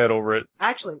 Spawning Bed over it.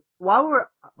 Actually, while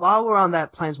we're on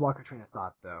that Planeswalker train of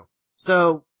thought, though,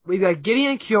 so we've got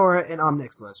Gideon, Kiora, and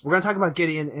Omnixilus. We're gonna talk about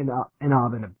Gideon and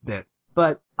Ob in a bit,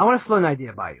 but I want to float an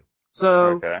idea by you.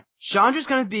 So, Okay. Chandra's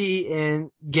gonna be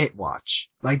in Gatewatch.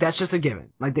 Like, that's just a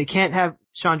given. Like, they can't have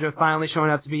Chandra finally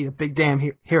showing up to be the big damn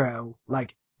hero.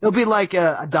 Like, it'll be like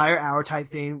a Dire Hour type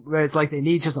thing, where it's like they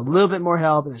need just a little bit more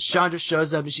help, and then Chandra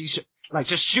shows up and she's like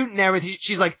just shooting everything.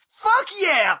 She's like, fuck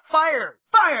yeah! Fire!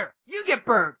 Fire! You get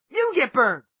burned! You get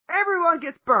burned! Everyone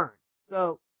gets burned!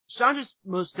 So, Chandra's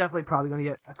most definitely probably gonna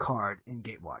get a card in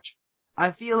Gatewatch.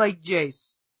 I feel like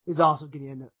Jace is also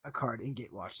getting a card in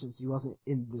Gatewatch, since he wasn't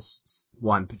in this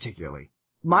one particularly.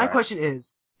 My question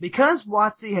is, because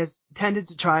WotC has tended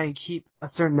to try and keep a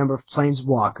certain number of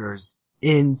Planeswalkers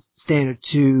in standard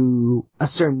to a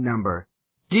certain number,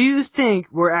 do you think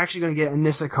we're actually going to get a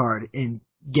Nissa card in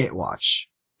Gatewatch?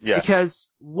 Yeah.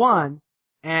 Because, one,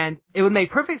 and it would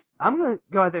make perfect, I'm going to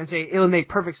go out there and say it would make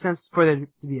perfect sense for there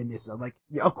to be a Nissa. Like,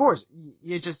 of course,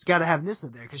 you just got to have Nissa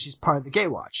there because she's part of the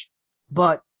Gatewatch.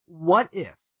 But what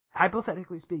if,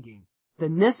 hypothetically speaking, the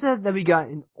Nissa that we got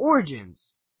in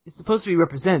Origins is supposed to be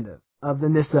representative of the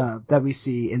Nissa that we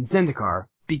see in Zendikar,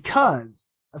 because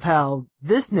of how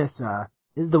this Nissa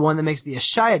is the one that makes the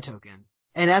Ashaya token.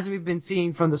 And as we've been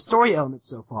seeing from the story elements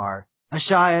so far,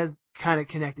 Ashaya is kind of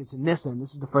connected to Nissa, and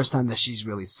this is the first time that she's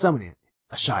really summoning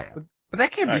Ashaya. But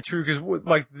that can't be true, because,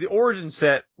 like, the Origin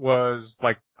set was,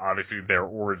 like, obviously their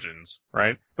origins,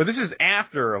 right? But this is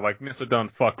after, like, Nissa done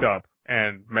fucked up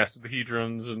and messed with the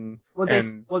Hedrons and... What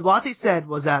WotC said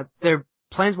was that their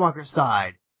Planeswalker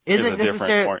side isn't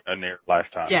necessarily... point in their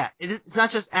lifetime. Yeah, it's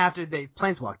not just after they've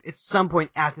Planeswalked, it's some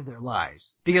point after their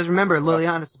lives. Because remember,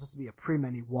 Liliana's supposed to be a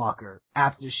pre-many walker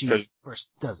after she first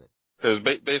does it.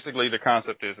 Because basically the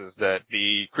concept is that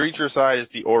the creature side is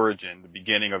the origin, the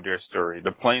beginning of their story. The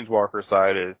planeswalker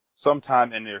side is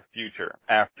sometime in their future,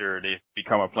 after they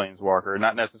become a planeswalker.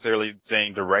 Not necessarily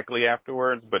saying directly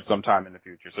afterwards, but sometime in the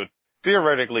future. So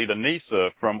theoretically, the Nissa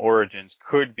from Origins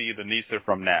could be the Nissa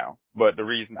from now. But the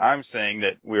reason I'm saying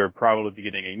that we're probably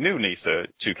getting a new Nissa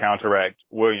to counteract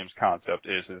Williams' concept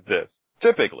is this.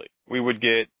 Typically, we would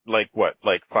get, like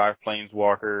 5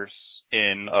 planeswalkers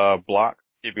in a block.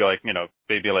 It'd be like,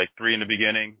 maybe like 3 in the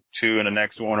beginning, 2 in the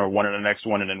next one, or 1 in the next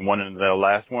one, and then 1 in the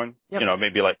last one. Yep.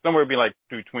 Maybe like somewhere be like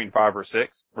between 5 or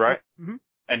 6, right? Mm-hmm.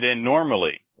 And then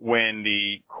normally, when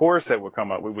the core set would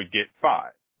come up, we would get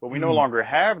 5. But we no longer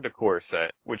have the core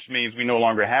set, which means we no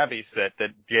longer have a set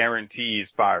that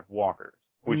guarantees 5 walkers.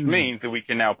 Which means that we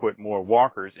can now put more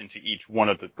walkers into each one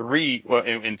of the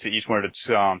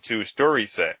 2 story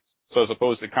sets. So as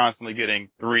opposed to constantly getting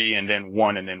 3 and then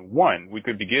 1 and then 1, we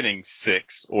could be getting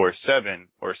 6 or 7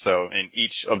 or so in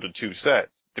each of the 2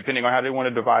 sets, depending on how they want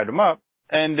to divide them up.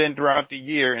 And then throughout the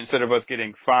year, instead of us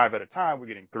getting 5 at a time, we're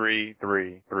getting 3,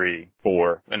 3, 3,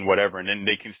 4, and whatever. And then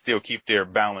they can still keep their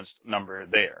balanced number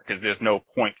there, because there's no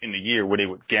point in the year where they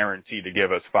would guarantee to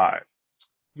give us 5.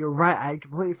 You're right, I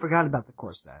completely forgot about the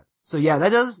core set. So yeah, that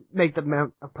does make the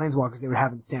amount of planeswalkers they would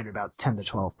have in standard about 10 to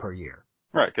 12 per year.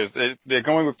 Right, because they're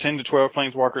going with 10 to 12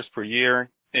 planeswalkers per year,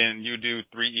 and you do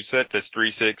 3 each set, that's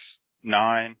 3, 6,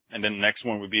 9, and then the next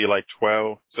one would be like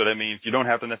 12. So that means you don't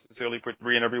have to necessarily put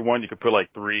 3 in every one. You could put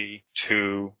like 3,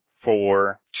 2,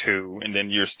 4, 2, and then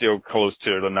you're still close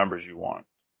to the numbers you want.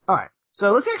 Alright,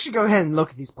 so let's actually go ahead and look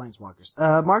at these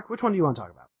planeswalkers. Mark, which one do you want to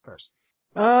talk about first?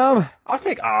 I'll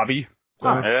take Obby. So,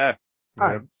 Yeah.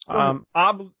 Alright.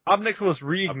 Obnixilus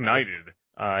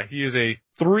Reignited. He is a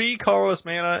 3 colorless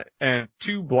mana and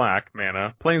 2 black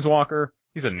mana planeswalker.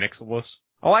 He's a Nixilus.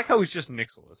 I like how he's just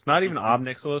Nixilus. Not even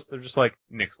Obnixilus, they're just like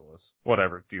Nixilus.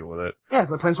 Whatever, deal with it. Yeah,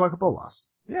 it's like Planeswalker Bolas.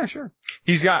 Yeah, sure.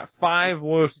 He's got 5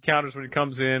 loyalty counters when he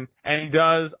comes in, and he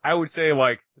does, I would say,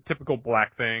 like, the typical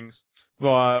black things.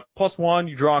 +1,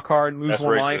 you draw a card and lose That's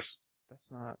 1 racist. life.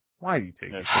 That's not... Why do you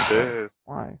take Yes, this? it is.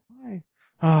 Why?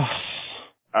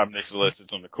 Obnixilus is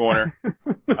on the corner.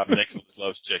 Obnixilus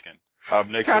loves chicken.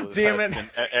 Obnixilus God damn it.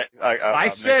 I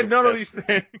said none of these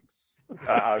things.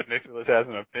 Obnixilus has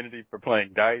an affinity for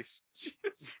playing dice.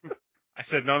 I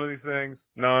said none of these things.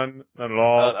 None at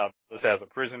all. Obnixilus has a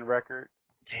prison record.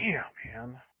 Damn,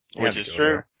 man. Which is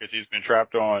true, because he's been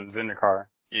trapped on Zendikar.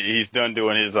 He's done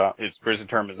doing his prison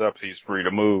term is up, so he's free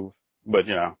to move. But,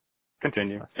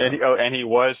 continue. And he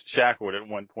was shackled at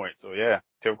one point, so yeah,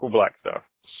 typical black stuff.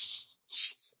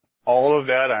 All of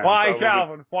that Why,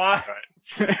 Calvin? Why?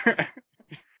 Right.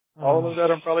 All of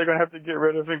that I'm probably going to have to get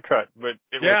rid of and cut, but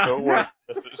it was so worth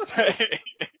it to say.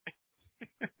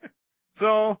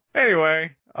 So,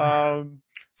 anyway,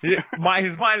 His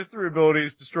 -3 ability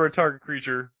is destroy target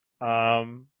creature.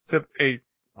 Except I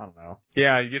don't know.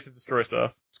 Yeah, he gets to destroy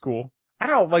stuff. It's cool. I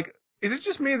don't know, like, is it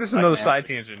just me? This is another side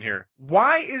tangent here.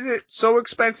 Why is it so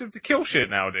expensive to kill shit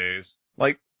nowadays?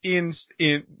 Like, in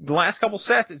the last couple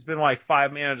sets, it's been like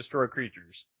 5 mana destroy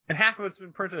creatures. And half of it's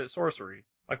been printed as sorcery.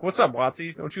 Like, what's up,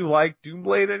 Watsy? Don't you like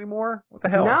Doomblade anymore? What the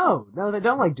hell? No, they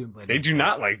don't like Doomblade. They do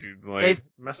not like Doomblade.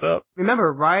 It's messed up.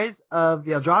 Remember, Rise of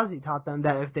the Eldrazi taught them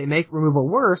that if they make removal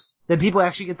worse, then people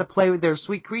actually get to play with their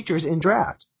sweet creatures in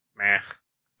draft. Meh.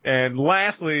 And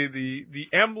lastly, the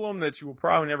emblem that you will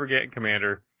probably never get in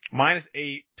Commander,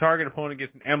 -8, target opponent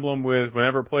gets an emblem with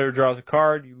whenever a player draws a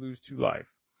card, you lose 2 life.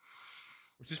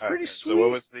 Which is pretty sweet. So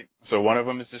what was so one of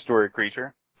them is destroy a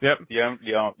creature. Yep.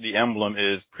 The emblem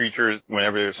is creatures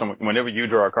whenever you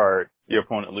draw a card, your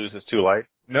opponent loses 2 life.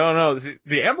 No,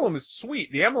 the emblem is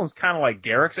sweet. The emblem's kind of like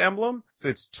Garrick's emblem, so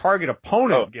it's target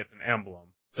opponent gets an emblem.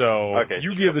 So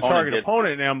you give the target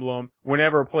opponent an emblem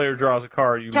whenever a player draws a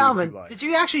card, you lose 2 life. Calvin, did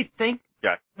you actually think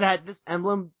that this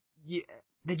emblem,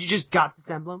 that you just got this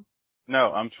emblem?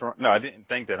 No, I didn't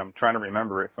think that. I'm trying to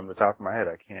remember it from the top of my head.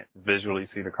 I can't visually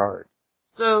see the card.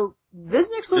 So, this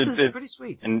next list is pretty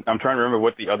sweet. And I'm trying to remember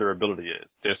what the other ability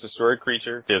is. There's destroy a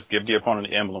creature, there's give the opponent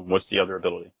the emblem. What's the other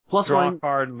ability? +1. Draw a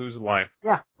card and lose a life.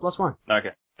 Yeah, +1.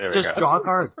 Okay, there we go. Just draw a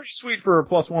card. It's pretty sweet for a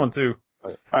 +1, too.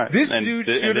 All right. This dude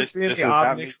should have been the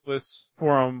Obnix list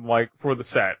for the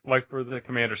set, like for the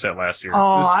Commander set last year. Oh,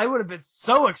 I would have been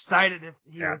so excited if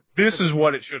he was. This is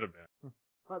what it should have been.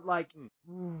 But like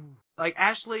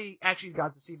Ashley actually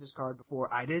got to see this card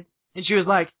before I did, and she was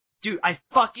like, dude, I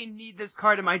fucking need this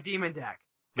card in my demon deck.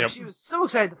 Yep. She was so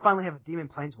excited to finally have a demon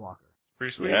planeswalker.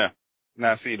 Pretty sweet. Yeah.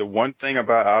 Now see, the one thing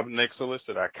about Obnixilis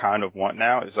that I kind of want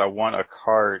now is I want a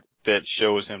card that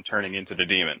shows him turning into the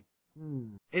demon.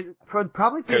 It would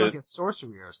probably be like a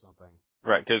sorcery or something.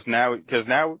 Right, because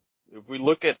now, if we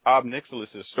look at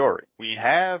Obnixilis' story, we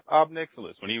have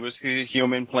Obnixilis when he was a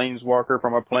human planeswalker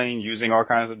from a plane using all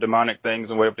kinds of demonic things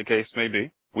and whatever the case may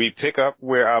be. We pick up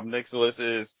where Obnixilis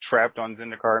is trapped on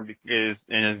Zendikar and is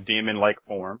in his demon-like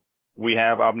form. We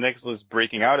have Obnixilis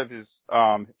breaking out of his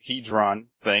Hedron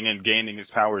thing and gaining his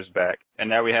powers back. And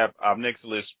now we have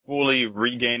Obnixilis fully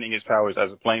regaining his powers as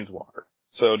a planeswalker.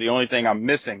 So the only thing I'm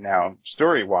missing now,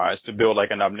 story-wise, to build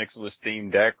like an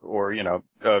Obnixilis-themed deck or,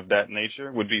 of that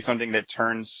nature, would be something that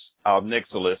turns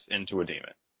Obnixilis into a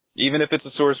demon. Even if it's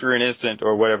a sorcery, an instant,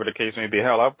 or whatever the case may be.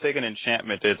 Hell, I'll take an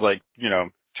enchantment that's like,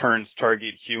 turns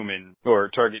target human, or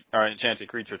target, enchanted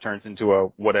creature turns into a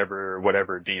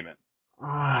whatever demon.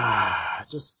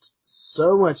 Just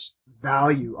so much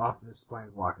value off of this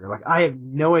planeswalker. Like, I have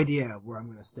no idea where I'm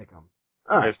gonna stick him.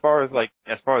 Right. As far as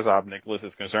Obnixilis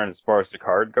is concerned, as far as the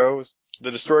card goes,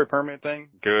 the destroy permanent thing,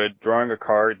 good. Drawing a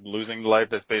card, losing life,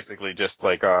 that's basically just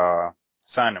like,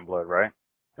 Sign and Blood, right?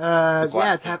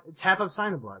 It's half of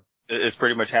Sign and Blood. It's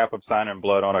pretty much half of Sign and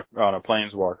Blood on a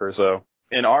planeswalker, so.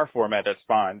 In our format, that's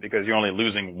fine, because you're only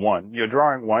losing 1. You're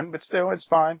drawing 1, but still, it's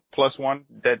fine. +1,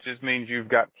 that just means you've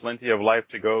got plenty of life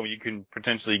to go. You can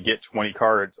potentially get 20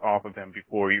 cards off of him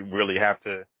before you really have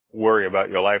to worry about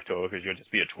your life total, because you'll just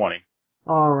be at 20.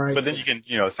 Alright. But then you can,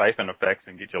 siphon effects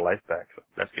and get your life back, so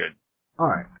that's good.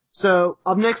 Alright. So,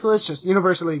 Obnixilis, just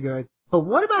universally good. But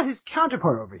what about his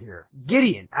counterpart over here?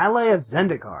 Gideon, ally of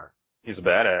Zendikar. He's a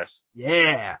badass.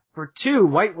 Yeah. For 2,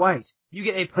 white, you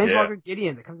get a Planeswalker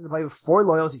Gideon that comes into play with 4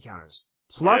 loyalty counters.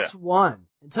 +1.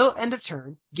 Until end of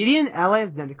turn, Gideon, ally of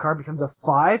Zendikar, becomes a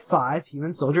 5/5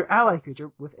 human soldier ally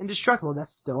creature with indestructible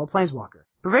that's still a Planeswalker.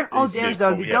 Prevent all damage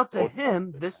that would be dealt to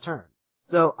him this turn.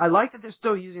 So, I like that they're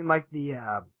still using, like,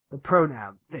 the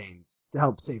pronoun things to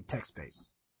help save tech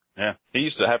space. Yeah. He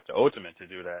used to have to ultimate to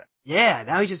do that. Yeah,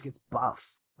 now he just gets buff.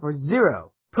 For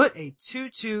 0. Put a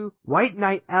 2/2 White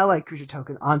Knight ally creature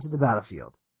token onto the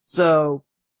battlefield. So,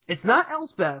 it's not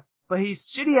Elspeth, but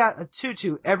he's shitty out a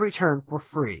 2/2 every turn for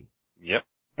free. Yep.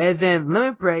 And then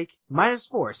Limit Break,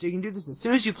 -4, so you can do this as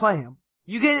soon as you play him.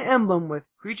 You get an emblem with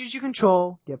creatures you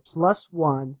control, get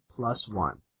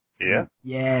 +1/+1. Yeah.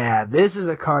 Yeah, this is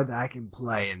a card that I can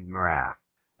play in Marath.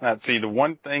 Now, see, the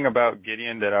one thing about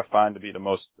Gideon that I find to be the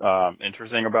most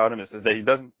interesting about him is that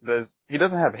he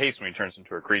doesn't have haste when he turns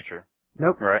into a creature.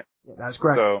 Nope. Right? Yeah, that's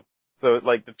correct. So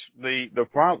like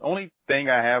the only thing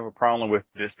I have a problem with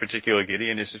this particular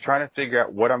Gideon is to try to figure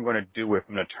out what I'm going to do with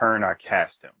him the turn I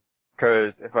cast him.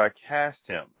 Because if I cast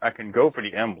him, I can go for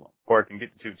the emblem, or I can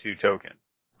get the 2/2 token,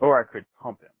 or I could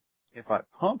pump him. If I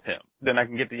pump him, then I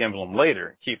can get the emblem later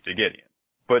and keep the Gideon.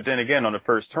 But then again, on the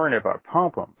first turn, if I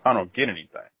pump him, I don't get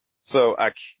anything. So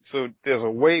there's a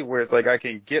way where it's like I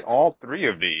can get all 3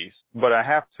 of these, but I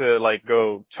have to like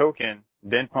go token,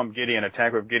 then pump Gideon,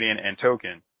 attack with Gideon, and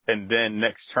token, and then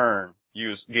next turn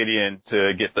use Gideon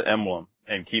to get the emblem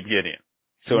and keep Gideon.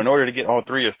 So in order to get all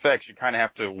 3 effects, you kind of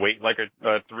have to wait like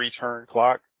a 3-turn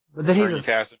clock. But then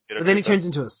he turns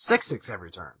into a 6/6 every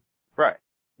turn. Right.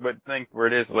 But the thing where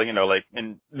it is, like,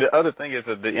 and the other thing is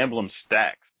that the emblem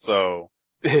stacks. So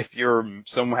if you're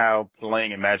somehow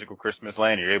playing a Magical Christmas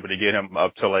Land, you're able to get him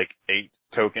up to like 8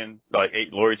 tokens, like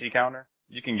 8 loyalty counter.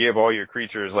 You can give all your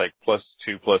creatures like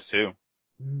 +2/+2.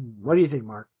 What do you think,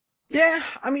 Mark? Yeah,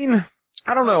 I mean,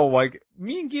 I don't know. Like,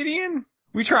 me and Gideon,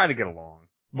 we try to get along.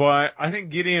 But I think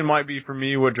Gideon might be for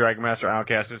me what Dragon Master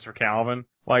Outcast is for Calvin.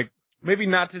 Like, maybe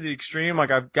not to the extreme.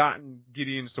 Like, I've gotten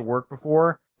Gideons to work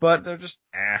before, but they're just,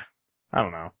 I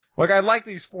don't know. Like, I like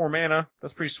these 4 mana.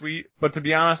 That's pretty sweet. But to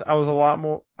be honest, I was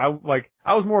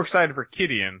more excited for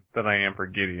Gideon than I am for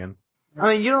Gideon.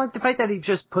 I mean, you don't like the fact that he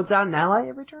just puts out an ally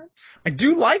every turn? I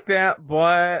do like that,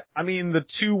 but, I mean, the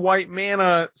 2 white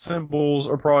mana symbols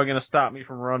are probably going to stop me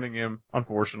from running him,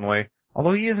 unfortunately.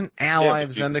 Although he is an ally of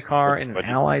Zendikar in an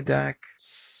ally deck.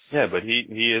 Yeah, but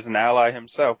he is an ally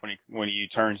himself when he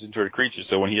turns into a creature.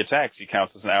 So when he attacks, he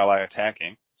counts as an ally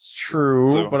attacking. It's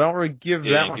true, but I don't really give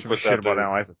that much of a shit about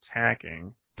allies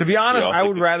attacking. To be honest, I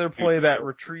would rather play that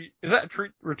retreat. Is that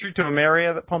retreat to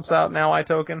Emeria that pumps out an ally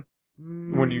token?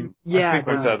 When you, yeah, I think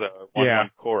it has a 1/1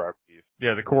 core, I believe.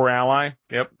 Yeah, the core ally.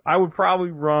 Yep. I would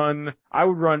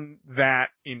run that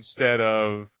instead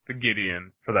of the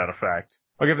Gideon for that effect.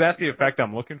 Like, if that's the effect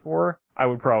I'm looking for, I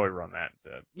would probably run that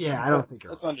instead. Yeah, I don't think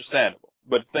that's understandable.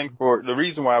 But the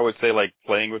reason why I would say like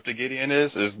playing with the Gideon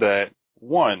is that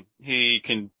one, you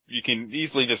can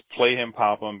easily just play him,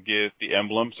 pop him, give the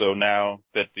emblem. So now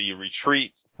that the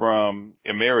retreat from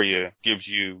Emeria gives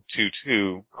you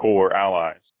 2/2 core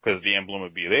allies, because the emblem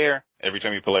would be there. Every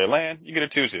time you play a land, you get a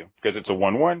 2/2, because it's a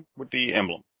 1/1 with the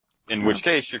emblem. In which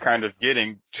case, you're kind of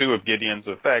getting 2 of Gideon's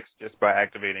effects just by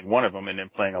activating one of them and then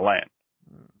playing a land.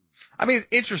 I mean, it's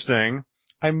interesting.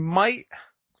 I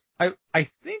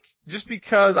think just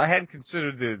because I hadn't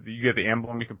considered you get the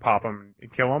emblem, you can pop him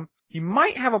and kill him. He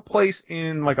might have a place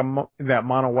in like that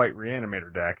mono white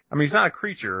reanimator deck. I mean, he's not a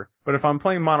creature, but if I'm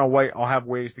playing mono white, I'll have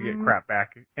ways to get crap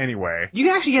back anyway. You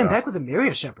can actually get him back with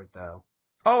Emeria Shepherd though.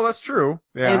 Oh, that's true.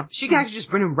 Yeah. And she can actually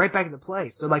just bring him right back into play.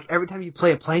 So like every time you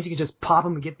play a planes, you can just pop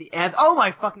him and get the end. Oh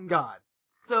my fucking god.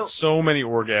 So many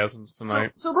orgasms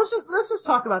tonight. So let's just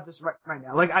talk about this right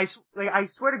now. Like I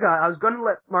swear to God, I was going to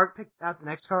let Mark pick out the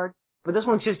next card, but this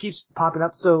one just keeps popping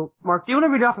up. So Mark, do you want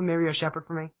to read off Emeria Shepherd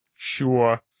for me?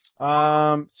 Sure.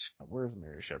 Where's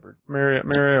Emeria Shepherd?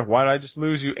 Emeria, why did I just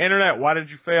lose you? Internet, why did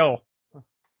you fail?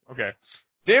 Okay.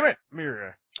 Damn it,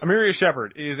 Emeria. Emeria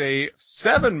Shepherd is a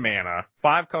 7 mana,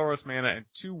 5 colorless mana, and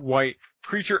 2 white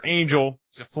creature angel.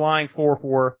 It's a flying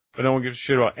 4/4, but no one gives a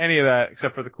shit about any of that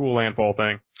except for the cool landfall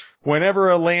thing. Whenever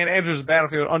a land enters the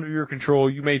battlefield under your control,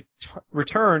 you may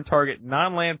return target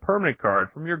non-land permanent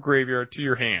card from your graveyard to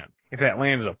your hand. If that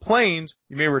land is a plains,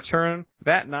 you may return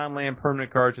that non-land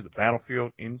permanent card to the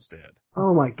battlefield instead.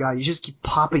 Oh my god, you just keep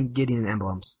popping Gideon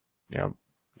emblems. Yep.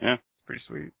 Yeah, it's pretty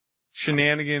sweet.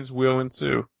 Shenanigans will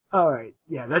ensue. Alright,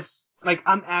 yeah, that's, like,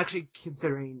 I'm actually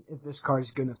considering if this card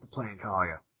is good enough to play in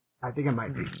Kalia. I think it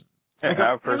might be. I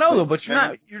know though, but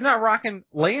you're not rocking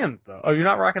lands though. Oh, you're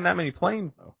not rocking that many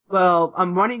planes though. Well,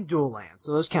 I'm running dual lands,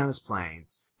 so those count as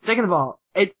planes. Second of all,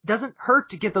 it doesn't hurt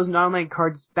to get those non-land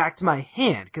cards back to my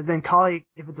hand, because then Kali,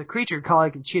 if it's a creature, Kali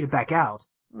can cheat it back out.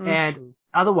 And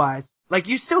otherwise, like,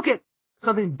 you still get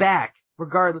something back,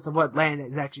 regardless of what land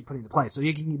is actually put into play. So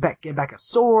you can get back a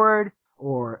sword,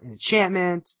 or an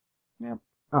enchantment. Yep.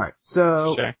 Alright,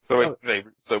 so... So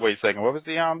wait a second, what was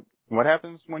what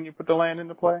happens when you put the land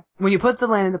into play? When you put the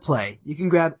land into play, you can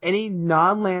grab any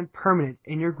non-land permanent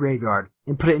in your graveyard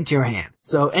and put it into your hand.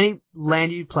 So any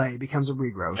land you play becomes a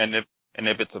regrowth. And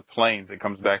if it's a plains, it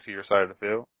comes back to your side of the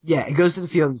field? Yeah, it goes to the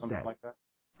field instead. Something like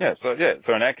that? So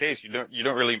in that case,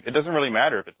 it doesn't really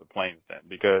matter if it's a plains then,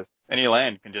 because any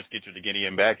land can just get your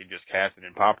Gideon back and just cast it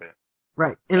and pop it.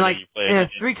 Right. And like, in a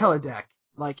 3-color deck,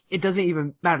 like, it doesn't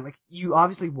even matter. Like, you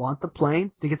obviously want the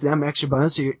plains to get them extra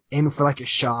bonus, so you're aiming for like your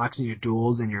shocks and your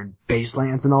duels and your base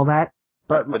lands and all that.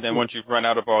 But then once you've run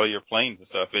out of all your plains and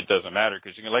stuff, it doesn't matter,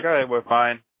 because you're like, alright, well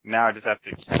fine, now I just have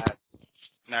to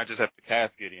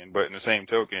cast Gideon, but in the same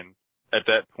token, at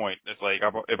that point, it's like,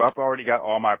 if I've already got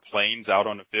all my plains out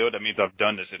on the field, that means I've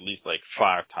done this at least like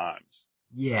 5 times.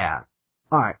 Yeah.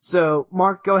 Alright, so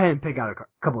Mark, go ahead and pick out a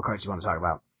couple of cards you want to talk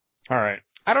about. Alright.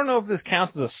 I don't know if this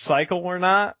counts as a cycle or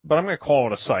not, but I'm going to call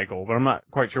it a cycle, but I'm not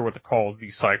quite sure what to call the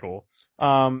cycle. So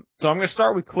I'm going to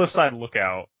start with Cliffside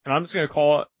Lookout, and I'm just going to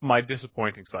call it my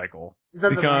disappointing cycle. Is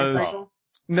that the land cycle?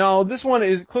 No, this one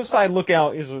is Cliffside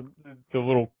Lookout is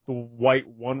the white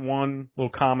 1/1 little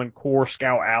common core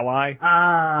scout ally. Okay.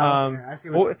 I see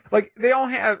what like they all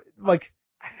have like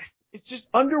it's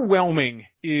just underwhelming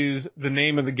is the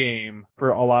name of the game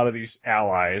for a lot of these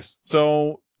allies.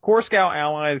 So core scout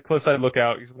ally, Cliffside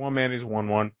Lookout, he's 1 man, he's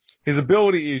 1/1. His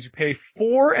ability is you pay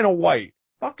 4 and a white.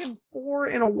 Fucking 4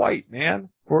 and a white, man.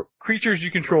 For creatures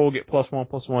you control get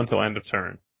 +1/+1 till end of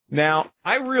turn. Now,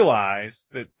 I realize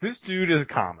that this dude is a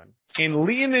common, and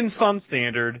Leonin Sun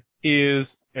Standard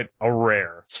is a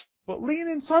rare. But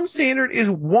Leonin Sun Standard is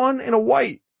 1 and a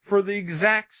white for the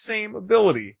exact same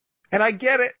ability. And I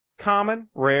get it. Common,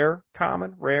 rare,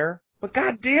 but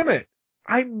god damn it,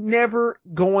 I'm never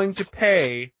going to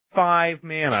pay 5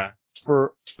 mana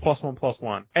for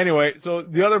 +1/+1. Anyway, so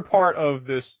the other part of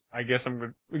this, I guess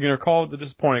we're gonna call it the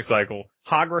disappointing cycle.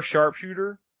 Hagra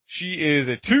Sharpshooter, she is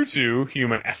a 2/2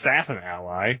 human assassin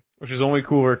ally, which is only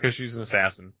cooler because she's an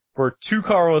assassin. For 2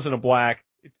 colorless and a black,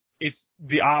 it's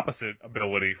the opposite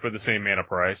ability for the same mana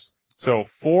price. So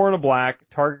 4 and a black,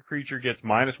 target creature gets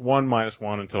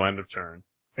 -1/-1 until end of turn.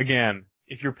 Again,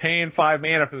 if you're paying 5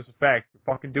 mana for this effect, you're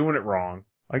fucking doing it wrong.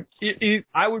 Like,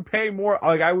 I would pay more,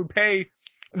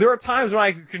 there are times when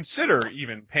I could consider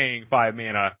even paying 5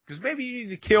 mana, because maybe you need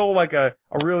to kill like a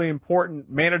really important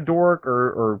mana dork,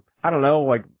 or I don't know,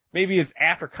 like, maybe it's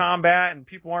after combat and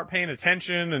people aren't paying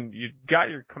attention and you got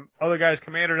your other guy's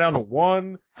commander down to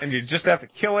 1 and you just have to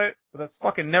kill it, but that's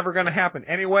fucking never gonna happen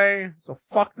anyway, so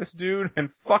fuck this dude and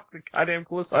fuck the goddamn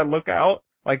Cliffside Lookout.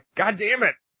 Like, goddamn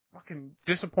it. Fucking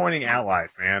disappointing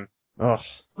allies, man. Ugh.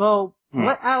 Well,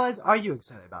 what allies are you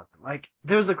excited about? Like,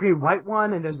 there's the green-white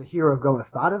one, and there's the Hero of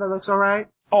Gomafada that looks alright.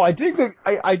 Oh, I dig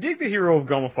the Hero of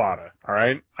Gomafada,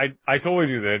 alright? I totally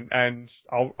do that, and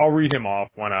I'll read him off,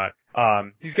 why not?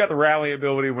 He's got the rally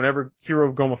ability. Whenever Hero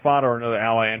of Gomafada or another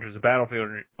ally enters the battlefield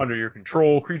under your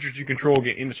control, creatures you control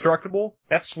get indestructible.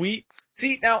 That's sweet.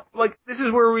 See, now, like, this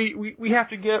is where we have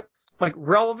to get, like,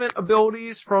 relevant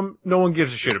abilities from no one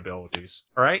gives a shit abilities.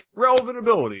 Alright? Relevant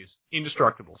abilities,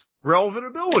 indestructible. Relevant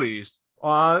abilities,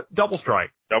 double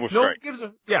strike. Double strike.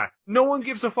 No one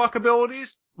gives a fuck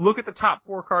abilities. Look at the top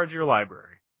 4 cards of your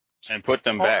library. And put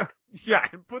them back. Yeah,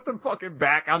 and put them fucking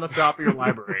back on the top of your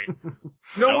library.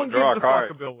 No one gives a fuck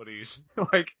abilities.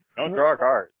 Like, don't draw a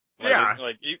card. Like, yeah.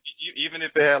 Like, even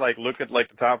if they had, like, look at, like,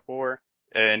 the top 4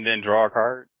 and then draw a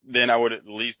card, then I would at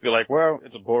least be like, well,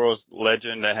 it's a Boros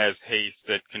legend that has haste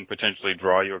that can potentially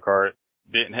draw you a card.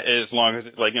 As long as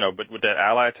it's like, but with that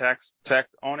ally text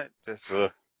on it, just,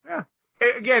 yeah.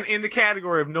 Again, in the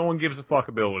category of no one gives a fuck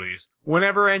abilities.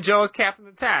 Whenever Angelic Captain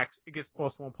attacks, it gets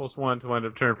 +1/+1 to end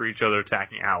of turn for each other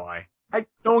attacking ally.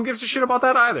 No one gives a shit about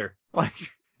that either. Like,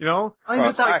 But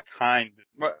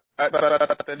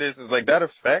that is like, that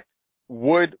effect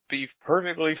would be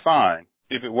perfectly fine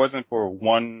if it wasn't for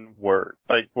one word.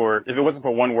 Like, if it wasn't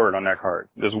for one word on that card.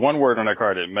 There's one word on that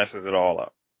card that messes it all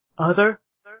up. Other?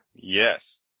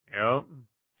 Yes. Yep.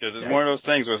 Because it's one of those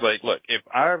things where it's like, look, if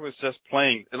I was just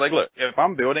playing, it's like, look, if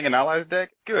I'm building an allies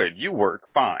deck, good, you work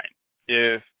fine.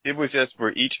 If it was just for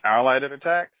each ally that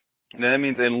attacks, then that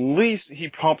means at least he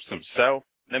pumps himself.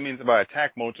 That means if I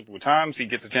attack multiple times, he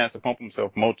gets a chance to pump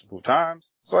himself multiple times.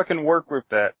 So I can work with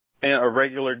that in a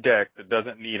regular deck that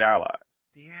doesn't need allies.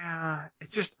 Yeah,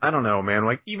 it's just, I don't know, man.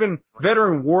 Like, even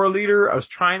Veteran War Leader, I was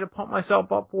trying to pump myself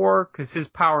up for, because his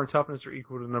power and toughness are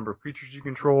equal to the number of creatures you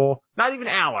control. Not even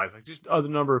allies, like, just the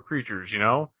number of creatures,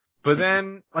 But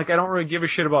then, like, I don't really give a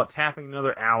shit about tapping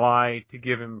another ally to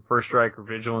give him First Strike or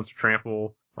Vigilance or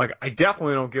Trample. Like, I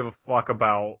definitely don't give a fuck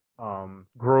about,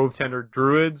 Grove Tender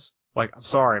Druids. Like, I'm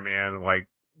sorry, man. Like,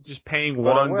 just paying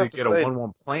 1 to get a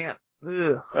 1/1 plant.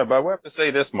 Ugh. Yeah, but I will have to say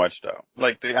this much, though.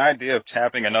 Like, the idea of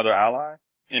tapping another ally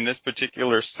in this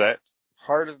particular set,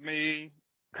 part of me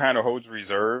kind of holds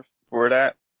reserve for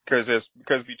that. Because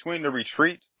between the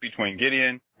retreat, between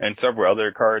Gideon and several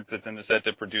other cards that's in the set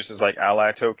that produces, like,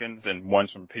 ally tokens, and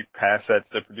ones from past sets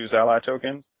that produce ally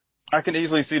tokens, I can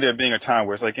easily see there being a time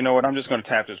where it's like, you know what, I'm just going to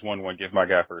tap this 1/1, give my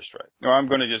guy First Strike. Or I'm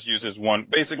going to just use this one.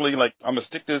 Basically, like, I'm going to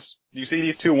stick this, you see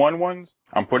these 2 1/1s?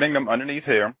 I'm putting them underneath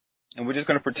here. And we're just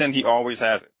going to pretend he always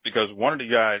has it. Because one of the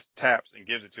guys taps and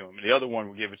gives it to him, and the other one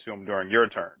will give it to him during your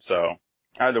turn. So,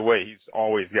 either way, he's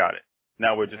always got it.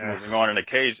 Now we're just moving on in a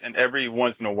cage, and every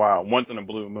once in a while, once in a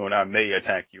blue moon, I may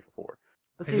attack you for 4.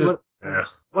 Let's see,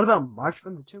 what about March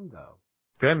from the Tomb, though?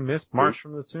 Did I miss March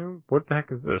from the Tomb? What the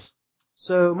heck is this?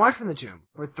 So, March from the Tomb,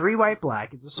 for 3 white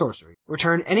black, it's a sorcery.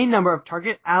 Return any number of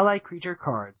target ally creature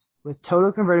cards with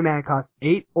total converted mana cost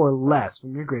 8 or less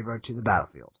from your graveyard to the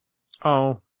battlefield.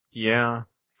 Oh. Yeah,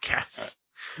 guess.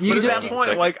 You But can at do- that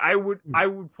point, like, I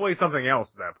would play something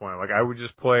else at that point. Like, I would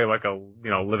just play like a,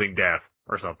 Living Death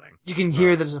or something. You can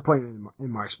hear the disappointment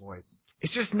in Mark's voice.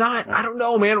 It's just not, I don't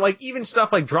know, man. Like, even stuff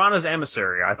like Drana's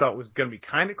Emissary, I thought was gonna be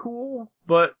kinda cool,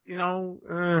 but,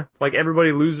 like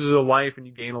everybody loses a life and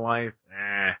you gain a life.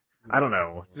 I don't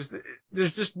know.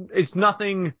 It's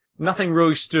nothing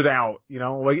really stood out,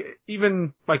 like,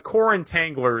 even, like, Core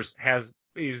Entanglers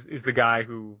is the guy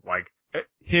who, like,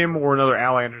 him or another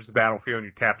ally enters the battlefield and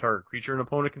you tap target creature an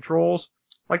opponent controls.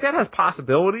 Like, that has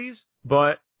possibilities,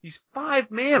 but he's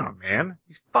 5 mana, man.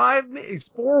 He's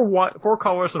 4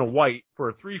 colors and a white for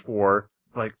a 3/4.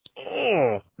 It's like,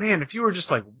 oh, man, if you were just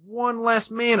like 1 less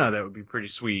mana, that would be pretty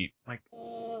sweet. Like,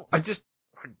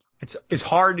 it's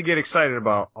hard to get excited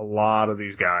about a lot of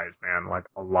these guys, man. Like,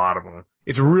 a lot of them.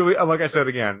 It's really, like I said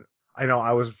again, I know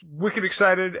I was wicked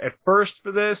excited at first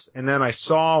for this, and then I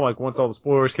saw, like, once all the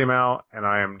spoilers came out, and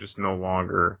I am just no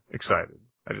longer excited.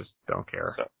 I just don't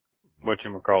care. So,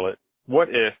 whatchamacallit. What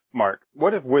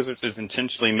if Wizards is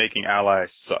intentionally making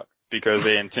allies suck because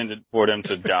they intended for them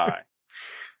to die?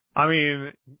 I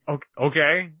mean,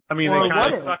 okay. I mean, Well, they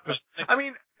kind of what sucked.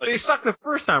 They sucked the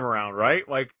first time around, right?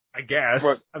 Like, I guess.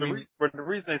 The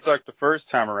reason they sucked the first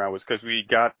time around was because we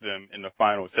got them in the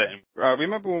final set.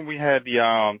 Remember when we had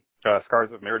the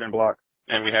Scars of Mirrodin block,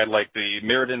 and we had like the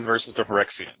Mirrodins versus the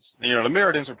Phyrexians. The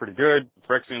Mirrodins were pretty good, the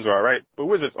Phyrexians were alright, but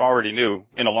Wizards already knew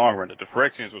in the long run that the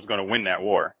Phyrexians was going to win that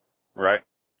war, right?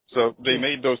 So they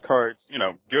made those cards,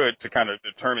 good to kind of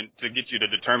get you to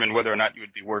determine whether or not you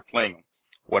would be worth playing them.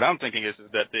 What I'm thinking is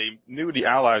that they knew the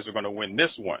allies were going to win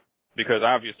this one. Because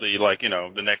obviously, like,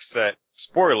 the next set,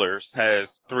 spoilers, has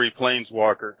 4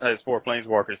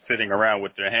 planeswalkers sitting around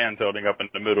with their hands holding up in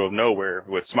the middle of nowhere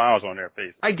with smiles on their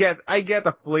faces. I get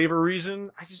the flavor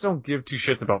reason. I just don't give 2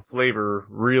 shits about flavor,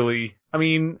 really. I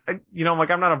mean, like,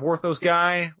 I'm not a Vorthos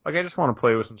guy. Like, I just want to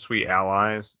play with some sweet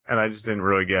allies, and I just didn't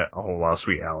really get a whole lot of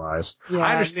sweet allies. Yeah,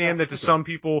 I understand that to some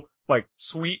people, like,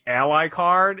 sweet ally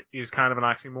card is kind of an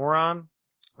oxymoron,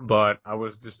 but I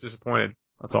was just disappointed.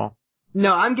 That's all.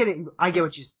 No, I get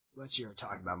what you're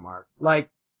talking about, Mark. Like,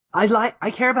 I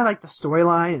care about, like, the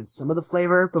storyline and some of the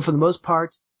flavor, but for the most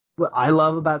part, what I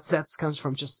love about sets comes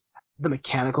from just the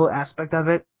mechanical aspect of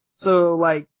it. So,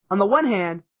 like, on the one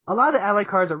hand, a lot of the ally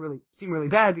cards seem really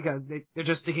bad because they're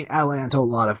just sticking ally onto a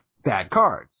lot of bad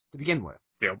cards to begin with.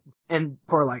 Yep. And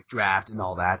for, like, draft and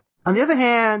all that. On the other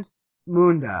hand,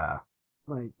 Munda.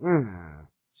 Like,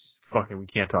 Fucking, we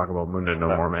can't talk about Munda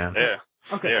no more, man. Yeah.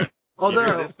 Okay. Yeah.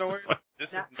 Although, this is the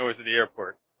noise of the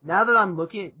airport. now that I'm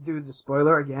looking through the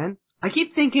spoiler again, I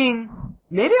keep thinking,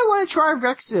 maybe I want to try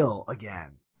Rexil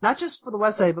again. Not just for the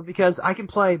website, but because I can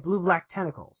play blue-black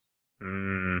tentacles.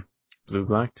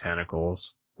 Blue-black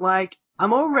tentacles. Like,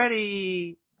 I'm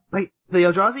already, like, the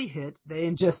Eldrazi hit, they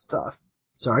ingest stuff.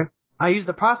 Sorry. I use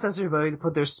the processor ability to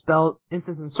put their spell,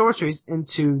 instants, and sorceries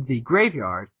into the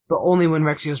graveyard, but only when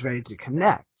Rexil's ready to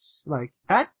connect. Like,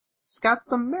 that's got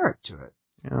some merit to it.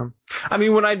 Yeah. I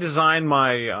mean, when I designed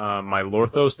my, my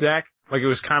Lorthos deck, like, it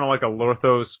was kind of like a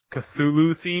Lorthos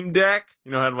Cthulhu themed deck.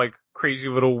 Had like crazy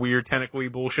little weird tentacle-y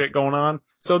bullshit going on.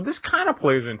 So this kind of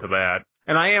plays into that.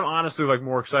 And I am honestly, like,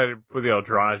 more excited for the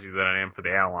Eldrazi than I am for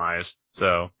the allies.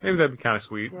 So maybe that'd be kind of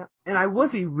sweet. Yeah. And I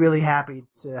would be really happy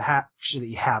to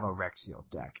actually have a Rexiel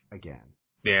deck again.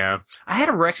 Yeah. I had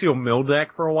a Rexiel mill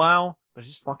deck for a while, but it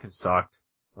just fucking sucked.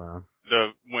 So.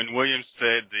 When Williams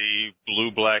said the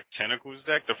blue-black tentacles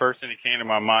deck, the first thing that came to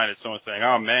my mind is someone saying,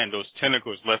 "Oh man, those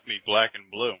tentacles left me black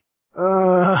and blue."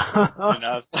 And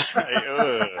I was like,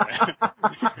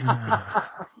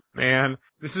 Man,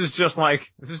 this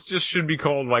just should be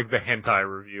called, like, the hentai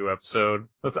review episode.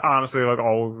 That's honestly, like,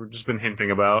 all we've just been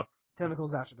hinting about.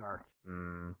 Tentacles After Dark.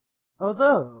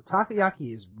 Although,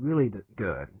 Takoyaki is really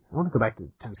good. I want to go back to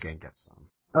Tensuke and get some.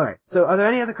 Alright, so are there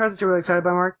any other cards that you're really excited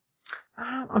about, Mark?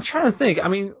 I'm trying to think. I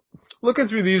mean, looking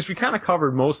through these, we kind of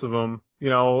covered most of them.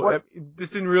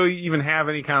 This didn't really even have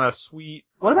any kind of sweet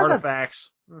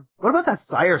artifacts. What about that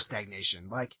Sire Stagnation?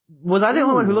 Like, was I the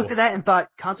only one who looked at that and thought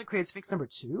Consecrated Sphinx number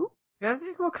 2? Yeah,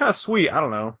 it looked kind of sweet. I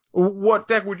don't know. What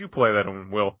deck would you play that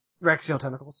on, Will? Rexiel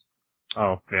Tentacles.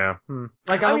 Oh, yeah.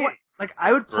 Like,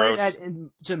 I would play that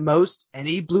into most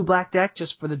any blue-black deck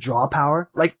just for the draw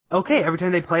power. Like, okay, every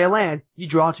time they play a land, you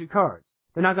draw 2 cards.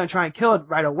 They're not going to try and kill it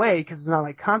right away because it's not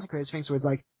like Consecrated Sphinx where it's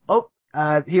like,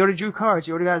 he already drew cards,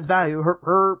 he already got his value,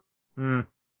 It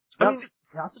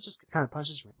also just kind of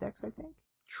punches red decks, I think.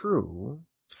 True.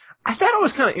 I thought it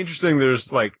was kind of interesting there's,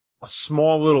 like, a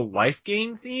small little life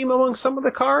gain theme among some of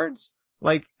the cards.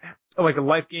 Like a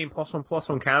life gain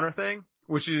 +1/+1 counter thing,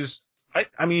 which is,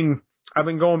 I mean, I've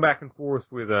been going back and forth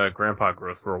with Grandpa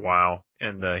Growth for a while,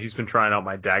 and he's been trying out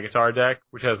my Dagatar deck,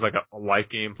 which has like a life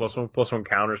game +1/+1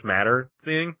 counters matter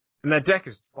thing. And that deck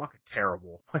is fucking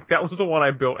terrible. Like, that was the one I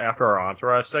built after our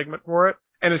Entourage segment for it.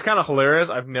 And it's kind of hilarious.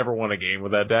 I've never won a game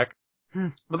with that deck.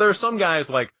 But there are some guys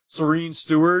like Serene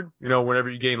Steward, you know, whenever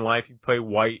you gain life, you play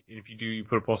white, and if you do, you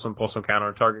put a +1/+1 counter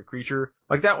on a target creature.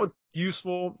 Like, that was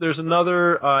useful. There's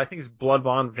another, I think it's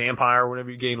Bloodbond Vampire. Whenever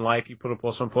you gain life, you put a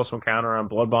 +1/+1 counter on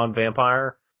Bloodbond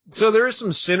Vampire. So there is some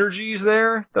synergies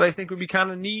there that I think would be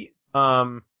kind of neat. But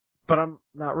I'm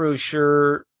not really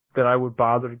sure that I would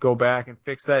bother to go back and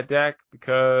fix that deck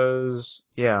because,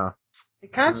 yeah.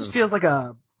 It kind of just feels like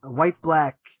a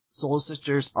white-black Soul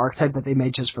Sisters archetype that they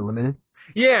made just for limited.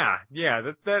 Yeah,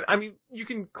 that, I mean, you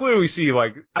can clearly see,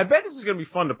 like, I bet this is gonna be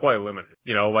fun to play limited,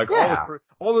 you know, like,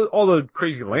 all the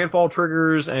crazy landfall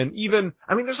triggers, and even,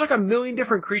 I mean, there's like a million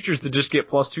different creatures that just get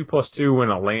 +2/+2 when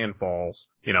a land falls,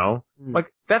 you know?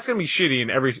 Like, that's gonna be shitty in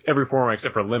every format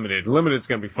except for limited. Limited's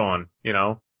gonna be fun, you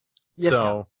know? Yes,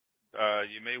 so.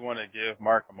 You may want to give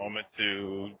Mark a moment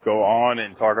to go on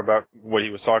and talk about what he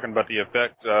was talking about, the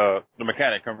effect, the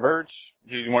mechanic Converge.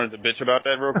 You wanted to bitch about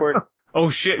that real quick? Oh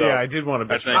shit, So, yeah, I did want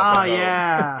to bitch I think- about that. Oh,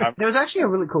 yeah. There was actually a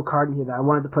really cool card in here that I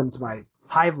wanted to put into my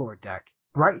Hive Lord deck.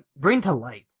 Bring to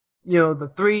Light. You know, the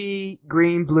 3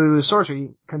 green-blue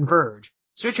sorcery Converge.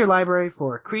 Search your library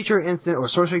for a creature, instant, or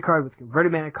sorcery card with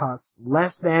converted mana costs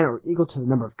less than or equal to the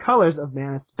number of colors of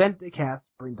mana spent to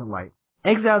cast Bring to Light.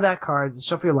 Exile that card and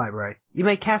shuffle your library. You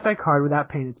may cast that card without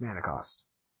paying its mana cost.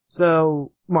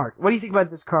 So, Mark, what do you think about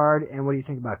this card, and what do you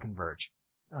think about Converge?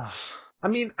 I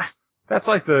mean, that's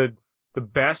like the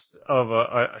best of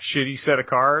a shitty set of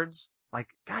cards. Like,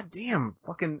 goddamn,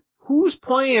 fucking, who's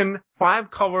playing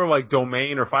 5-color, like,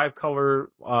 Domain or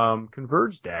 5-color,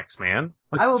 Converge decks, man?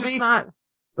 Like, I will it's just be- not,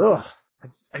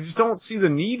 I just don't see the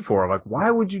need for it. Like,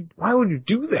 why would you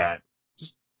do that?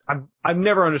 I've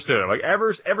never understood it. Like,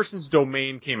 ever since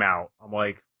Domain came out, I'm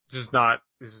like, this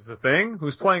is a thing?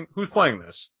 Who's playing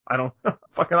this? I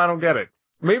don't get it.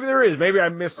 Maybe there is. Maybe I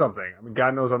missed something. I mean,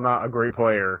 God knows I'm not a great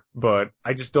player, but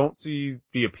I just don't see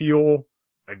the appeal.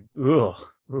 I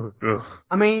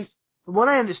mean, from what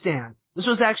I understand, this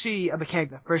was actually a mechanic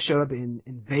that first showed up in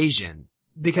Invasion,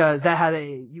 because that had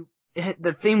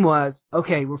the theme was,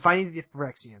 okay, we're fighting the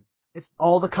Phyrexians. It's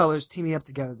all the colors teaming up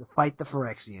together to fight the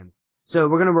Phyrexians. So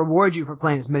we're gonna reward you for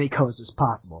playing as many colors as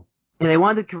possible. And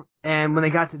when they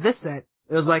got to this set,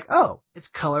 it was like, oh, it's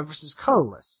color versus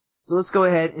colorless. So let's go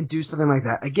ahead and do something like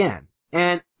that again.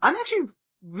 And I'm actually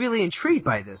really intrigued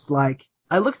by this. Like,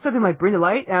 I looked at something like Bring to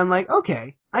Light, and I'm like,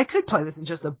 okay, I could play this in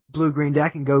just a blue-green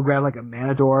deck and go grab like a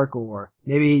Mana Dork, or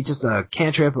maybe just a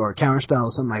cantrip or a counterspell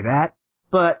or something like that.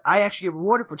 But I actually get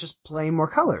rewarded for just playing more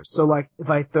colors. So like, if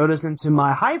I throw this into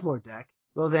my Hive Lord deck,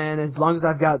 well then, as long as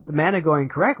I've got the mana going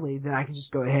correctly, then I can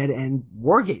just go ahead and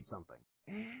Wargate something.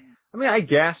 I mean, I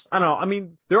guess. I don't know. I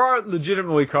mean, there are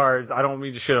legitimately cards. I don't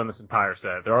mean to shit on this entire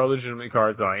set. There are legitimately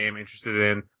cards that I am interested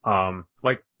in.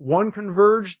 Like, one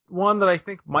converged one that I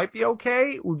think might be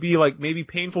okay would be like maybe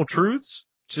Painful Truths,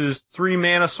 which is 3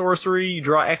 mana sorcery. You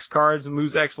draw X cards and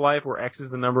lose X life, where X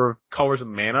is the number of colors of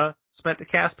mana spent to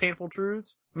cast Painful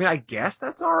Truths. I mean, I guess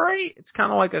that's alright. It's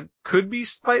kind of like could be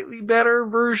slightly better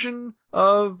version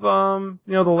of, the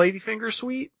Ladyfinger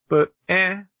suite, but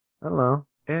I don't know.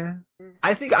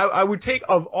 I think I would take,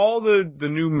 of all the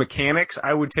new mechanics,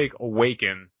 I would take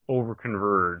Awaken over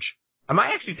Converge. I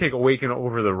might actually take Awaken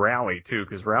over the Rally, too,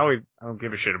 because Rally I don't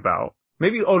give a shit about.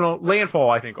 Maybe, Landfall,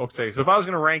 I think. Okay, so if I was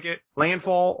going to rank it,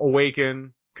 Landfall,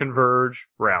 Awaken, Converge,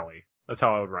 Rally. That's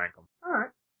how I would rank them.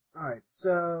 Alright,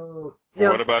 so...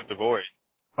 Well, what about the Void?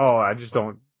 Oh, I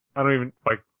don't even,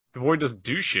 the Void doesn't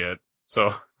do shit, so...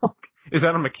 Is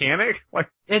that a mechanic? Like,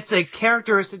 it's a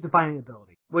characteristic defining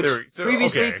ability, which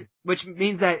which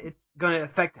means that it's going to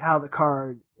affect how the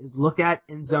card is looked at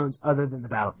in zones other than the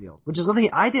battlefield, which is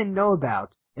something I didn't know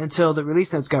about until the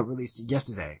release notes got released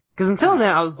yesterday. Because until then,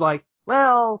 I was like,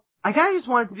 well, I kind of just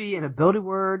want it to be an ability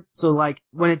word, so like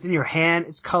when it's in your hand,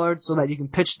 it's colored so that you can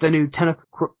pitch the new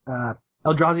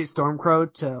Eldrazi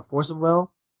Stormcrow to Force of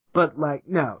Will. But like,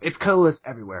 no, it's colorless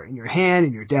everywhere, in your hand,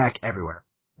 in your deck, everywhere.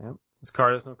 Yep. This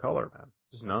card has no color, man.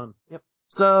 Just none. Yep.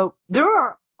 So, there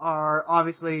are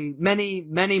obviously many,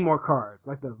 many more cards,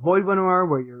 like the Void Winnower,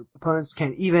 where your opponents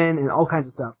can't even, and all kinds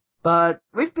of stuff. But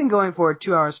we've been going for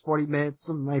 2 hours, 40 minutes,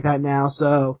 something like that now,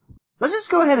 so let's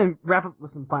just go ahead and wrap up with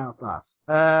some final thoughts.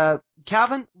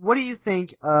 Calvin, what do you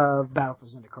think of Battle for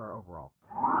Zendikar overall?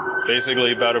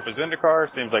 Basically, Battle for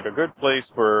Zendikar seems like a good place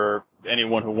for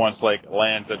anyone who wants, like,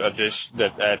 lands that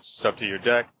adds stuff to your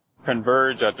deck.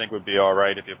 Converge, I think, would be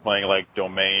alright if you're playing, like,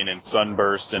 Domain and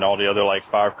Sunburst and all the other, like,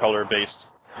 5-color-based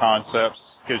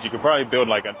concepts. Because you could probably build,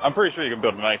 I'm pretty sure you can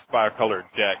build a nice 5-color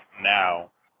deck now,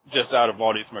 just out of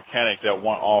all these mechanics that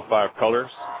want all 5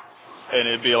 colors. And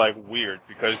it'd be, like, weird,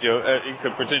 because, you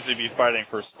could potentially be fighting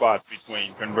for spots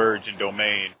between Converge and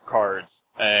Domain cards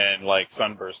and, like,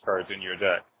 Sunburst cards in your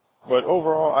deck. But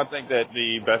overall, I think that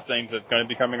the best thing that's going to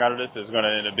be coming out of this is going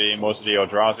to end up being mostly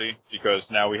Eldrazi, because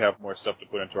now we have more stuff to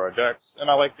put into our decks.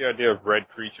 And I like the idea of red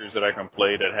creatures that I can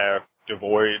play that have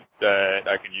Devoid that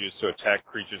I can use to attack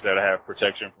creatures that have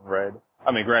protection from red.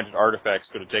 I mean, granted, artifacts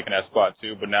could have taken that spot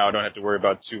too, but now I don't have to worry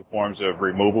about 2 forms of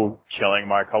removal killing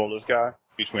my colorless guy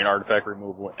between artifact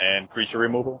removal and creature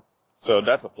removal. So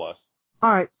that's a plus.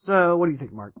 Alright, so what do you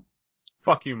think, Mark?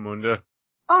 Fuck you, Munda.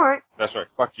 Alright. That's right.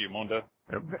 Fuck you, Munda.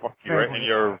 Fuck you Very right in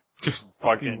your Just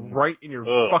fucking right in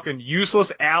your fucking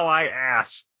useless ally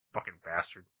ass. Fucking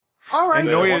bastard. Alright.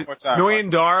 And One more time,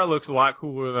 Noyandar looks a lot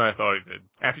cooler than I thought he did.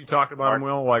 After you talked about him,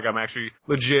 Will, like, I'm actually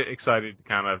legit excited to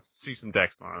kind of see some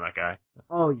decks on that guy.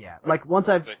 Oh yeah, like once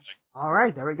I've...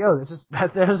 Alright, there we go. There's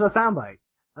a soundbite.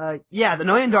 Yeah, the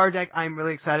Noyandar deck I'm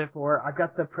really excited for. I've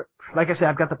got like I said,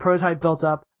 I've got the prototype built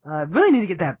up. Really need to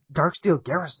get that Darksteel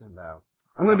Garrison though.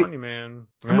 I'm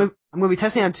gonna be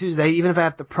testing on Tuesday, even if I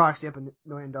have to proxy up a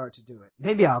Noyandar to do it.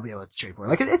 Maybe I'll be able to trade for it.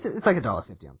 Like it's like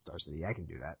 $1.50 on Star City. I can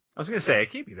do that. I was gonna say,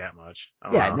 it can't be that much.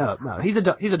 Yeah, no, he's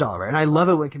a dollar rare, and I love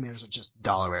it when commanders are just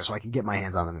dollar rare, so I can get my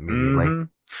hands on them immediately. Mm-hmm.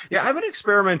 Yeah, I've been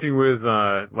experimenting with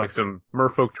like some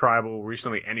Merfolk Tribal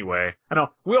recently. Anyway, I know.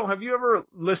 Will, have you ever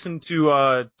listened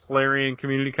to Tolarian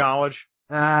Community College?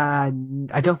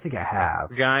 I don't think I have.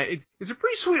 Guy, it's a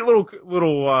pretty sweet little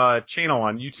channel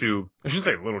on YouTube. I shouldn't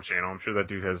say little channel. I'm sure that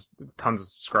dude has tons of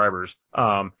subscribers.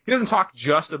 He doesn't talk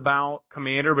just about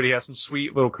Commander, but he has some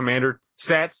sweet little Commander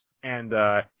sets. And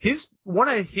one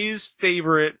of his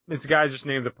favorite, it's a guy just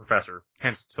named the Professor,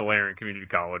 hence Tolarian Community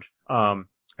College.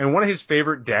 And one of his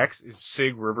favorite decks is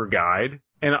Sig River Guide.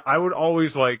 And I would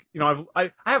always I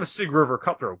have a Sig River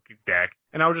Cutthroat deck,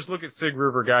 and I would just look at Sig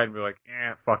River Guide and be like,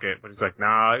 fuck it. But he's like,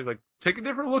 nah, he's like, take a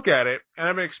different look at it. And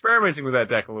I've been experimenting with that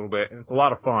deck a little bit, and it's a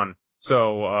lot of fun.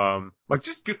 So,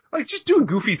 just doing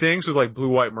goofy things with like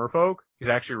blue-white Merfolk is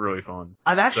actually really fun.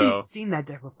 I've actually seen that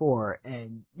deck before,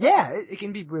 and yeah, it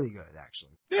can be really good,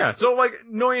 actually. Yeah, so like,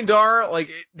 Noyandar,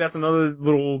 that's another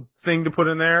little thing to put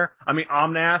in there. I mean,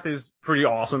 Omnath is pretty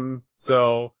awesome.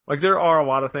 So, like, there are a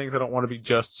lot of things I don't want to be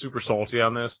just super salty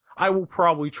on this. I will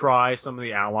probably try some of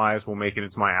the allies, will make it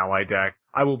into my ally deck.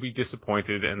 I will be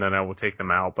disappointed, and then I will take them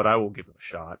out, but I will give them a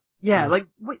shot. Yeah, like,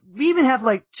 we even have,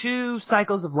 2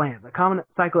 cycles of lands, a common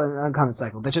cycle and an uncommon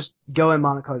cycle, that just go in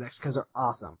monocolor decks because they're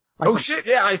awesome. Shit,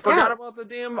 yeah, I forgot about the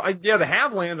the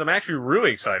have lands I'm actually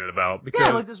really excited about,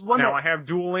 because this one now I have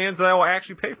dual lands that I will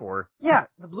actually pay for. Yeah,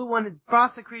 the blue one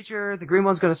frosts a creature, the green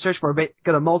one's gonna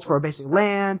gonna mulch for a basic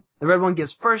land, the red one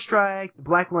gives first strike, the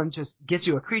black one just gets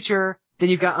you a creature, then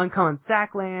you've got uncommon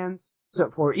sack lands,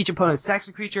 so for each opponent sacks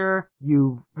a creature,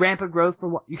 you rampant growth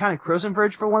you kind of Croson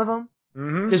Verge for one of them.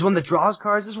 Mm-hmm. There's one that draws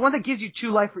cards, there's one that gives you 2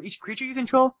 life for each creature you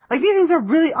control. Like, these things are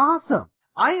really awesome.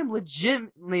 I am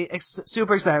legitimately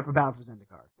super excited for Battle for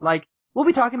Zendikar. Like, we'll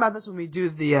be talking about this when we do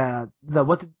the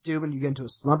what to do when you get into a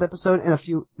slump episode in a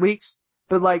few weeks.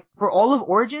 But like, for all of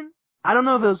Origins, I don't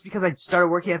know if it was because I started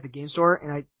working at the game store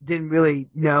and I didn't really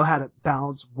know how to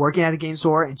balance working at a game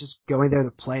store and just going there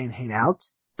to play and hang out.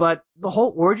 But the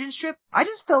whole Origins trip, I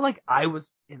just felt like I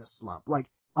was in a slump. Like,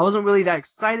 I wasn't really that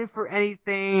excited for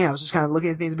anything. I was just kind of looking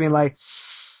at things and being like,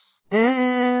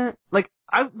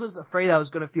 I was afraid I was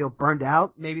going to feel burned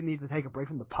out, maybe need to take a break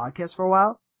from the podcast for a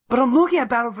while. But I'm looking at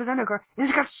Battle for Zendikar, and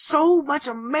it's got so much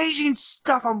amazing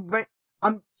stuff.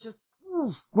 I'm just,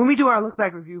 when we do our look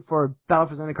back review for Battle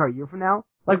for Zendikar a year from now,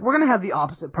 like, we're going to have the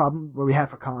opposite problem where we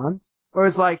have for cons, where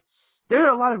it's like, there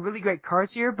are a lot of really great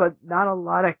cards here, but not a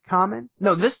lot of common.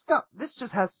 No, this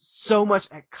just has so much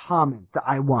at common that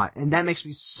I want, and that makes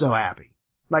me so happy.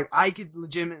 Like, I could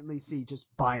legitimately see just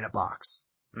buying a box.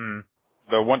 Mm.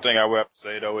 The one thing I would have to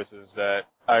say though is that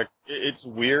it's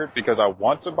weird because I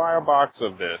want to buy a box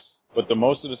of this, but the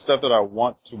most of the stuff that I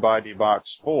want to buy the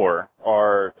box for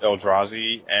are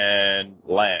Eldrazi and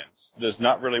lands. There's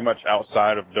not really much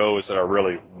outside of those that I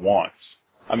really want.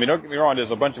 I mean, don't get me wrong,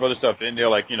 there's a bunch of other stuff in there,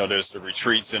 like, there's the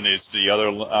retreats and there's the other,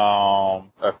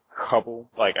 a couple,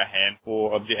 like a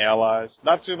handful of the allies.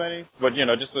 Not too many, but,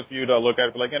 just a few to look at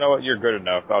it, like, you know what, you're good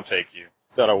enough, I'll take you.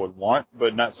 That I would want,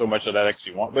 but not so much that I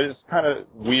actually want. But it's kind of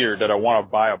weird that I want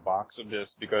to buy a box of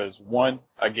this because, 1,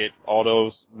 I get all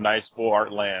those nice full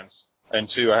art lands, and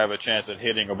 2, I have a chance at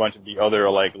hitting a bunch of the other,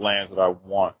 lands that I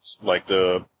want, like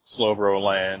the slow roll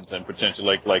lands and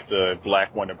potentially like the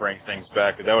black one that brings things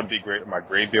back. That would be great with my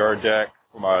graveyard deck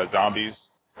for my zombies.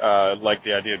 Like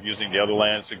the idea of using the other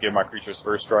lands to give my creatures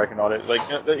first strike and all that. Like,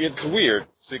 it's weird,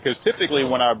 because typically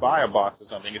when I buy a box of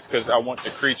something, it's because I want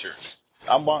the creatures.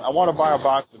 I want to buy a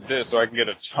box of this so I can get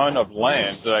a ton of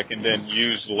lands that I can then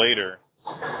use later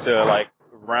to, like,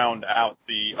 round out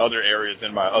the other areas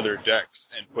in my other decks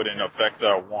and put in effects that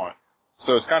I want.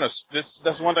 So it's kind of,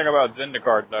 that's one thing about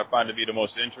Zendikar that I find to be the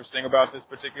most interesting about this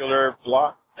particular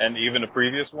block, and even the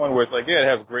previous one, where it's like, yeah,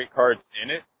 it has great cards in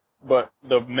it, but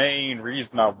the main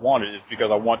reason I want it is because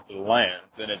I want the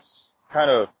lands, and it's kind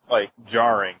of, like,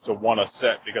 jarring to want a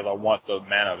set because I want the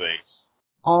mana base.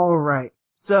 Alright.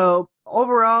 So,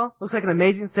 overall, looks like an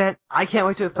amazing set. I can't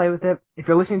wait to play with it. If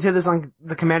you're listening to this on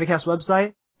the CommanderCast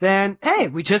website, then, hey,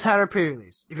 we just had our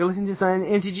pre-release. If you're listening to this on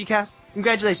MTGcast,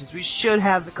 congratulations. We should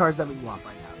have the cards that we want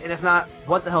right now. And if not,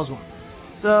 what the hell's wrong with this?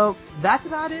 So, that's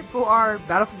about it for our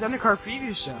Battle for Zendikar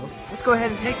preview show. Let's go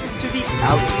ahead and take this to the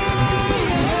outro.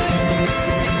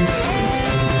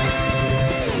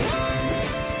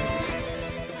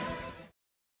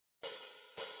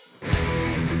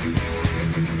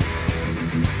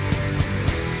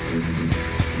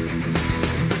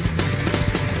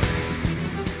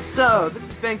 So, this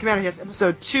has been CommanderCast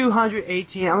episode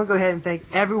 218. I'm gonna go ahead and thank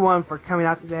everyone for coming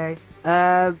out today.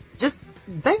 This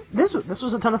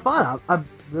was a ton of fun. I'm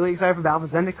really excited for Battle for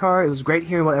Zendikar. It was great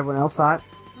hearing what everyone else thought.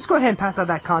 Just go ahead and pass out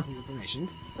that contact information.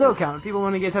 So, Calvin, if people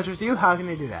want to get in touch with you, how can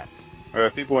they do that?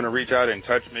 If people want to reach out and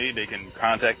touch me, they can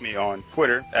contact me on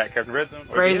Twitter at Captain Redzone.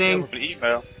 Or Phrasing. hit me up with an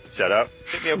email. Shut up.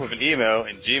 Hit me up with an email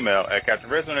in Gmail at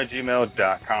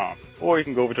CaptainRedZone@gmail.com. Or you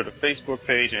can go over to the Facebook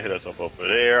page and hit us up over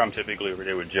there. I'm typically over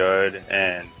there with Judd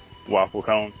and Waffle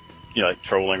Cone, like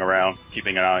trolling around,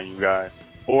 keeping an eye on you guys.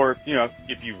 Or,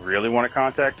 if you really want to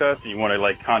contact us and you want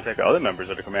to, contact other members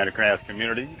of the CommanderCast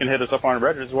community, you can hit us up on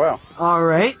Reddit as well.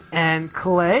 Alright, and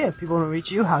Clay, if people want to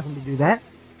reach you, how can they do that?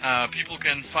 People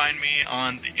can find me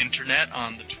on the internet,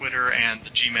 on the Twitter and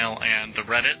the Gmail and the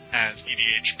Reddit as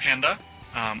EDH Panda.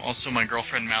 Also, my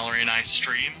girlfriend Mallory and I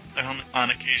stream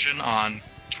on occasion on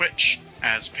Twitch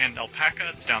as Panda Alpaca.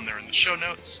 It's down there in the show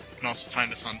notes. You can also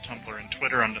find us on Tumblr and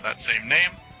Twitter under that same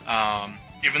name.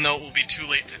 Even though it will be too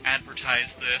late to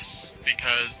advertise this,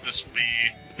 because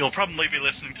you'll probably be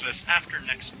listening to this after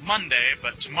next Monday,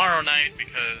 but tomorrow night,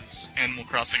 because Animal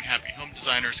Crossing Happy Home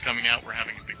Designer is coming out, we're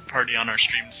having a big party on our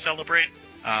stream to celebrate.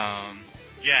 So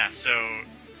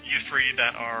you three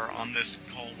that are on this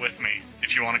call with me,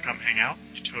 if you want to come hang out,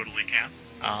 you totally can.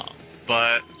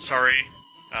 But sorry,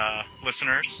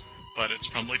 listeners, but it's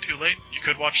probably too late. You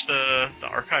could watch the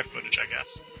archive footage, I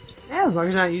guess. Yeah, as long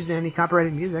as you're not using any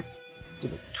copyrighted music.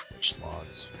 Stupid Twitch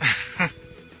laws.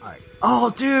 Alright. Oh,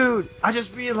 dude! I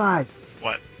just realized!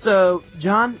 What? So,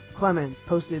 John Clemens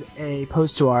posted a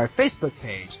post to our Facebook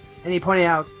page, and he pointed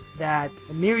out that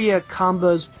Emiria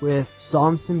combos with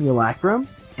Solemn Simulacrum,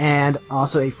 and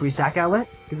also a free sack outlet,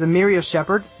 because Emiria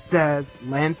Shepherd says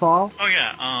landfall. Oh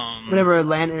yeah, whenever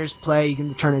land enters play, you can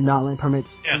return a non-land permit.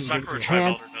 Yeah, Sakura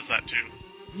Tribalder does that too.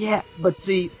 Yeah, but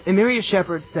see, Emiria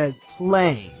Shepherd says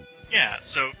planes. Yeah,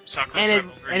 so Sakura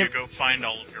Tribalder, you go find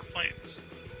all of your planes.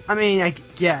 I mean, I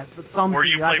guess, but Solemn Or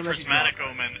you play Prismatic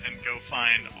Omen and go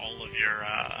find all of your,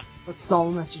 But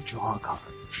Solemn lets you draw a card.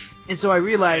 And so I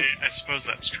realized... I suppose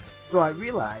that's true. So I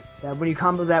realized that when you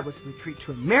combo that with Retreat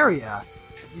to Emeria,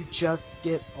 you just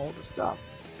get all the stuff.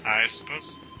 I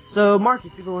suppose. So, Mark,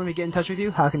 if people want to get in touch with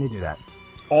you, how can they do that?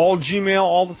 It's all Gmail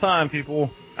all the time,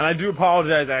 people. And I do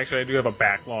apologize, actually. I do have a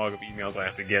backlog of emails I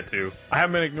have to get to. I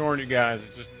haven't been ignoring you guys.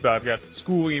 It's just I've got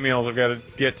school emails I've got to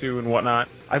get to and whatnot.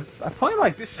 I plan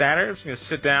this Saturday, I'm just going to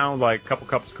sit down with a couple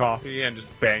cups of coffee and just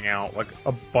bang out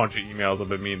a bunch of emails I've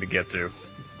been meaning to get to.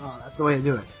 Oh, that's the way to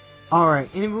do it.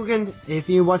 Alright, and if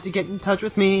you want to get in touch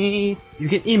with me, you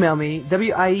can email me,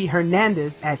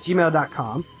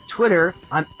 wiehernandez@gmail.com. Twitter,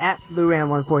 I'm at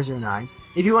BlueRam1409.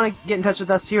 If you want to get in touch with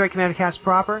us here at CommanderCast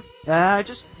proper,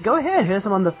 just go ahead, hit us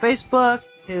up on the Facebook,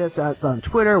 hit us up on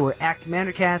Twitter, we're at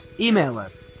CommanderCast, email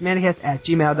us,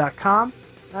 commandercast@gmail.com.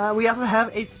 We also have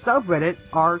a subreddit,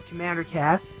 our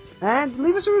CommanderCast, and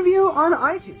leave us a review on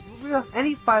iTunes. We'll have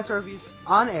any 5-star reviews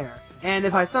on air. And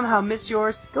if I somehow miss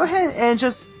yours, go ahead and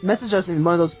just message us in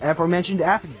one of those aforementioned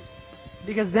avenues.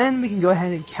 Because then we can go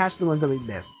ahead and catch the ones that we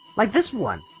missed. Like this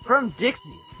one, from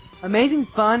Dixie. Amazing,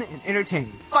 fun, and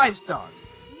entertaining. 5 stars.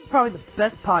 This is probably the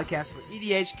best podcast for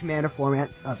EDH Commander format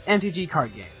of MTG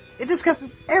card game. It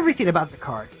discusses everything about the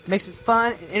card, makes it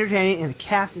fun and entertaining, and the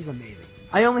cast is amazing.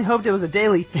 I only hoped it was a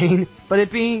daily thing, but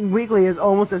it being weekly is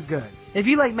almost as good. If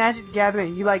you like Magic the Gathering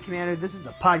and you like Commander, this is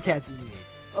the podcast you need.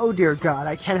 Oh dear God,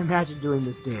 I can't imagine doing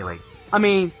this daily. I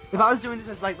mean, if I was doing this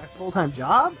as like my full-time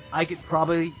job, I could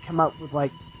probably come up with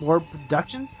like more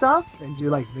production stuff and do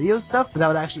like video stuff, but that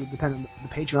would actually depend on the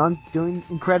Patreon doing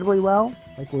incredibly well.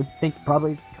 Like, would think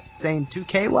probably saying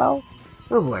 2K well.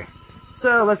 Oh boy.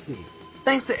 So, let's see.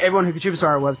 Thanks to everyone who contributes to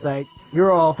our website.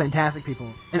 You're all fantastic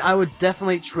people, and I would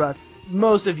definitely trust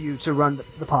most of you to run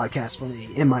the podcast for me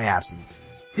in my absence.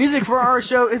 Music for our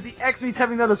show is the X Meets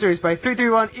Heavy Metal series by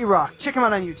 331 E-Rock. Check them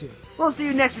out on YouTube. We'll see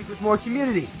you next week with more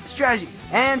community, strategy,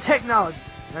 and technology.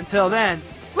 And until then,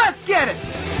 let's get it!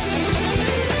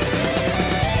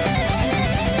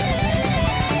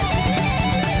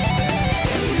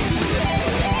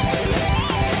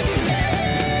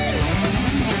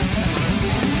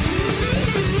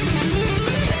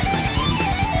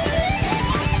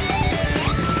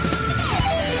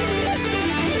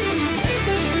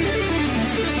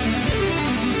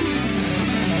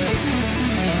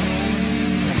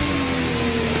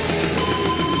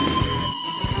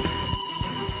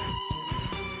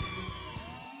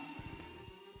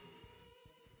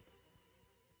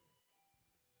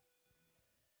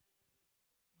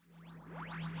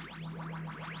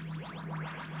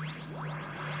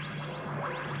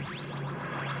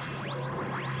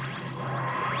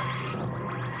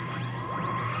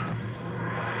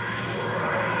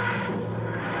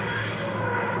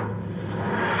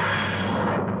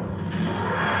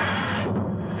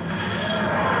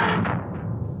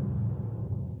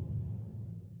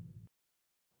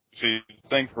 See, the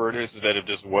thing for it is that if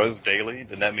this was daily,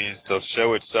 then that means the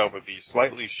show itself would be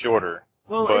slightly shorter.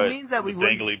 Well, but it means that we the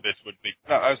wouldn't... dangly bits would be...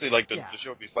 No, I would say, like, the Yeah. show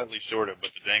would be slightly shorter,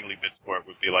 but the dangly bits part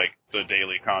would be, like, the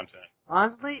daily content.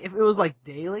 Honestly, if it was like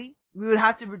daily, we would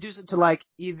have to reduce it to like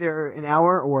either an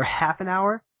hour or half an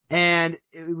hour, and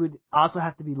it would also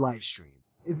have to be live streamed.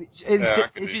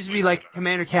 It used to be like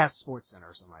CommanderCast Sports Center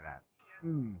or something like that.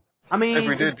 I mean, If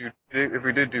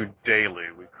we did do daily,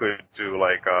 we could do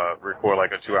like record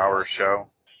like a 2-hour show,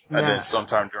 and then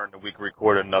sometime during the week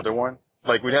record another one.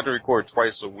 Like we'd have to record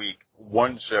twice a week.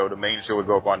 One show, the main show would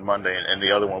go up on Monday, and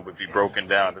the other one would be broken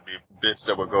down to be bits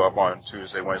that would go up on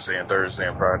Tuesday, Wednesday, and Thursday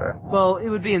and Friday. Well, it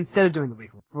would be instead of doing the week.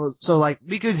 So like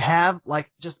we could have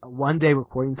like just a 1-day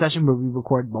recording session where we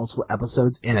record multiple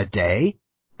episodes in a day,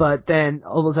 but then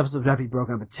all those episodes would have to be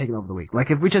broken up and taken over the week.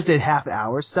 Like if we just did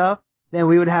half-hour stuff, then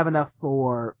we would have enough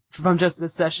from just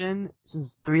this session,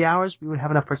 since 3 hours, we would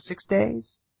have enough for 6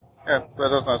 days. Yeah, but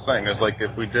that's what I'm saying. It's like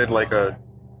if we did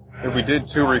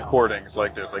 2 recordings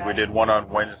like this, like we did one on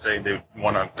Wednesday, did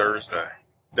one on Thursday,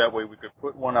 that way we could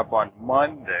put one up on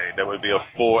Monday, that would be a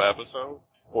full episode,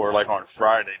 or like on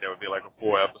Friday, that would be like a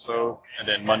full episode, and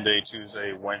then Monday,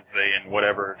 Tuesday, Wednesday, and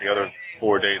whatever the other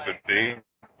 4 days would be,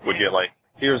 would get like,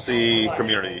 here's the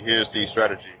community, here's the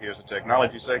strategy, here's the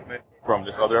technology segment from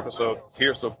this other episode,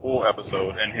 here's the full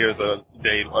episode, and here's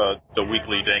the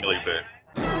weekly dangly bit.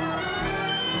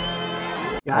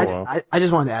 Yeah, I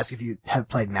just wanted to ask if you have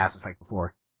played Mass Effect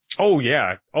before. Oh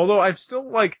yeah. Although I've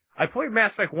still I played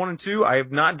Mass Effect 1 and 2, I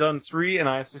have not done 3, and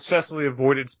I have successfully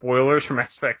avoided spoilers for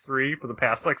Mass Effect 3 for the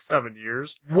past 7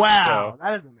 years. Wow,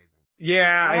 that is amazing.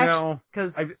 Yeah, I know.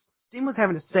 Because Steam was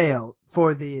having a sale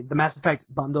for the Mass Effect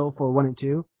bundle for 1 and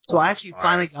 2, so I actually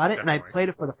finally got it, and I played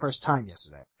it for the first time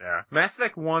yesterday. Yeah. Mass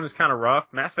Effect 1 is kind of rough.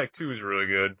 Mass Effect 2 is really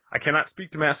good. I cannot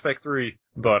speak to Mass Effect 3,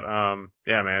 but,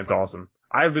 yeah, man, it's awesome.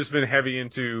 I've just been heavy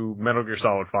into Metal Gear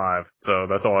Solid 5, so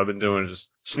that's all I've been doing is just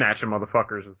snatching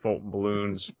motherfuckers with Fulton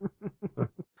balloons.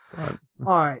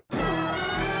 Alright.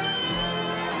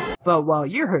 But while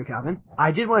you're here, Calvin,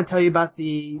 I did want to tell you about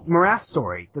the Morath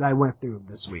story that I went through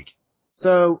this week.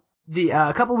 So,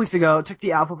 a couple weeks ago, I took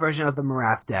the alpha version of the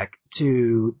Morath deck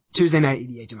to Tuesday Night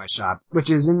EDH in my shop,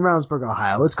 which is in Reynoldsburg,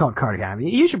 Ohio. It's called Card Academy.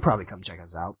 You should probably come check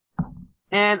us out.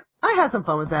 And I had some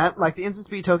fun with that, like the instant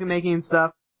speed token making and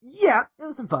stuff. Yeah, it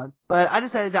was some fun, but I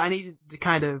decided that I needed to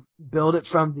kind of build it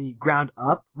from the ground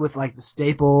up with like the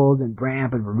staples and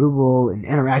ramp and removal and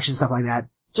interaction stuff like that,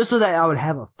 just so that I would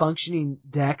have a functioning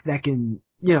deck that can,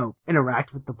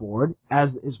 interact with the board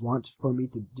as is wont for me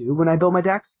to do when I build my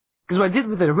decks. Because what I did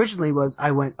with it originally was I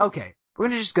went, okay, we're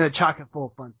just gonna chock it full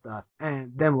of fun stuff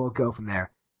and then we'll go from there.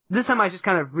 This time I just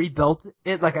kind of rebuilt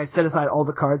it, like I set aside all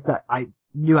the cards that I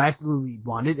knew I absolutely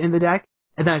wanted in the deck.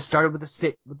 And then I started with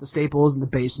the staples and the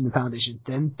base and the foundation,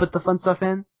 then put the fun stuff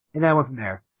in, and then I went from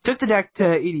there. Took the deck to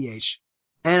EDH,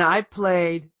 and I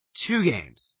played 2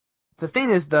 games. The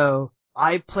thing is, though,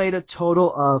 I played a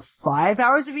total of 5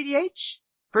 hours of EDH.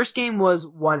 First game was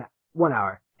 1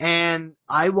 hour, and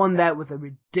I won that with a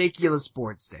ridiculous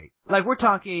board state. Like, we're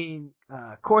talking,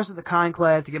 Course of the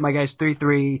Conclave to get my guys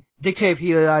 3-3, Dictate of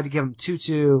Heliod to give them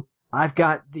 2-2. I've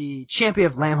got the Champion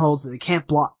of Lambhold so they can't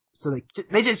block. So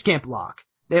they just can't block.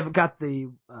 They've got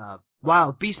the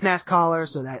wild beast mask collar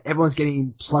so that everyone's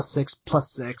getting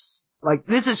 +6/+6. Like,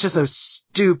 this is just a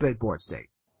stupid board state.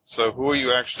 So who are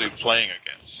you actually playing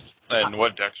against? And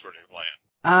what decks were they playing?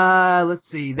 Let's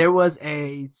see. There was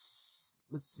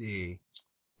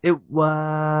It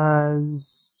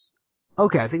was...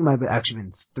 Okay, I think it might have actually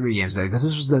been 3 games there, because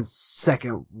this was the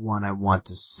second one I want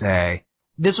to say.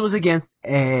 This was against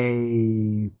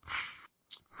a...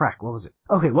 Frack, what was it?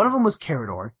 Okay, one of them was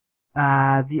Carador.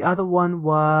 The other one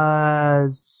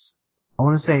was... I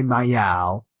want to say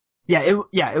Mayal. Yeah,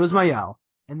 it was Mayal.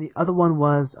 And the other one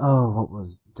was... Oh, what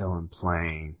was Dylan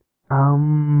playing?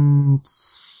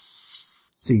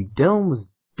 See, Dylan was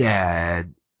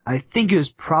dead. I think he was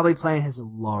probably playing his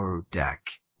Aloru deck,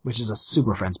 which is a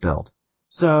Super Friends build.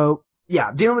 So,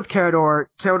 yeah, dealing with Carador.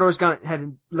 Carador's gone ahead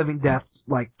and living death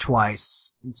like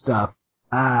twice and stuff.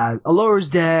 Aloru's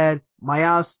dead.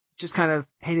 Mayal's just kind of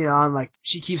hanging on, like,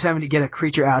 she keeps having to get a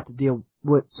creature out to deal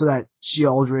with so that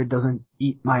Sheoldred doesn't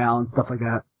eat Mayal and stuff like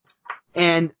that.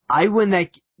 And I win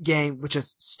that game, which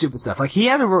is stupid stuff. Like, he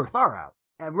has a Rurik Thar out.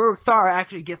 And Rurik Thar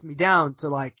actually gets me down to,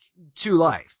 like, 2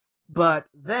 life. But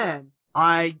then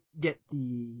I get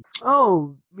we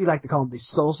like to call them the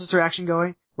Soul Sister action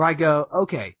going, where I go,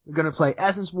 okay, we're gonna play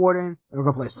Essence Warden, and we're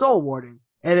gonna play Soul Warden,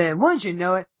 and then once you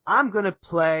know it, I'm gonna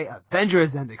play Avenger of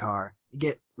Zendikar,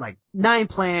 get like 9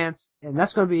 plants, and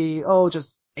that's gonna be,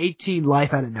 just 18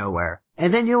 life out of nowhere.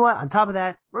 And then you know what, on top of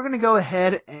that, we're gonna go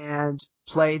ahead and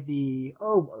play the,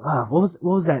 what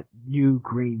was that new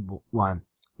green one?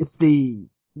 It's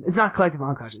not Collective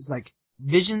Unconscious, it's like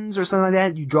Visions or something like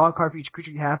that. You draw a card for each creature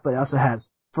you have, but it also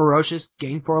has Ferocious,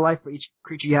 gain 4 life for each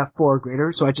creature you have 4 or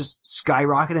greater, so I just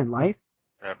skyrocket in life.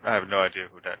 I have no idea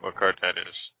what card that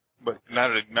is. But now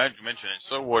that you mention it,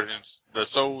 Soul Warden's, the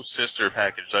Soul Sister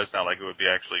package does sound like it would be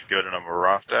actually good in a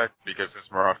Maraf deck, because since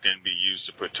Maraf can be used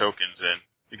to put tokens in,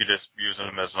 you could just use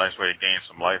them as a nice way to gain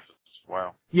some life as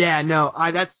well. Yeah, no,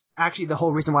 that's actually the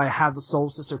whole reason why I have the Soul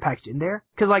Sister package in there.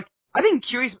 Cause like, I've been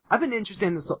interested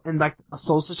in like a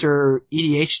Soul Sister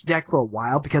EDH deck for a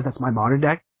while because that's my modern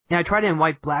deck. And I tried it in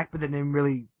white-black, but it didn't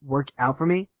really work out for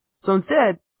me. So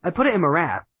instead, I put it in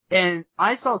Marath. And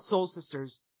I saw Soul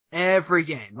Sisters every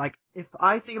game. Like, if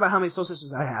I think about how many Soul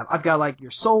Sisters I have, I've got like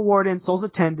your Soul Warden, Soul's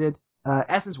Attendant,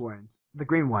 Essence Wardens, the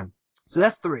green one. So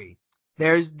that's 3.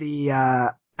 There's the,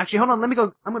 actually hold on, I'm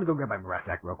gonna go grab my Marath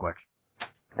deck real quick.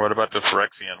 What about the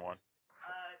Phyrexian one?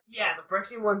 The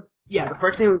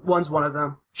Phyrexian one's one of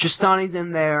them. Shistani's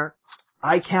in there.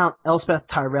 I count Elspeth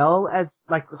Tyrell as,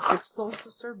 like, the 6th Soul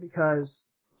Sister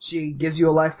because she gives you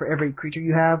a life for every creature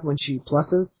you have when she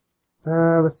pluses.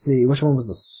 Let's see, which one was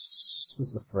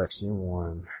the Phyrexian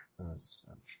one?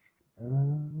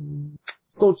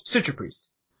 Suture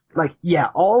Priest. Like, yeah,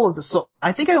 all of the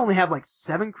I think I only have, like,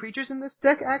 7 creatures in this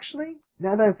deck, actually,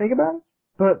 now that I think about it.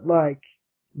 But, like,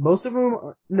 most of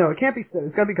them no, it can't be 7.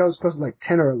 It's gotta be close to like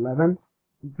 10 or 11.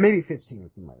 Maybe 15 or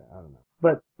something like that. I don't know.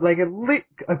 But, like,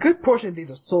 a good portion of these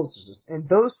are Soul Sisters, and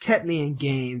those kept me in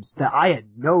games that I had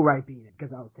no right being in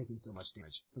because I was taking so much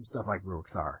damage from stuff like Rurik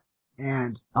Thar.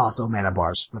 And also mana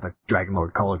bars with a Dragon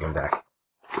Lord Culligan deck.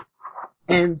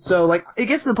 And so, like, it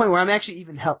gets to the point where I'm actually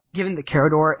even giving the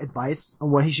Carador advice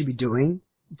on what he should be doing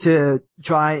to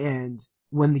try and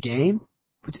win the game.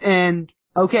 And,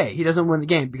 okay, he doesn't win the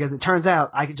game because it turns out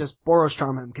I can just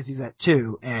Borostrom him because he's at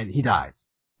 2 and he dies.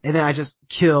 And then I just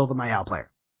kill the Mayal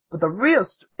player. But the real,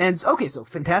 so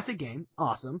fantastic game,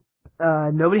 awesome.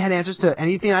 Nobody had answers to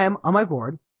anything I am on my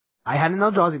board. I had an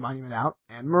Eldrazi Monument out,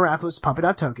 and Marath was pumping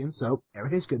out tokens, so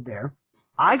everything's good there.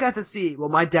 I got to see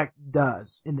what my deck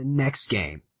does in the next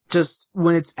game, just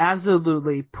when it's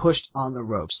absolutely pushed on the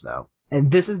ropes, though.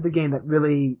 And this is the game that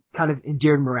really kind of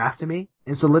endeared Marath to me,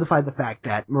 and solidified the fact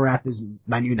that Marath is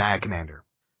my new Naya commander.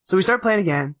 So we start playing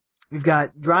again. We've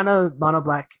got Drana Mono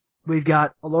Black. We've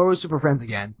got Aloru Super Friends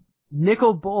again.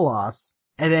 Nicol Bolas,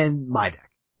 and then my deck.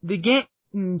 The game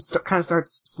kind of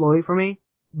starts slowly for me,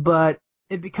 but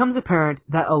it becomes apparent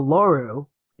that Aloru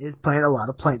is playing a lot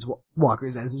of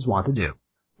Planeswalkers as is wont to do.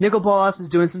 Nicol Bolas is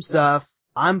doing some stuff.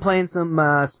 I'm playing some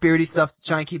spirity stuff to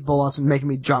try and keep Bolas from making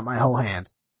me drop my whole hand.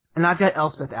 And I've got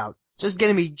Elspeth out, just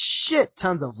getting me shit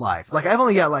tons of life. Like, I've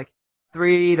only got like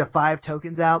 3 to 5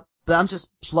 tokens out, but I'm just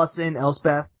plussing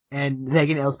Elspeth and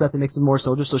negating Elspeth to make some more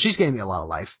soldiers, so she's getting me a lot of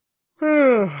life.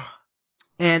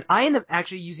 And I end up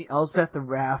actually using Elspeth the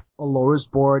Wrath Aloru's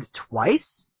board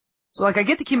twice. So, like, I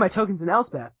get to keep my tokens in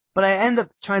Elspeth, but I end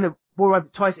up trying to board wipe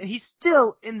it twice, and he's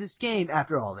still in this game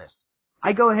after all this.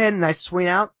 I go ahead and I swing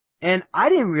out, and I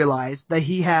didn't realize that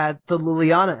he had the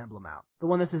Liliana emblem out. The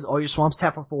one that says all your swamps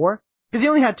tap for 4. Because he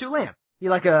only had 2 lands. He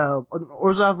had like an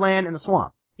Orzhov land and a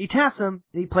swamp. he taps him,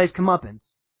 and he plays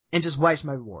comeuppance, and just wipes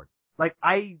my board. Like,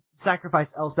 I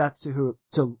sacrifice Elspeth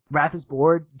to wrath his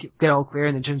board, get all clear,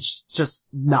 and then just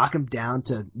knock him down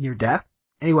to near death,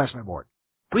 and he wipes my board.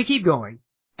 We keep going,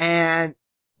 and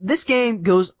this game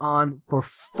goes on for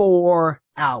 4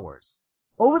 hours.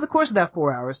 Over the course of that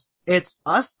 4 hours, it's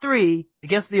us 3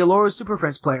 against the Allura Super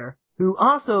Friends player, who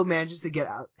also manages to get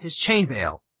out his chain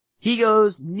veil. He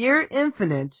goes near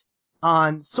infinite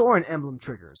on Soren emblem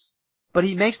triggers, but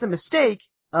he makes the mistake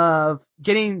of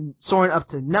getting Soren up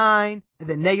to 9, and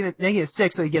then negative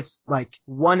 6, so he gets,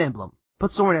 1 emblem.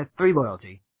 Puts Soren at 3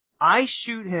 loyalty. I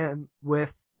shoot him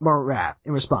with Marath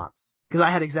in response, because I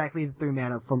had exactly the 3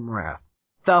 mana from Marath.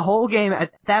 The whole game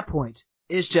at that point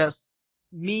is just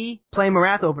me playing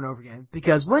Marath over and over again,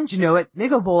 because wouldn't you know it,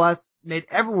 Nico Bolas made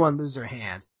everyone lose their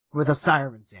hand with a Sire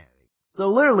of Insanity. So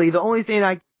literally, the only thing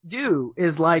I do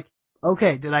is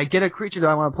okay, did I get a creature that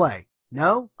I want to play?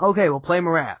 No? Okay, we'll play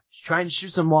Marath. She's trying to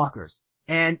shoot some walkers.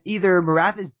 And either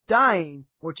Marath is dying,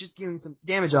 or just getting some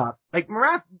damage off.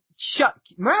 Marath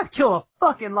killed a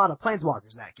fucking lot of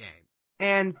planeswalkers that game.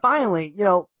 And finally,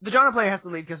 the Jana player has to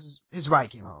leave because his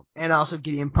ride came home. And also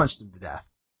Gideon punched him to death.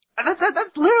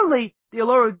 That's literally the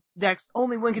Allura deck's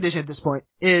only win condition at this point,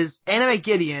 is animate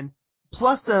Gideon,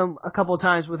 plus him a couple of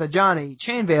times with a Johnny,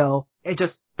 Chain Veil, and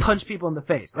just punch people in the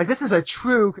face. This is a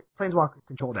true planeswalker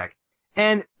control deck.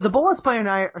 And the Bolas player and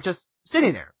I are just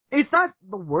sitting there. It's not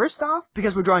the worst off,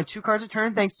 because we're drawing 2 cards a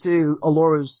turn thanks to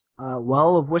Allura's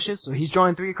Well of Wishes, so he's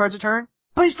drawing 3 cards a turn.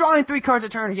 But he's drawing 3 cards a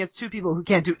turn against 2 people who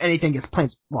can't do anything against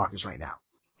planeswalkers right now.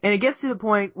 And it gets to the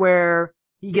point where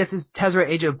he gets his Tezzeret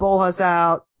Age of Bolas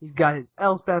out, he's got his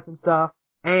Elspeth and stuff,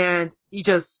 and he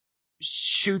just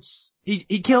shoots,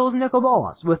 he kills Nico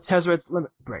Bolas with Tezzeret's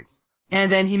Limit Break. And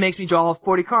then he makes me draw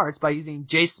 40 cards by using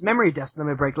Jace's Memory Death's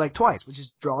Limit Break twice, which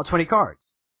is draw 20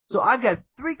 cards. So I've got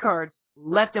 3 cards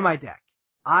left in my deck.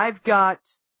 I've got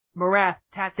Marath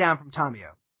tapped down from Tamio.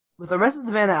 With the rest of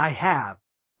the mana I have,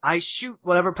 I shoot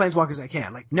whatever planeswalkers I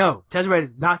can. No, Tezzeret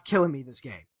is not killing me this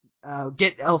game.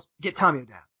 Get Tamio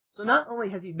down. So not only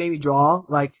has he made me draw,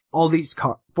 all these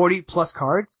 40 plus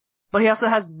cards, but he also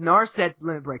has Narset's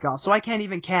Limit Break off, so I can't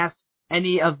even cast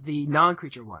any of the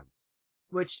non-creature ones.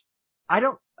 Which,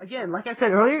 again, like I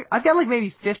said earlier, I've got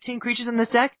maybe 15 creatures in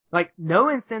this deck. No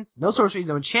instants, no sorceries,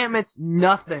 no enchantments,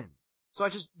 nothing. So I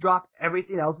just drop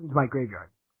everything else into my graveyard.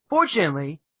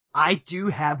 Fortunately, I do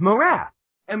have Marath.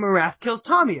 And Marath kills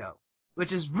Tamio,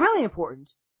 which is really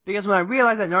important, because when I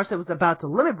realized that Narset was about to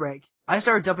Limit Break, I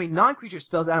started dumping non-creature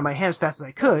spells out of my hand as fast as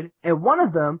I could, and one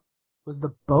of them was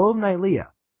the Bow of Nylea.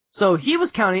 So he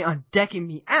was counting on decking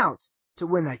me out to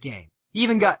win that game. He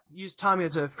even used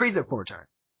Tamio to freeze it for a turn.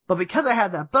 But because I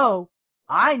had that bow,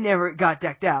 I never got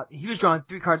decked out. He was drawing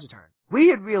 3 cards a turn. We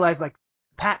had realized,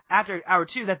 after hour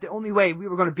 2, that the only way we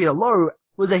were going to beat Allura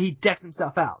was that he decked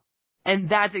himself out. And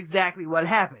that's exactly what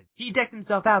happened. He decked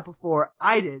himself out before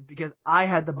I did, because I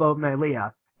had the Bow of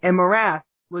Nylea. And Marath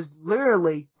was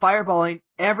literally fireballing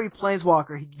every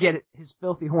planeswalker he could get his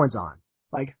filthy horns on.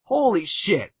 Holy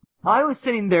shit. I was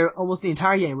sitting there almost the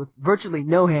entire game with virtually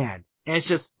no hand, and it's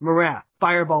just Marath,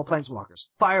 fireball planeswalkers,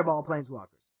 fireball planeswalkers.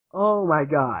 Oh my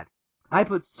god. I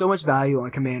put so much value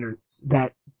on commanders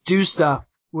that do stuff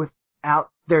without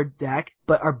their deck,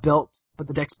 but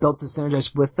the deck's built to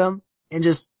synergize with them, and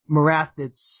just Marath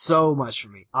did so much for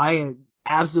me. I am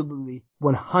absolutely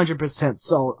 100%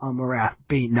 sold on Marath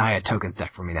being Naya Tokens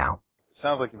deck for me now.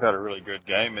 Sounds like you've had a really good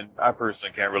game, and I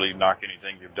personally can't really knock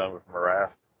anything you've done with Marath.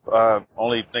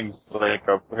 Only things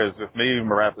because with me,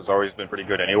 Marath has always been pretty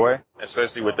good anyway,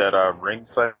 especially with that, ring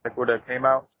cycle that came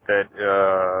out.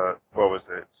 What was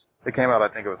it? It came out, I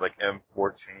think it was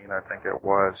M14, I think it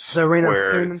was. The Ring of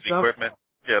where Thune and stuff? Equipment,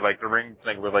 the ring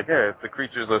thing was if the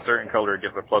creature's a certain color, it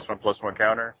gets a +1/+1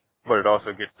 counter, but it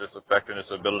also gets this effect and this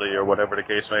ability or whatever the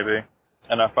case may be.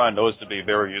 And I find those to be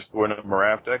very useful in a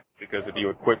Marath deck, because if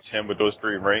you equip him with those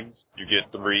 3 rings, you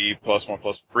get 3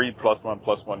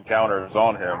 +1/+1 counters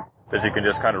on him that you can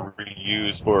just kind of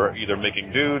reuse for either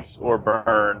making dudes or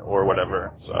burn or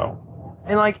whatever. So.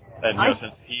 And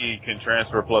since he can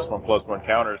transfer +1/+1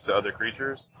 counters to other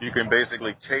creatures, you can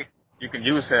basically you can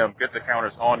use him, get the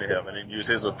counters onto him, and then use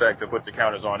his effect to put the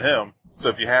counters on him. So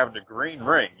if you have the green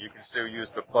ring, you can still use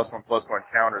the +1/+1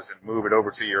 counters and move it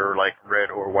over to your, red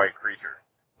or white creature.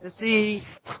 See,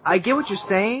 I get what you're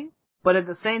saying, but at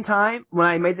the same time, when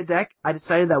I made the deck, I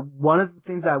decided that one of the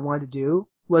things that I wanted to do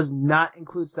was not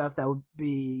include stuff that would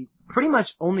be pretty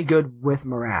much only good with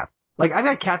Marath. I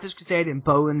got Captive's Crusade and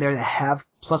Bow in there that have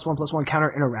 +1/+1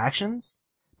 counter interactions,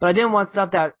 but I didn't want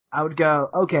stuff that I would go,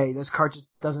 okay, this card just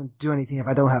doesn't do anything if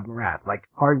I don't have Marath, like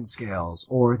Hardened Scales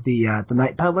or the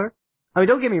Night Peddler. I mean,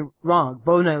 don't get me wrong,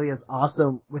 Bo Knightley is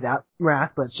awesome without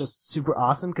Marath, but it's just super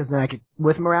awesome because then I could,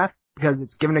 with Marath, because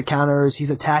it's giving it counters, he's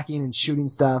attacking and shooting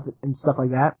stuff and stuff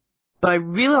like that. But I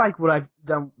really like what I've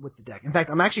done with the deck. In fact,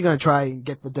 I'm actually going to try and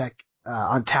get the deck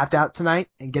on Tapped Out tonight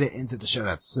and get it into the show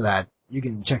notes so that you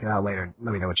can check it out later and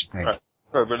let me know what you think. Right.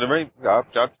 But the main, I'll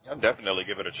definitely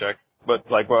give it a check. But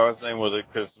like what I was saying was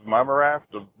because my Marath,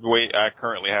 the way I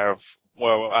currently have,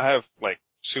 well, I have like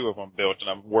 2 of them built and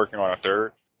I'm working on a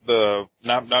third. We're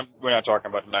not talking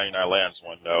about the 99 lands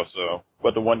one though, so,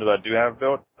 but the one that I do have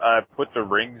built, I put the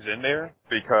rings in there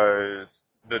because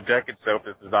the deck itself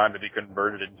is designed to be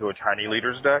converted into a tiny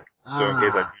leaders deck. So in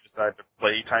case I do decide to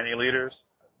play tiny leaders,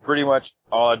 pretty much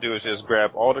all I do is just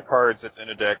grab all the cards that's in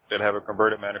the deck that have a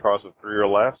converted mana cost of 3 or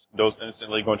less. Those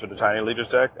instantly go into the tiny leaders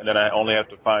deck, and then I only have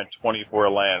to find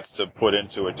 24 lands to put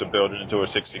into it to build it into a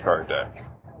 60 card deck.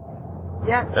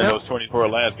 Yeah. And those 24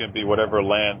 lands can be whatever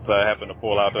lands I happen to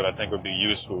pull out that I think would be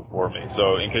useful for me.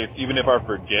 So in case, even if I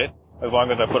forget, as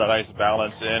long as I put a nice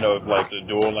balance in of like the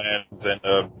dual lands and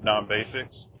the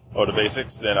non-basics, or the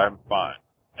basics, then I'm fine.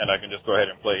 And I can just go ahead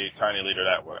and play Tiny Leader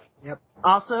that way. Yep.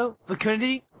 Also,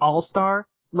 Fecundity All-Star,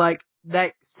 like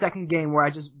that second game where I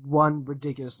just won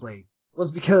ridiculously,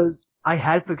 was because I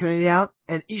had Fecundity out,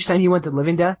 and each time he went to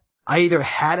Living Death, I either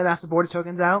had a Massive Border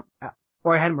tokens out,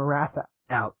 or I had Marath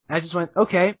out. And I just went,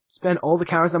 okay, spend all the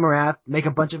counters on Marath, make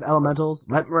a bunch of elementals,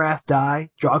 let Marath die,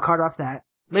 draw a card off that.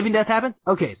 Living Death happens?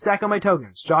 Okay, sack all my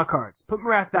tokens, draw cards, put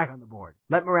Marath back on the board,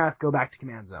 let Marath go back to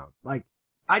Command Zone. Like,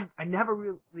 I never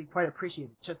really quite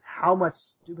appreciated just how much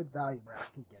stupid value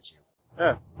Marath can get you.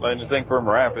 Yeah, like the thing for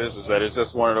Marath is that it's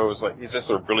just one of those, like, he's just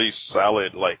a really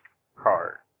solid, like,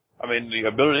 card. I mean, the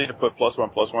ability to put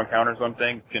 +1/+1 counters on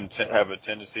things can have a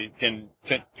tendency, can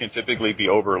typically be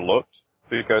overlooked,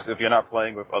 because if you're not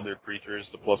playing with other creatures,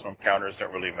 the +1 counters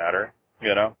don't really matter,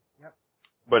 you know? Yep.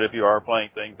 But if you are playing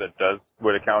things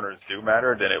where the counters do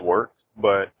matter, then it works.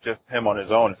 But just him on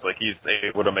his own, it's like he's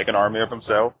able to make an army of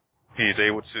himself. He's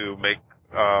able to make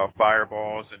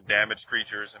fireballs and damage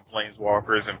creatures and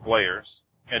planeswalkers and players.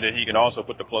 And then he can also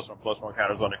put the +1/+1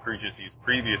 counters on the creatures he's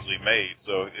previously made.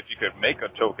 So if you could make a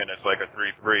token that's like a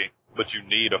 3/3, but you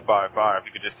need a 5/5,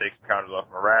 you could just take some counters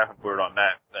off Marath and put it on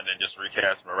that, and then just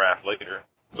recast Marath later.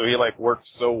 So he like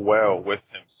works so well with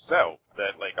himself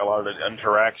that like a lot of the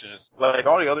interactions, like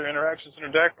all the other interactions in the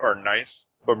deck are nice,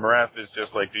 but Marath is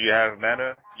just like, do you have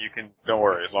mana? You can, don't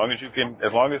worry, as long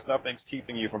as nothing's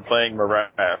keeping you from playing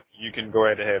Marath, you can go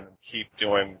ahead and keep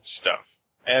doing stuff.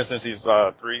 And since he's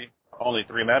only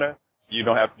 3 mana, I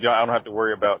don't have to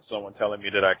worry about someone telling me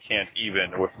that I can't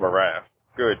even with Marath.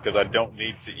 Good, because I don't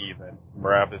need to even.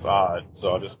 Marath is odd, so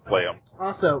I'll just play him.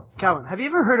 Also, Calvin, have you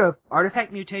ever heard of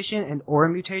Artifact Mutation and Aura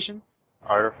Mutation?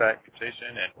 Artifact Mutation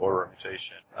and Aura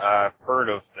Mutation. I've heard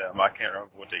of them. I can't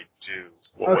remember what they do.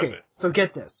 What was it? So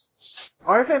get this.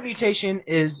 Artifact Mutation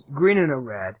is green and a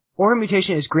red. Aura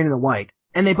Mutation is green and a white.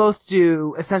 And they both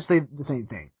do essentially the same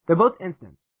thing. They're both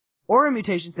instants. Aura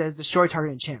Mutation says destroy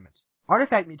target enchantment.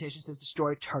 Artifact Mutation says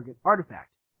destroy target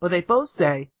artifact. But they both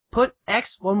say put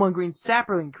X 1/1 green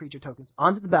sapperling creature tokens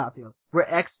onto the battlefield,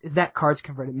 where X is that card's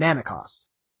converted mana cost.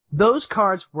 Those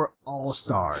cards were all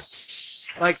stars.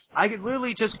 Like, I could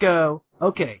literally just go,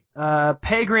 okay,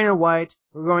 pay green and white,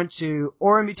 we're going to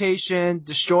Aura Mutation,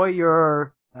 destroy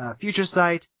your future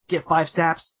site, get 5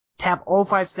 saps, tap all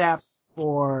 5 saps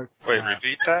for... Wait,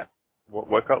 repeat that? What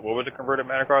were the converted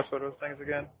mana cost for those things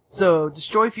again? So,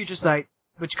 destroy future site,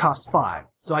 which costs 5.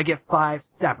 So I get 5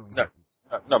 sapperling tokens.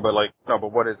 No, but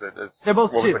what is it? They're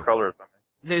both 2. What was the color or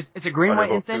something? It's a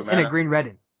green-white instant and a green-red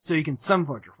instant. So you can summon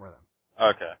forger for them.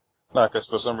 Okay. No, because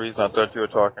for some reason I thought you were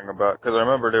talking about, because I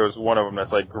remember there was one of them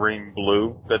that's like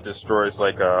green-blue that destroys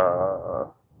like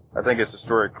I think it's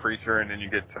destroy a creature and then you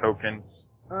get tokens.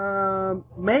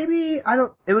 Maybe,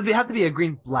 it would have to be a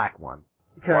green-black one.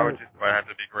 Because, Why have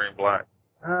to be green-black?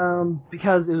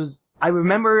 Because I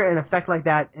remember an effect like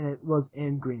that and it was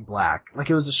in green-black. Like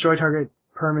it was destroy target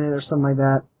permanent or something like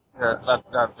that. Yeah,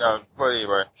 but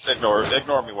anyway, ignore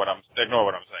what I'm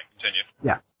saying. Continue.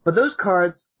 Yeah. But those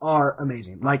cards are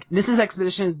amazing. Like, Nissa's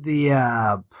Expedition is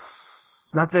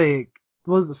what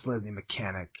was the Slizzy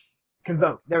mechanic?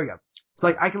 Convoke. There we go. So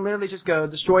like, I can literally just go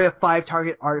destroy a 5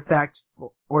 target artifact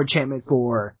or enchantment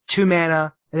for 2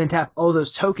 mana, and then tap all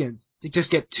those tokens to just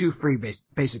get 2 free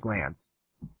basic lands.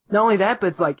 Not only that, but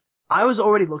it's like, I was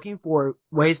already looking for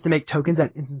ways to make tokens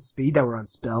at instant speed that were on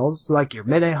spells. So like your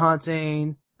Midnight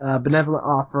Haunting, Benevolent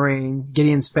Offering,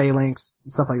 Gideon's Phalanx,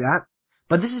 and stuff like that.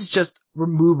 But this is just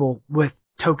removal with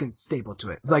tokens stapled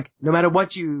to it. It's like, no matter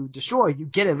what you destroy, you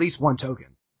get at least 1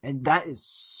 token. And that is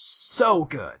so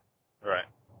good. Right.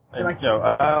 And, Like-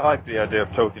 I like the idea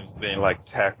of tokens being, like,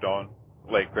 tacked on,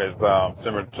 like, as,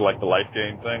 similar to, like, the life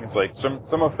gain thing. It's like,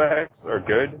 some effects are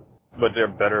good, but they're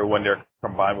better when they're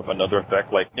combined with another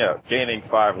effect. Like, gaining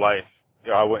 5 life,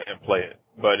 I wouldn't play it.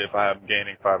 But if I'm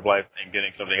gaining 5 life and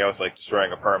getting something else, like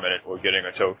destroying a permanent or getting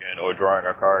a token or drawing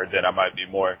a card, then I might be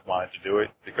more inclined to do it.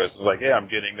 Because it's like, I'm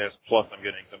getting this, plus I'm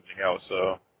getting something else.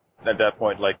 So, at that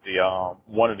point, like the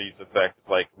one of these effects is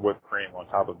like whipped cream on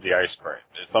top of the ice cream.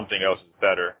 If something else is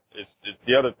better. It's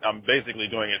the other. I'm basically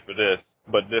doing it for this,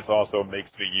 but this also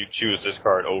makes me choose this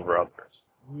card over others.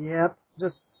 Yep.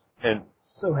 Just And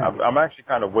so happy. I'm actually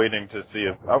kind of waiting to see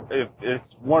if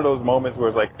it's one of those moments where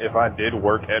it's like if I did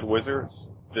work at Wizards,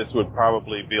 this would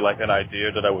probably be like an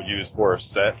idea that I would use for a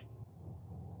set.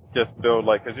 Just build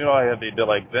like, cause I had the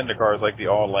like Zendikar, like the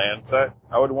all land set.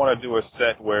 I would want to do a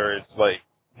set where it's like,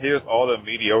 here's all the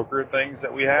mediocre things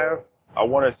that we have. I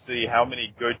want to see how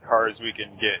many good cards we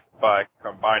can get by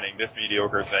combining this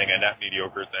mediocre thing and that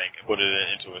mediocre thing and put it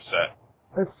into a set.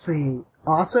 Let's see.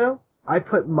 Also, I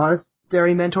put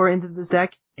Monastery Mentor into this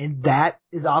deck, and that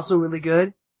is also really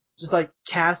good. Just like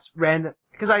cast random,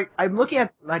 because I'm looking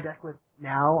at my deck list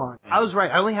now. I was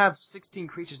right. I only have 16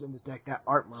 creatures in this deck that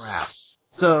aren't morale.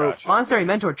 So Gotcha. Monastery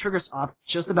Mentor triggers off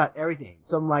just about everything.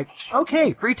 So I'm like,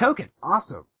 okay, free token,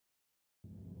 awesome.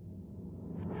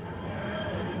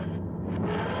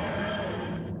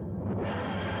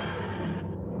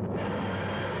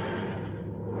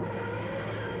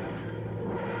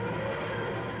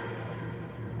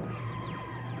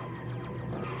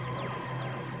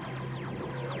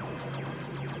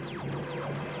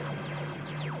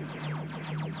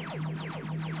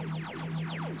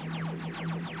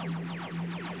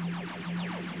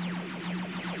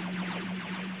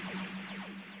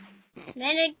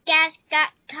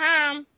 CommanderCast.com